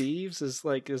Among Thieves is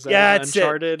like? Is that Yeah, an it's it.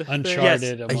 Uncharted? thing?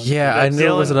 Uncharted. among yeah, I Dylan,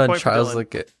 knew it was an point for Uncharted. I was Dylan.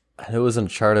 like, I knew it was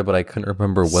Uncharted, but I couldn't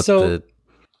remember what So- the.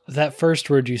 that first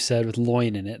word you said with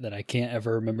loin in it that I can't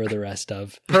ever remember the rest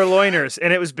of. Purloiners.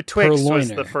 And it was betwixt was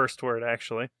Purloiner. the first word,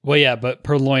 actually. Well, yeah, but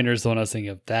purloiner is the one I was thinking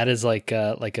of. That is like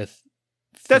a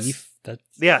That's- thief. That's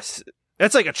Yes.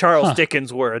 That's like a Charles Huh.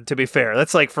 Dickens word, to be fair.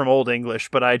 That's like from Old English,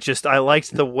 but I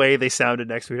liked the way they sounded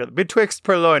next to each other. Betwixt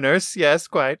purloiners. Yes,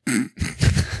 quite.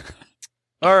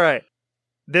 All right.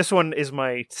 This one is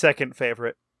my second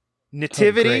favorite.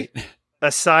 Nativity, Oh, great.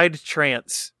 aside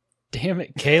trance. Damn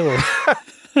it, Caleb.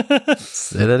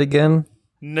 Say that again.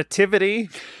 Nativity,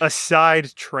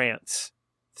 aside trance.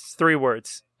 It's 3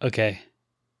 words. Okay.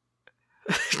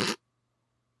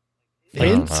 I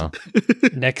Hint? don't know.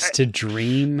 Next to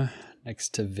dream, next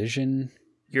to vision.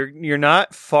 You're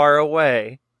not far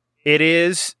away. It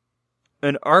is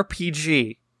an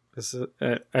RPG.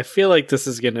 I feel like this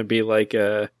is going to be like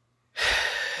a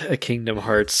Kingdom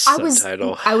Hearts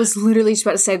subtitle. I was literally just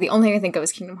about to say the only thing I think of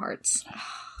is Kingdom Hearts.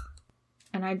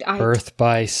 And I Birth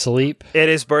by Sleep. It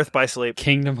is Birth by Sleep,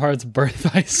 Kingdom Hearts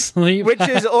Birth by Sleep. which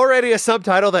is already a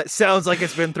subtitle that sounds like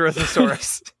it's been through a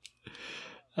thesaurus.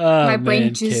 Oh, my brain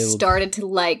man, just Caleb. started to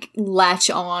like latch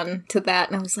on to that,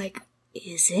 and I was like,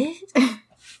 "Is it?"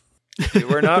 You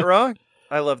were not wrong.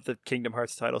 I love the Kingdom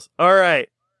Hearts titles. All right,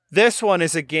 this one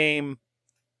is a game.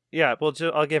 Yeah, well,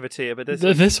 I'll give it to you. But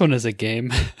This one is a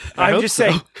game. I'm hope just so.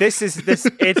 saying, this.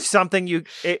 It's something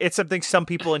it's something some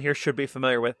people in here should be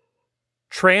familiar with.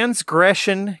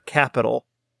 Transgression Capital.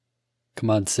 Come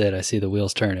on, Sid. I see the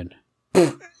wheels turning.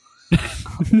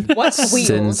 What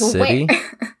Sin wheels? City? Where?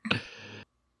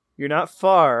 You're not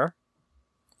far.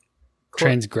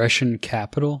 Transgression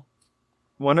Capital.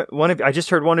 One of I just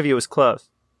heard one of you was close.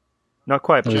 Not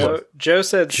quite, but close. Joe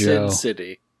said Joe. Sin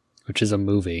City. Which is a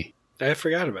movie. I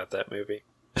forgot about that movie.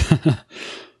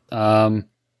 Um,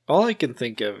 All I can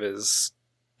think of is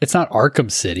it's not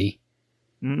Arkham City.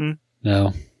 Mm-mm.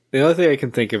 No. the only thing I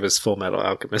can think of is Full Metal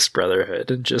Alchemist Brotherhood,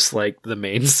 and just like the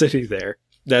main city there.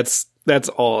 That's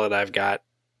all that I've got.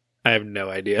 I have no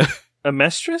idea.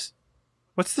 Amestris?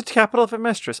 What's the capital of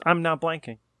Amestris? I'm now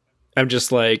blanking. I'm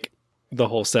just like the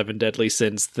whole Seven Deadly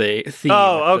Sins theme.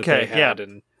 Oh, that they okay, had, yeah.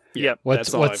 and Yep.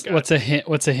 that's all I've got. What's a hint?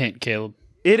 What's a hint, Caleb?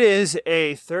 It is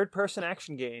a third-person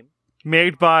action game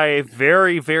made by a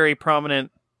very, very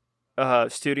prominent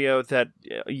studio that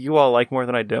you all like more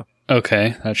than I do.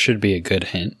 Okay, that should be a good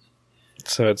hint.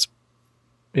 So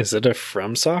is it a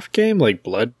FromSoft game like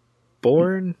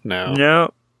Bloodborne? No.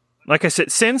 No. Like I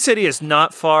said, Sin City is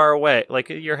not far away. Like,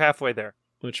 you're halfway there.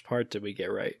 Which part did we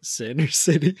get right? Sin or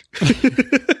City?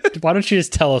 Why don't you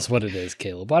just tell us what it is,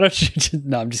 Caleb? Why don't you just...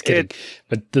 No, I'm just kidding.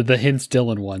 But the hint's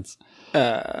Dylan once.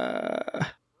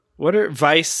 What are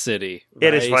Vice City?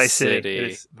 It is Vice City. It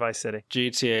is Vice City.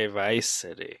 GTA Vice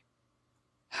City.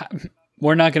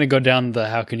 We're not going to go down the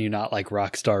how can you not like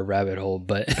Rockstar rabbit hole,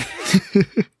 but...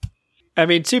 I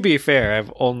mean, to be fair,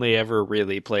 I've only ever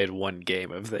really played one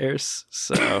game of theirs.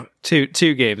 So, two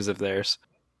games of theirs.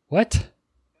 What?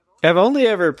 I've only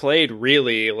ever played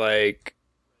really like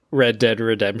Red Dead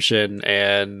Redemption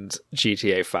and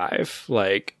GTA 5.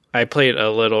 Like, I played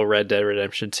a little Red Dead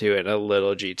Redemption 2 and a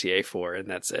little GTA 4, and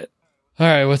that's it. All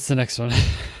right, what's the next one?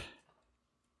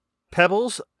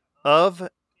 Pebbles of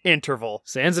interval.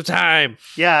 Sands of Time.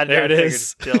 Yeah, There I it figured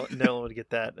is. Dylan would get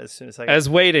that as soon as I got I was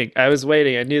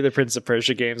waiting. I knew the Prince of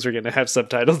Persia games were going to have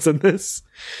subtitles in this.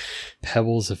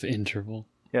 Pebbles of interval.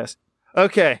 Yes.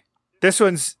 Okay. This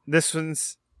one's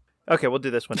okay, we'll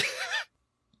do this one.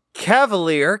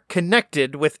 Cavalier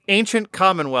connected with ancient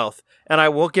Commonwealth. And I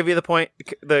will give you the point,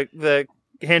 the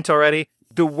hint already.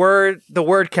 The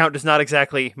word count does not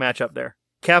exactly match up there.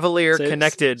 Cavalier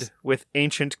connected with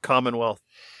ancient Commonwealth.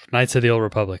 Knights of the Old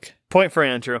Republic. Point for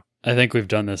Andrew. I think we've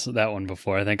done that one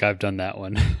before. I think I've done that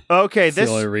one. Okay, That's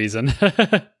the only reason.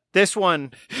 This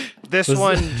one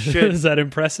should... Is that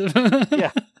impressive?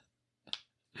 Yeah.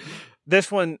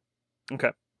 This one...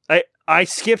 Okay. I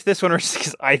skipped this one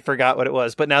because I forgot what it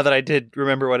was, but now that I did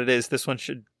remember what it is, this one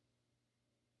should...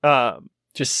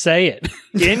 Just say it.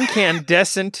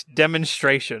 Incandescent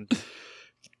demonstration.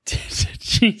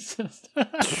 Jesus.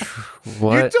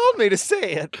 What? You told me to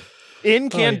say it.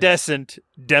 Incandescent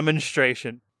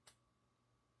demonstration.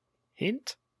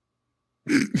 Hint?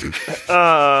 Give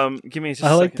me just a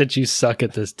I like second. that you suck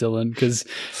at this, Dylan, because I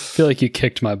feel like you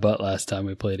kicked my butt last time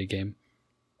we played a game.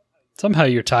 Somehow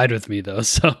you're tied with me, though,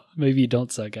 so maybe you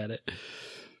don't suck at it.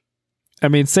 I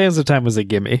mean, Sands of Time was a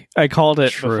gimme. I called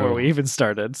it True. before we even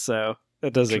started, so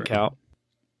that doesn't count.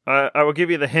 I will give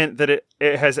you the hint that it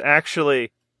has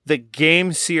actually... The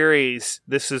game series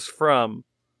this is from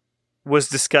was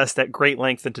discussed at great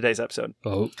length in today's episode.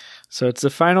 Oh, So it's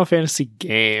a Final Fantasy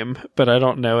game, but I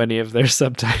don't know any of their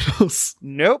subtitles.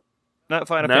 Nope. Not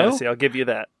Final No? Fantasy. I'll give you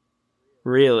that.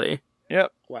 Really?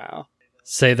 Yep. Wow.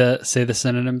 say the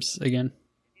synonyms again.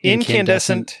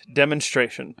 Incandescent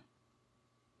demonstration.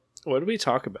 What did we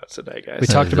talk about today, guys? We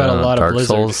talked about a lot of Dark Blizzard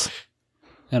Souls.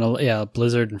 and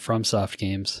Blizzard and FromSoft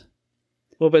games.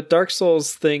 Well, but Dark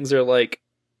Souls things are like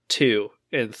 2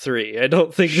 and 3. I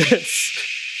don't think that's...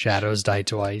 Shadows Die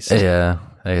Twice. Yeah,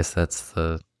 I guess that's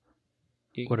the...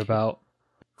 What about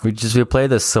We play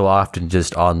this so often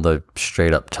just on the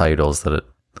straight up titles that it...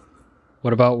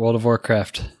 World of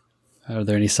Warcraft? Are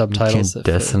there any subtitles that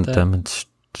fit with Incandescent that? demonstration?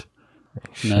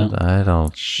 No. I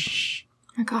don't...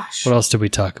 Oh my gosh. What else did we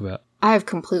talk about? I have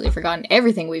completely forgotten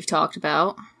everything we've talked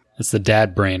about. It's the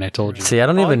dad brain, I told you. See, I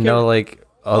don't All I even can- know, like...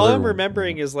 All other- I'm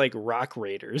remembering is like Rock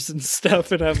Raiders and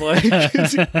stuff, and I'm like...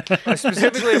 I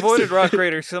specifically avoided Rock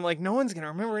Raiders because I'm like, no one's going to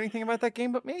remember anything about that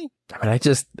game but me. I mean,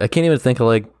 I can't even think of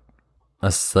like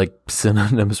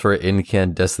synonyms for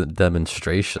incandescent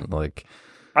demonstration. Like,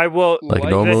 I will... Like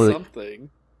normally- something,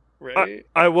 right?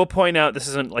 I will point out, this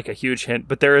isn't like a huge hint,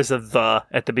 but there is a the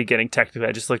at the beginning. Technically,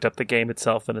 I just looked up the game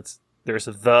itself, and there's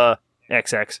a the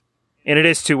XX, and it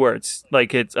is 2 words.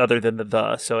 Like it's other than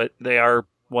the, so they are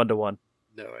 1-to-1.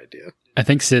 No idea. I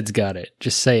think Sid's got it.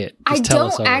 Just say it. I Just tell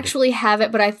us don't already. actually have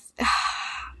it, but I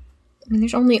mean,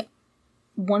 there's only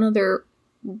one other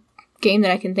game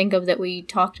that I can think of that we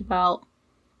talked about.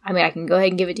 I mean, I can go ahead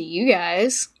and give it to you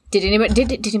guys. Did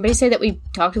anybody say that we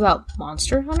talked about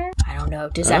Monster Hunter? I don't know.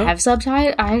 Does that have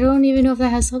subtitles? I don't even know if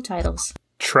that has subtitles.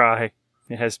 Try.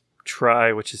 It has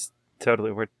try, which is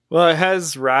totally weird. Well, it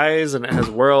has Rise, and it has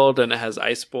World, and it has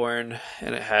Iceborne,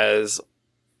 and it has...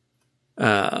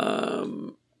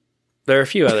 there are a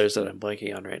few others that I'm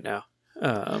blanking on right now.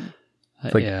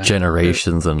 like yeah.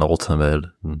 Generations and Ultimate.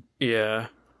 Yeah.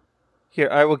 Here,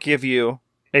 I will give you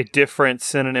a different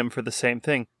synonym for the same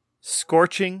thing.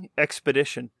 Scorching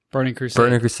Expedition. Burning Crusade.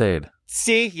 Burning Crusade.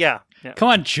 See? Yeah. Come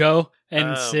on, Joe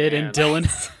and Oh, Sid man. and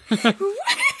Dylan.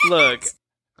 Look,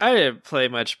 I didn't play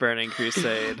much Burning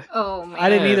Crusade. Oh man, I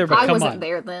didn't either, but I come wasn't on.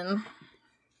 there then.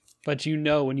 But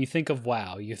when you think of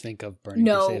WoW, you think of Burning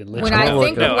No, Crusade and Lich when King. I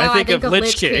think No, of WoW, I think of Lich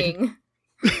Lich King.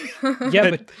 King. Yeah,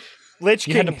 but Lich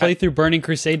you King had to play through Burning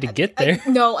Crusade to get there.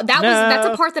 No, that's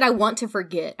No. a part that I want to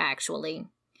forget. Actually,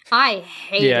 I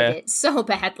hated it so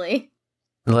badly.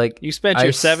 Like, You spent I your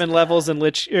s- 7 levels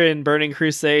in Burning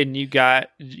Crusade, and you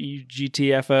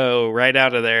GTFO right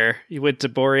out of there. You went to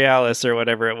Borealis or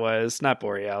whatever it was. Not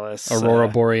Borealis. Aurora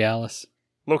Borealis.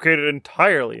 located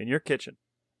entirely in your kitchen.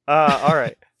 All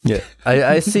right. Yeah,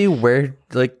 I see where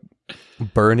like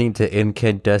burning to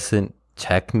incandescent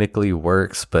technically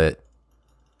works, but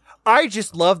I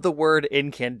just love the word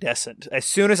incandescent. As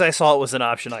soon as I saw it was an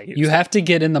option, I used You it. have to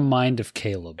get in the mind of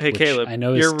Caleb. Hey, which Caleb, I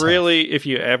know is you're tough. really, if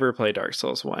you ever play Dark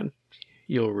Souls 1,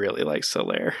 you'll really like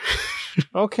Solaire.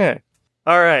 Okay.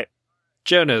 All right.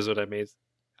 Joe knows what I mean.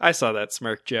 I saw that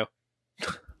smirk, Joe.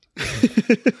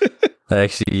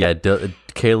 actually, yeah,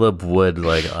 Caleb would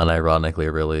like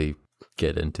unironically really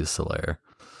get into Solaire.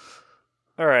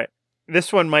 All right.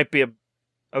 This one might be a...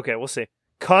 Okay, we'll see.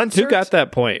 Concert, Who got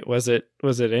that point? Was it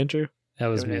Andrew? That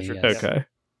was It me. was Yes. Andrew. Okay.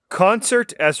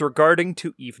 Concert as regarding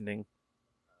to evening.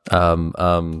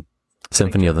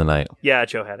 Symphony of the Night. Yeah,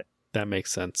 Joe had it. That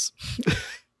makes sense.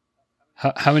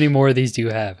 How many more of these do you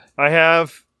have? I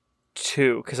have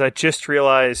 2 because I just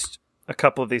realized a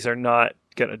couple of these are not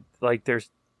gonna there's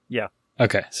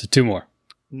Okay, so 2 more.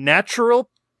 Natural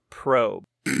Probe.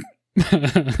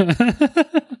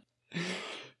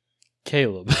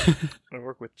 Caleb, I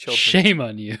work with children. shame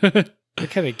on you. What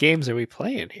kind of games are we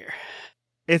playing here?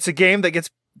 It's a game that gets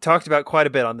talked about quite a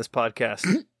bit on this podcast.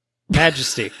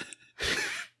 Majesty.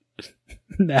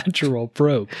 Natural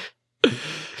Probe.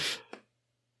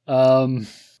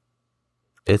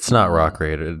 It's not Rock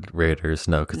Raiders,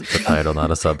 no, because it's a title,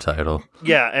 not a subtitle.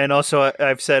 Yeah, and also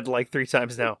I've said 3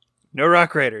 times now, no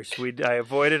Rock Raiders. I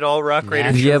avoided all Rock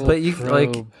Raiders. Yeah, but you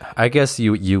Probe. I guess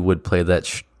you would play that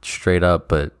straight up,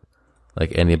 but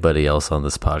anybody else on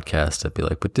this podcast, I'd be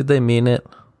like, but did they mean it?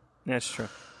 That's true.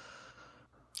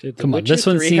 Did The Come on, Witcher this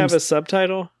one 3 seems- have a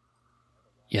subtitle?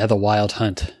 Yeah, The Wild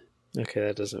Hunt. Okay,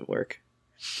 that doesn't work.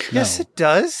 Yes, No. it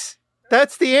does.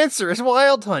 That's the answer. Is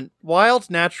Wild Hunt. Wild,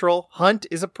 natural, hunt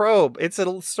is a probe. It's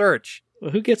a search.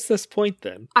 Well, who gets this point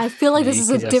then? I feel like Me, this is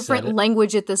a 'cause I said different it.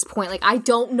 language at this point. I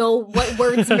don't know what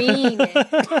words mean.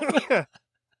 That's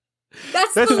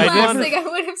That's the the last one- thing I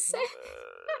would have said.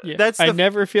 Yeah, That's I the-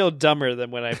 never feel dumber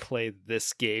than when I play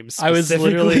this game. I was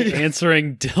literally specifically.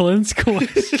 answering Dylan's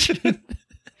question.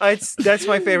 That's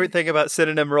my favorite thing about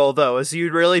synonym roll, though, is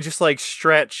you really just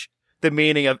stretch the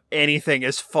meaning of anything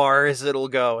as far as it'll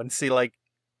go and see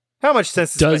how much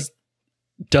sense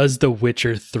Does The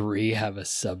Witcher 3 have a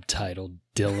subtitle,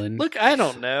 Dylan? Look, I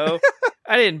don't know.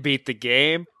 I didn't beat the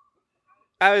game.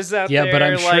 I was out there. Yeah, but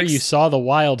I'm sure you saw The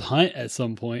Wild Hunt at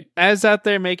some point. I was out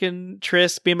there making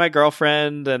Triss be my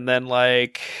girlfriend, and then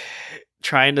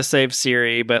trying to save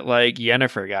Ciri, but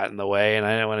Yennefer got in the way, and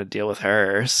I didn't want to deal with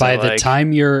her. So, By the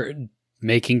time you're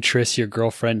making Triss your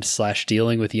girlfriend /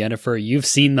 dealing with Yennefer, you've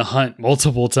seen The Hunt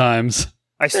multiple times.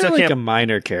 I they're still a can't.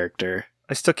 minor character.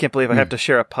 I still can't believe I have to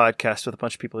share a podcast with a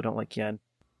bunch of people who don't like Yen.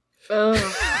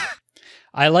 Ugh.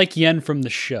 I like Yen from the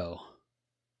show.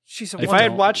 She's a If If wonderful- I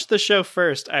had watched the show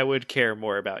first, I would care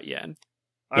more about Yen.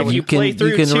 I If would- you play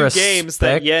through 2 games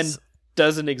that respect- Yen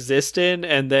doesn't exist in,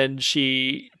 and then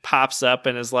she pops up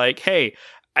and is like, "Hey,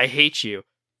 I hate you.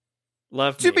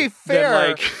 Love me." To be fair,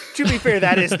 Then, to be fair,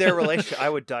 that is their relationship. I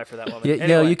would die for that woman. Yeah,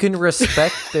 Anyway, you can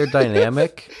respect their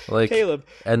dynamic, Caleb,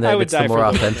 and I then would it's the die more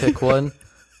for the authentic one.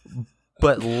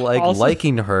 But Also-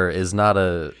 liking her is not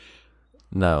a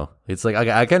no. It's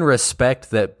I can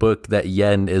respect that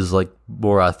Yen is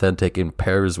more authentic and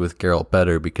pairs with Geralt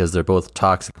better because they're both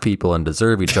toxic people and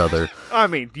deserve each other. I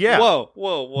mean, yeah.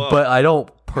 whoa! But I don't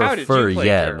How did prefer you play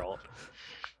Yen. Geralt?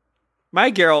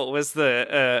 My Geralt was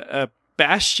a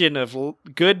bastion of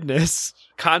goodness,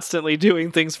 constantly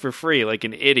doing things for free like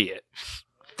an idiot.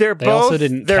 They're They both. also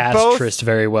didn't they're cast both. Triss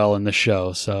very well in the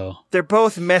show, so They're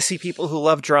both messy people who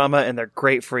love drama, and they're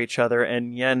great for each other.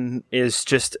 And Yen is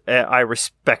just. I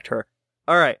respect her.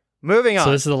 All right, moving on.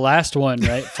 So this is the last one,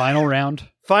 right? Final round.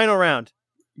 Final round.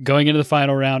 Going into the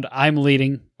final round, I'm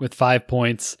leading with 5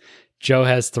 points. Joe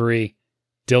has 3.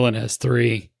 Dylan has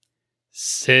 3.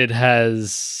 Sid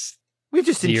has We've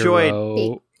just 0.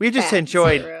 enjoyed. We've just Fat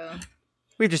enjoyed. zero.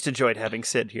 We've just enjoyed having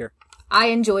Sid here. I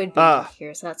enjoyed being Ah.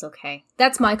 here, so that's okay.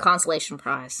 That's my consolation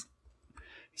prize.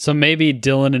 So maybe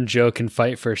Dylan and Joe can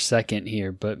fight for second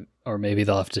here, or maybe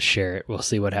they'll have to share it. We'll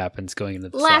see what happens going into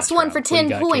the Last one round. for What do you 10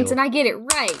 got, points, Caleb? and I get it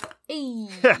right.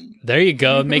 Hey. There you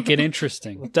go. Make it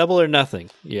interesting. Double or nothing.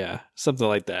 Yeah, something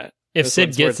like that. If This Sid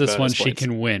one's gets worth this one, bonus she points.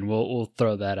 can win. We'll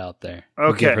throw that out there. We'll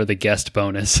Okay. give her the guest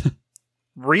bonus.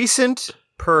 Recent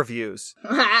purviews.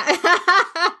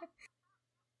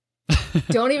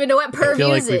 Don't even know what I feel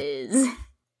like purviews is.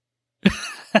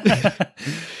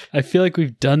 I feel like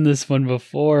we've done this one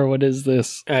before. What is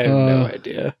this? I have no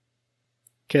idea.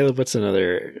 Caleb, what's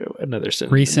another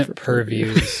synonym Recent for purview?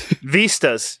 purviews.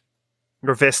 Vistas.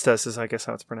 Or Vistas is, I guess,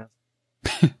 how it's pronounced.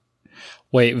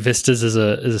 Wait, Vistas is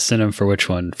a synonym for which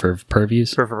one? For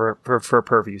purviews? For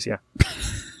purviews, yeah.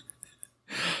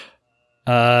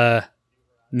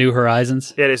 New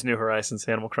Horizons? It is New Horizons,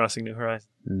 Animal Crossing New Horizons.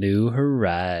 New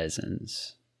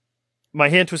Horizons. My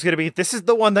hint was going to be, this is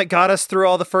the one that got us through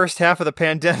all the first half of the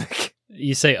pandemic.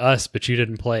 You say us, but you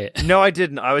didn't play it. No, I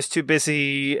didn't. I was too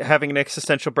busy having an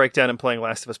existential breakdown and playing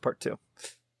Last of Us Part 2.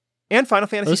 And Final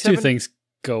Fantasy Those VII. two things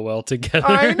go well together.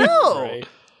 I know!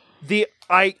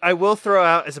 Right. I will throw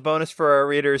out as a bonus for our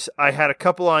readers, I had a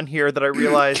couple on here that I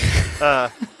realized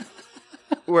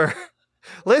were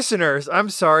listeners. I'm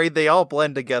sorry, they all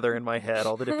blend together in my head,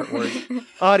 all the different words.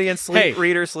 Audience, Hey.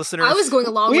 readers, listeners. I was going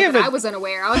along We with have it. a- I was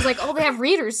unaware. I was like, oh, they have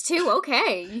readers too.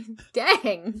 Okay.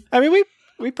 Dang. I mean,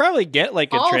 we probably get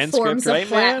like a All transcript, forms right,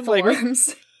 of man? Like,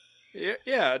 platforms.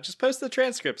 Yeah, just post the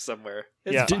transcript somewhere.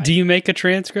 It's fine. Do you make a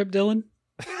transcript, Dylan?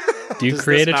 Do you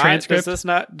create a transcript?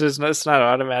 Does this not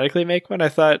automatically make one? I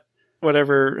thought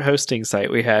whatever hosting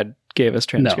site we had gave us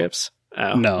transcripts.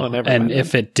 No. And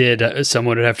if it did,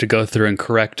 someone would have to go through and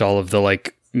correct all of the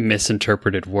like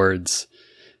misinterpreted words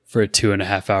for a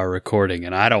 2.5 hour recording,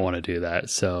 and I don't want to do that.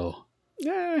 So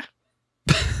yeah.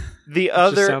 The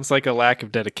other just sounds like a lack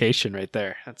of dedication right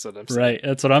there. That's what I'm saying. Right,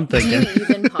 that's what I'm thinking.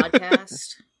 Even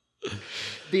podcast.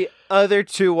 The other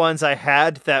two ones I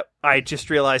had that I just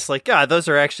realized, like, those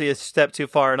are actually a step too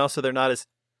far, and also they're not as...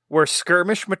 were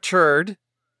Skirmish Matured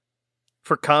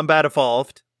for Combat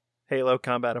Evolved. Halo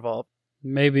Combat Evolved.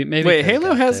 Maybe. Wait,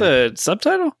 Halo has a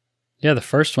subtitle? Yeah, the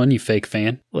first one, you fake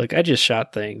fan. Look, I just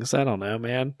shot things. I don't know,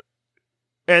 man.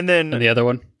 And then... and the other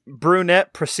one?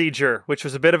 Brunette Procedure, which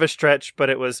was a bit of a stretch,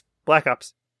 but it was Black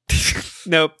Ops.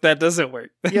 Nope, that doesn't work.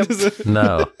 Yep.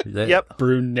 No. Yep.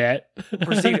 Brunette.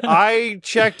 I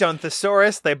checked on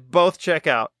Thesaurus. They both check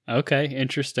out. Okay,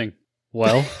 interesting.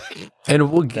 Well,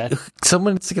 and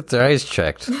someone needs to get their eyes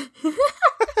checked.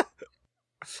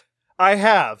 I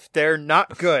have. They're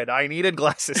not good. I needed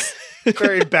glasses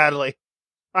very badly.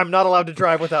 I'm not allowed to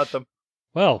drive without them.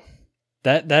 well,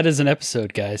 that is an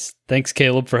episode, guys. Thanks,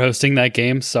 Caleb, for hosting that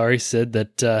game. Sorry, Sid,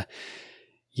 that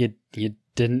you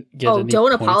didn't get any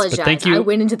don't points, apologize. but thank you. I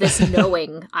went into this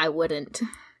knowing I wouldn't.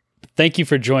 Thank you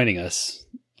for joining us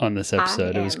on this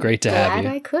episode. It was great to have you.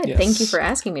 I could. Yes. Thank you for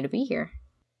asking me to be here.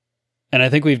 And I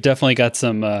think we've definitely got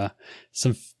some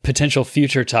potential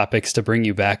future topics to bring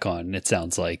you back on, it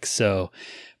sounds like. So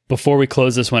before we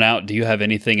close this one out, do you have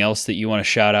anything else that you want to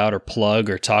shout out or plug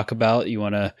or talk about? You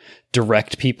want to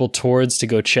direct people towards to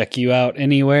go check you out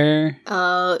anywhere?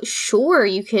 Sure.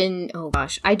 You can... oh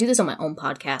gosh, I do this on my own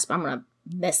podcast, but I'm going to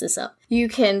mess this up. You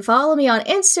can follow me on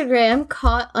Instagram,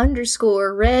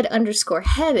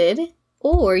 caught_red_headed,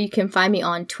 or you can find me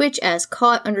on Twitch as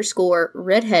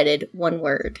caught_redheaded, one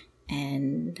word.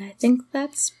 And I think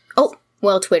that's... oh,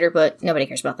 well, Twitter, but nobody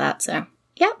cares about that, so...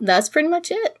 yeah, that's pretty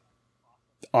much it.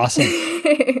 Awesome.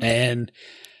 And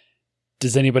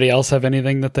does anybody else have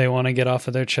anything that they want to get off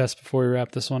of their chest before we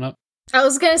wrap this one up? I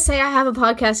was going to say I have a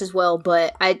podcast as well,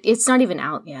 but it's not even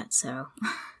out yet, so...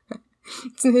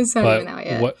 it's not even out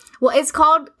yet. Well, it's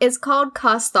called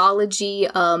Costhology,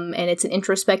 and it's an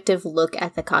introspective look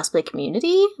at the cosplay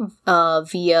community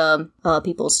via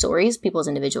people's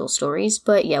individual stories.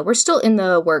 But yeah, we're still in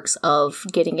the works of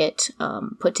getting it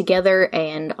put together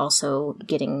and also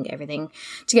getting everything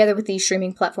together with these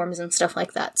streaming platforms and stuff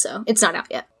like that. So it's not out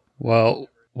yet. Well,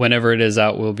 whenever it is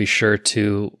out, we'll be sure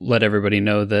to let everybody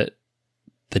know that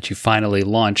you finally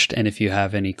launched. And if you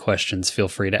have any questions, feel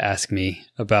free to ask me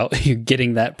about you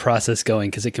getting that process going,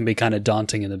 because it can be kind of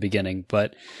daunting in the beginning.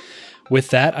 But with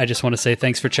that, I just want to say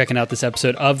thanks for checking out this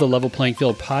episode of the Level Playing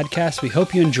Field podcast. We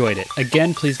hope you enjoyed it.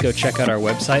 Again, please go check out our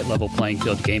website,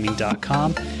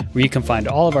 levelplayingfieldgaming.com, where you can find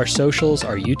all of our socials,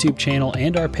 our YouTube channel,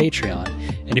 and our Patreon.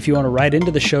 And if you want to write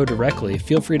into the show directly,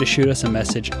 feel free to shoot us a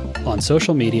message on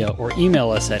social media or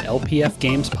email us at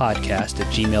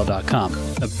lpfgamespodcast@gmail.com.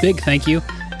 A big thank you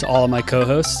to all of my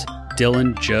co-hosts,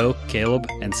 Dylan, Joe, Caleb,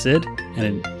 and Sid, and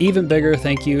an even bigger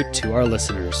thank you to our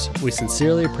listeners. We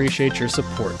sincerely appreciate your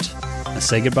support. Now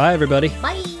say goodbye, everybody.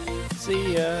 Bye!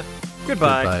 See ya.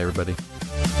 Goodbye. Goodbye, everybody.